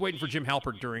keep waiting for Jim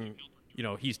Halpert during,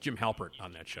 he's Jim Halpert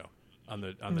on that show, on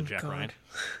the Jack Ryan.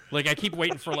 I keep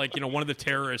waiting for one of the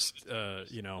terrorists,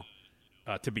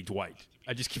 to be Dwight.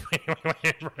 I just keep waiting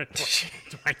for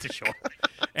Dwight to show up.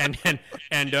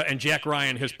 and Jack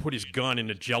Ryan has put his gun in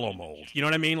a Jello mold. You know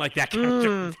what I mean? Like that kind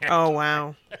of. Oh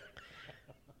wow.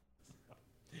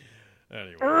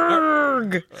 Anyway.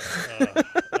 Urgh.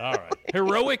 All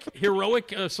right.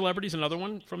 Heroic celebrities. Another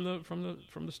one from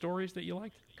the stories that you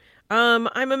liked.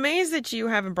 I'm amazed that you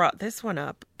haven't brought this one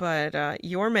up, but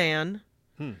your man,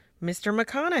 Mr.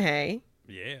 McConaughey.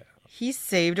 Yeah. He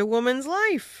saved a woman's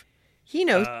life. He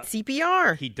knows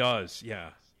CPR. He does. Yeah.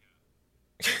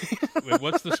 Wait,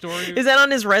 what's the story? Is that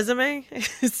on his resume?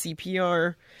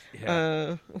 CPR.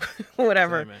 Yeah.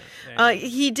 Whatever.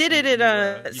 He did it at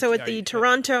at the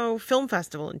Toronto Film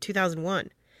Festival in 2001.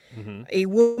 Mm-hmm. A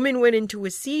woman went into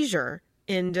a seizure,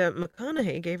 and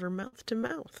McConaughey gave her mouth to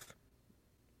mouth.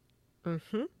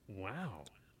 Mm-hmm. Wow.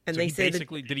 And so they say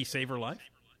basically, did he save her life?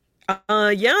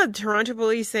 Yeah. Toronto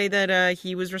police say that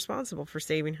he was responsible for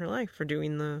saving her life, for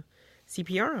doing the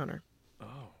CPR on her.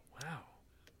 Oh, wow.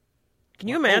 Can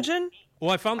you imagine?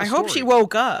 Well, I found the I story. hope she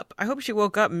woke up. I hope she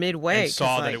woke up midway. And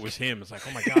saw that it was him. It's like,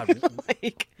 oh my God,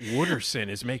 Wooderson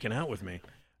is making out with me.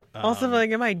 Also,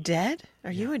 like, am I dead?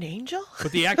 Are you an angel?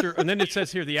 But the actor, and then it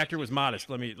says here, the actor was modest.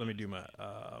 Let me do my.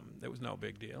 It was no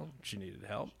big deal. She needed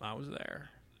help. I was there.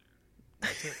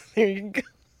 That's it. There you go.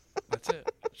 That's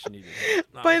it. She needed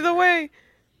help. By the way,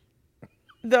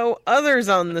 though others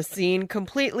on the scene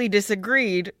completely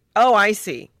disagreed. Oh, I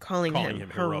see. Calling him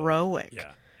heroic.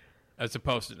 Yeah. As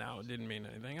opposed to now, it didn't mean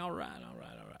anything. All right,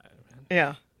 man.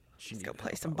 Yeah. She's go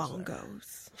play some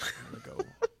bongos. I'm gonna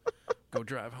go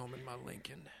drive home in my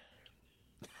Lincoln.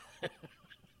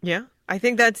 Yeah, I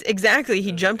think that's exactly.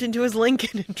 He jumped into his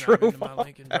Lincoln and drove off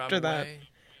after that.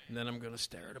 And then I'm gonna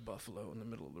stare at a buffalo in the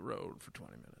middle of the road for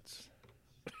 20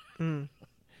 minutes.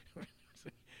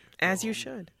 As you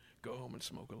should. Go home and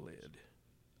smoke a lid.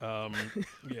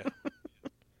 Yeah.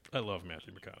 I love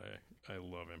Matthew McConaughey. I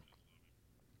love him.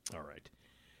 All right.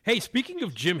 Hey, speaking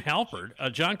of Jim Halpert,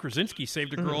 John Krasinski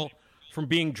saved a girl from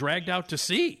being dragged out to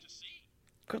sea.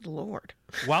 Good Lord.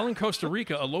 While in Costa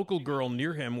Rica, a local girl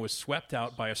near him was swept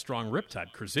out by a strong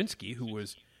riptide. Krasinski, who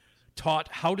was taught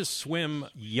how to swim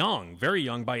young, very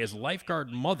young, by his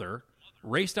lifeguard mother,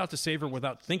 raced out to save her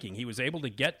without thinking. He was able to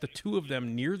get the two of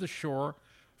them near the shore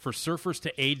for surfers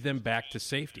to aid them back to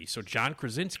safety. So John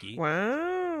Krasinski,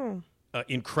 wow,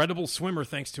 incredible swimmer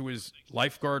thanks to his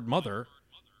lifeguard mother,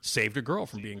 saved a girl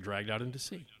from being dragged out into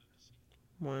sea.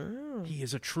 Wow. He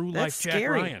is a true That's life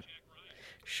scary. Jack Ryan.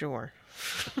 Sure.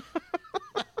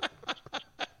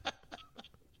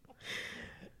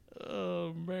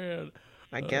 Oh, man.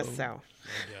 I guess so.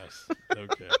 I guess.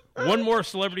 Okay. One more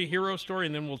celebrity hero story,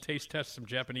 and then we'll taste test some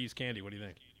Japanese candy. What do you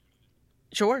think?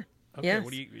 Sure. Okay, yes.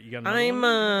 What do you got another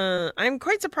one? I'm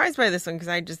quite surprised by this one because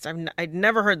I'd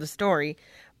never heard the story.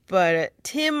 But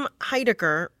Tim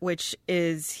Heidecker,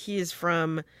 he is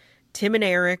from Tim and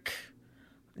Eric,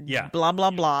 blah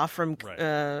blah blah, from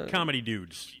Comedy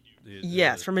Dudes.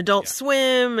 Yes, from Adult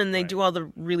Swim, and they do all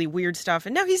the really weird stuff.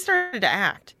 And now he started to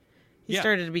act. He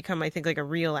started to become, I think, like a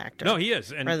real actor. No, he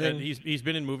is, and he's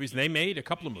been in movies. They made a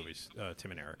couple of movies.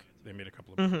 Tim and Eric. They made a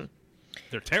couple of movies.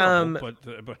 They're terrible,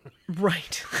 but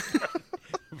right.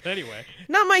 But anyway,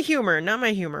 not my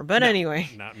humor. But anyway,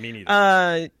 not me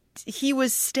neither. He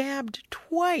was stabbed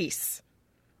twice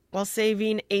while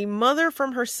saving a mother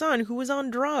from her son who was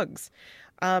on drugs.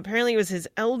 Apparently, it was his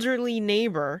elderly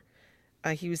neighbor.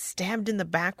 He was stabbed in the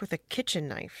back with a kitchen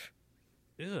knife.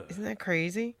 Ew. Isn't that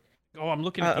crazy? Oh, I'm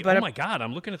looking at oh my God,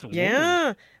 I'm looking at the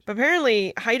wound. But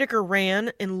apparently Heidecker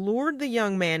ran and lured the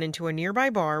young man into a nearby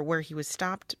bar where he was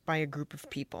stopped by a group of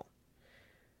people.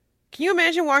 Can you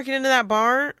imagine walking into that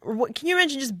bar? Or can you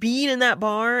imagine just being in that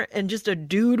bar and just a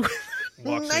dude with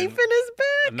a knife in his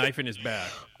back? A knife in his back.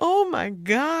 Oh my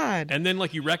God. And then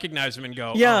like you recognize him and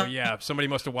go, oh yeah, somebody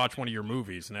must have watched one of your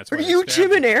movies and that's why Are you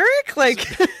Jim and Eric? Like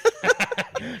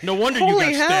no wonder you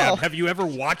got hell. stabbed. Have you ever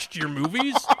watched your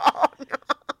movies?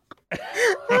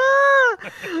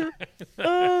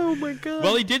 Oh my God.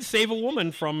 Well, he did save a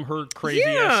woman from her crazy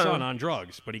ass son on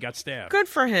drugs, but he got stabbed. Good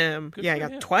for him. He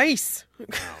got twice.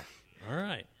 Wow. All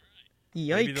right.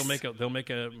 Yikes.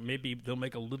 Maybe they'll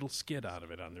make a little skit out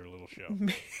of it on their little show.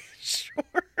 Sure.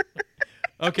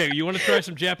 Okay, you want to try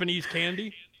some Japanese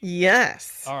candy?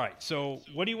 Yes. All right. So,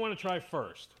 what do you want to try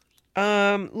first?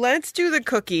 Let's do the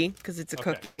cookie because it's a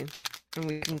cookie, and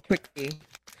we can quickly.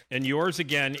 And yours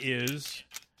again is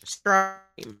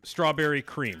strawberry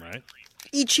cream, right?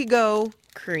 Ichigo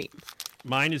cream.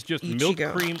 Mine is just milk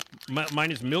cream.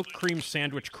 Mine is milk cream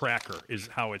sandwich cracker is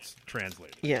how it's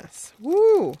translated. Yes.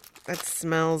 Woo! That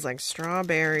smells like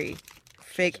strawberry.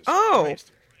 Fake. Jesus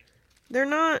Christ. They're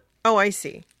not. Oh, I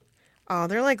see. Oh,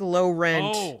 they're like low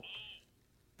rent. Oh,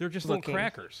 they're just little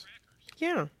crackers.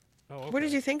 Yeah. Oh, okay. What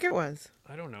did you think it was?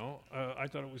 I don't know. I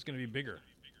thought it was going to be bigger.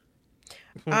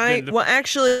 Well,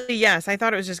 actually, yes. I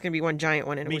thought it was just going to be one giant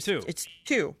one. And Me too. It's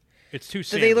two. It's two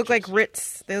So sandwiches. they look like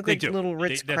Ritz. They look like do. little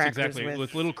Ritz That's crackers exactly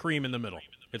with little cream in the middle.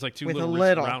 It's like two with little a Ritz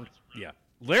little. round. Yeah,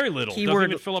 very little. Doesn't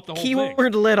even fill up the whole thing.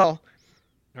 Keyword little.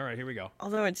 All right, here we go.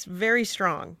 Although it's very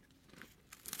strong.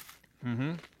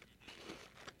 Mm-hmm.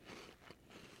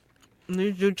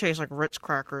 These do taste like Ritz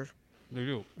crackers. They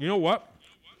do. You know what?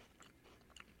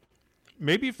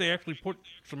 Maybe if they actually put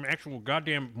some actual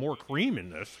goddamn more cream in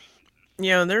this.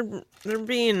 Yeah, they're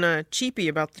being cheapy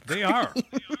about the cream. They are.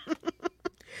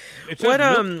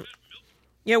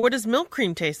 What does milk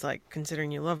cream taste like,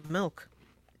 considering you love milk?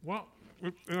 Well,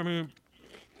 it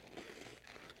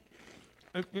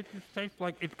just tastes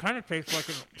like, it kind of tastes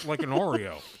like an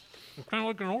Oreo. It's kind of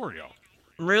like an Oreo.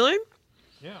 Really?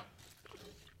 Yeah.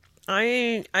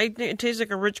 It tastes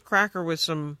like a rich cracker with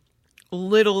some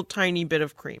little tiny bit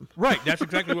of cream. Right, that's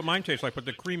exactly what mine tastes like, but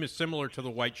the cream is similar to the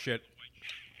white shit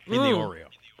in the Oreo.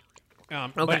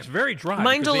 Okay. But it's very dry.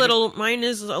 Mine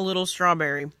is a little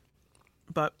strawberry.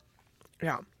 But,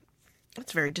 yeah.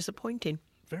 It's very disappointing.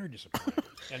 Very disappointing.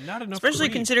 And not enough Especially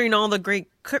cream. considering all the great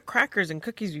crackers and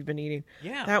cookies we've been eating.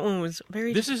 Yeah. That one was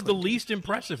very This is the least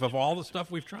impressive of all the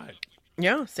stuff we've tried.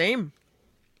 Yeah, same.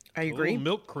 I agree.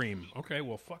 Milk cream. Okay,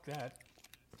 well, fuck that.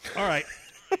 All right.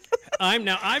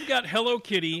 I've got Hello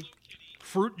Kitty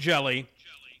fruit jelly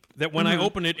that when I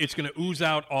open it, it's going to ooze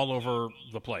out all over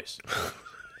the place.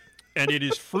 And it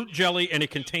is fruit jelly, and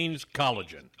it contains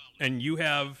collagen. And you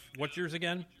have, what's yours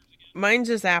again? Mine's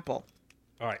just apple.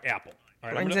 All right, apple. All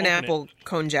right, Mine's an apple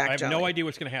cone jack I have jelly. no idea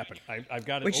what's going to happen. I've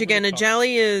got it. Which over again, the a top.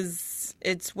 jelly is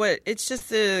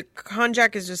the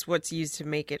konjac is just what's used to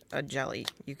make it a jelly.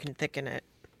 You can thicken it.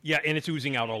 Yeah, and it's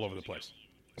oozing out all over the place.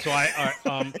 So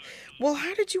well,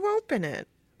 how did you open it?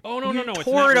 Oh no! You It's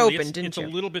tore not it really. open, didn't it's you? a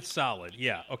little bit solid.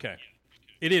 Yeah. Okay.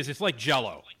 It is. It's like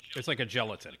Jell-O. It's like a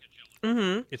gelatin.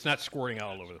 Mm-hmm. It's not squirting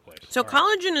out all over the place. So All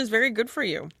right. collagen is very good for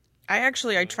you. I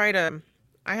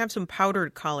have some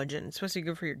powdered collagen. It's supposed to be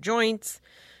good for your joints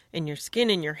and your skin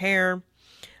and your hair.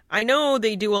 I know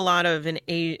they do a lot of in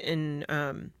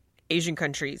Asian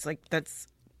countries. Like that's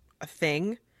a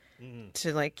thing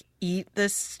to like eat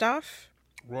this stuff.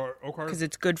 Right. Okay. Because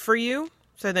it's good for you.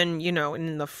 So then,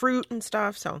 and the fruit and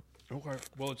stuff. So. Okay.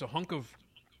 Well, it's a hunk of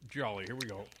jelly. Here we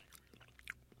go.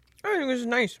 I think this is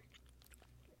nice.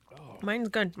 Oh. Mine's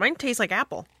good. Mine tastes like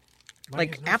apple.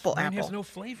 Mine has no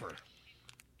flavor.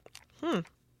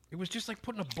 It It was just like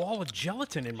putting a ball of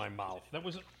gelatin in my mouth. That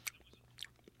was...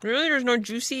 Really? There's no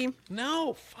juicy?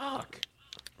 No, fuck.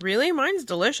 Really? Mine's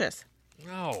delicious.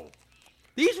 No.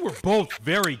 These were both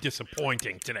very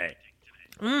disappointing today.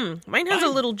 Mine has a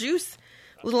little juice.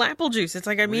 Little apple juice. It's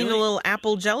like, a little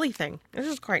apple jelly thing. This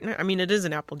is quite nice. I mean, it is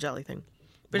an apple jelly thing.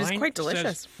 But Mine it's quite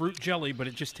delicious. says fruit jelly, but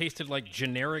it just tasted like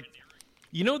generic...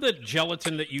 You know the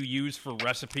gelatin that you use for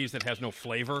recipes that has no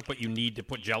flavor, but you need to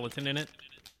put gelatin in it?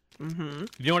 Mm-hmm.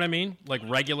 You know what I mean? Like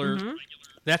regular... Mm-hmm.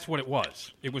 That's what it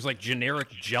was. It was like generic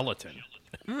gelatin.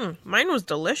 Mine was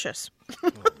delicious.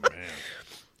 Oh, man.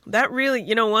 That really...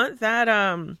 You know what? That,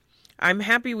 I'm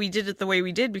happy we did it the way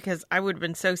we did because I would have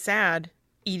been so sad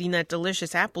eating that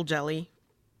delicious apple jelly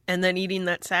and then eating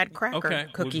that sad cracker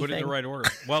cookie we'll put it thing. in the right order.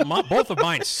 Well, both of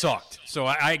mine sucked, so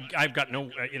I've got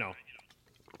no,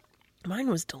 Mine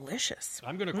was delicious.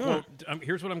 I'm going to quote.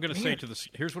 Here's what I'm going to say to the.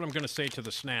 Here's what I'm going to say to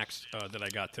the snacks that I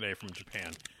got today from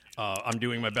Japan. I'm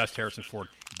doing my best, Harrison Ford.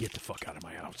 Get the fuck out of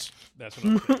my house. That's what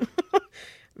I'm saying.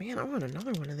 Man, I want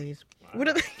another one of these. What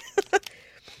are they?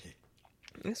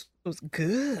 This was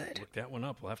good. Look that one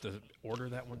up. We'll have to order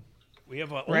that one. We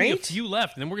have only a few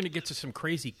left, and then we're going to get to some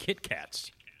crazy Kit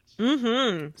Kats.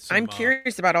 Mm-hmm. I'm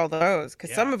curious about all those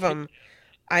because some of them,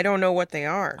 I don't know what they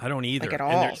are. I don't either. Like at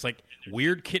all. And there's like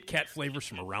weird Kit Kat flavors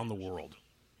from around the world.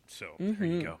 So there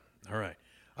you go. All right.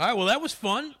 Well, that was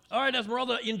fun. All right,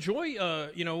 Esmeralda, enjoy,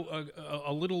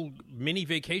 a little mini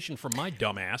vacation from my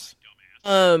dumbass.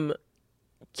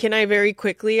 Can I very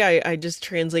quickly? I just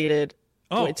translated.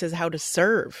 Oh, it says how to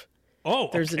serve. Oh,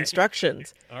 there's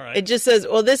instructions. All right. It just says,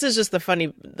 well, this is just the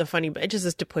funny. It just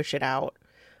says to push it out.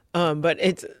 But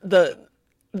it's the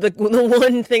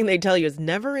one thing they tell you is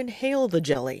never inhale the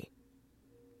jelly.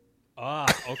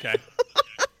 Okay.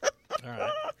 All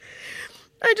right.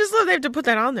 I just love they have to put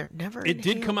that on there. Never. It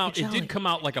did come out. The jelly. It did come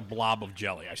out like a blob of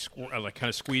jelly. I kind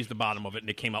of squeezed the bottom of it, and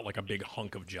it came out like a big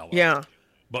hunk of jello. Yeah.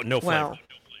 But no flavor. Well,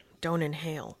 don't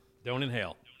inhale. Don't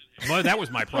inhale. Well, that was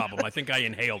my problem. I think I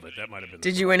inhaled it. That might have been.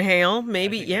 Did you inhale?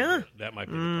 Maybe. Yeah. That might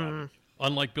be the problem.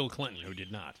 Unlike Bill Clinton, who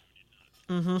did not.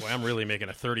 Mm-hmm. Boy, I'm really making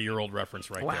a 30-year-old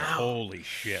reference right there. Holy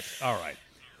shit! All right.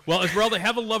 Well, Esmeralda,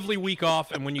 have a lovely week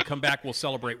off, and when you come back, we'll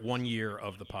celebrate 1 year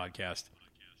of the podcast.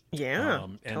 Yeah,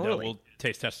 and totally. We'll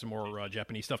test some more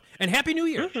Japanese stuff. And Happy New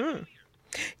Year! Mm-hmm.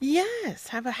 Yes,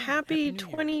 have a happy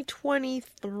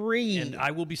 2023. And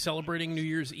I will be celebrating New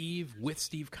Year's Eve with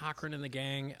Steve Cochran and the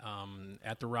gang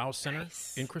at the Rouse Center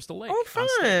in Crystal Lake. Oh,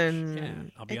 fun! Yeah,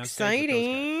 I'll be on stage with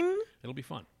those guys. It'll be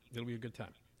fun. It'll be a good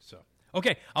time. So,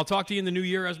 okay, I'll talk to you in the new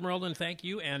year, Esmeralda, and thank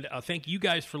you. And thank you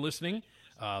guys for listening.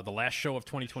 The last show of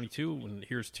 2022, and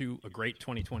here's to a great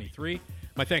 2023.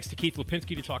 My thanks to Keith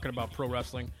Lipinski to talking about pro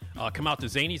wrestling. Come out to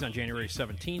Zanies on January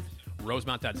 17th.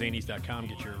 Rosemont.zanies.com.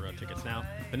 Get your tickets now.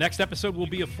 The next episode will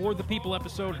be a For the People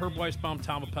episode. Herb Weisbaum,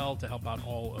 Tom Appel to help out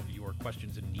all of your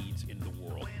questions and needs in the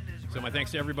world. So my thanks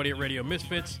to everybody at Radio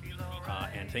Misfits.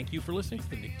 And thank you for listening to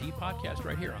the Nick D podcast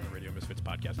right here on the Radio Misfits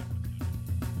Podcast Network.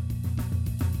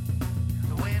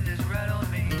 The wind is right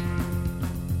on me.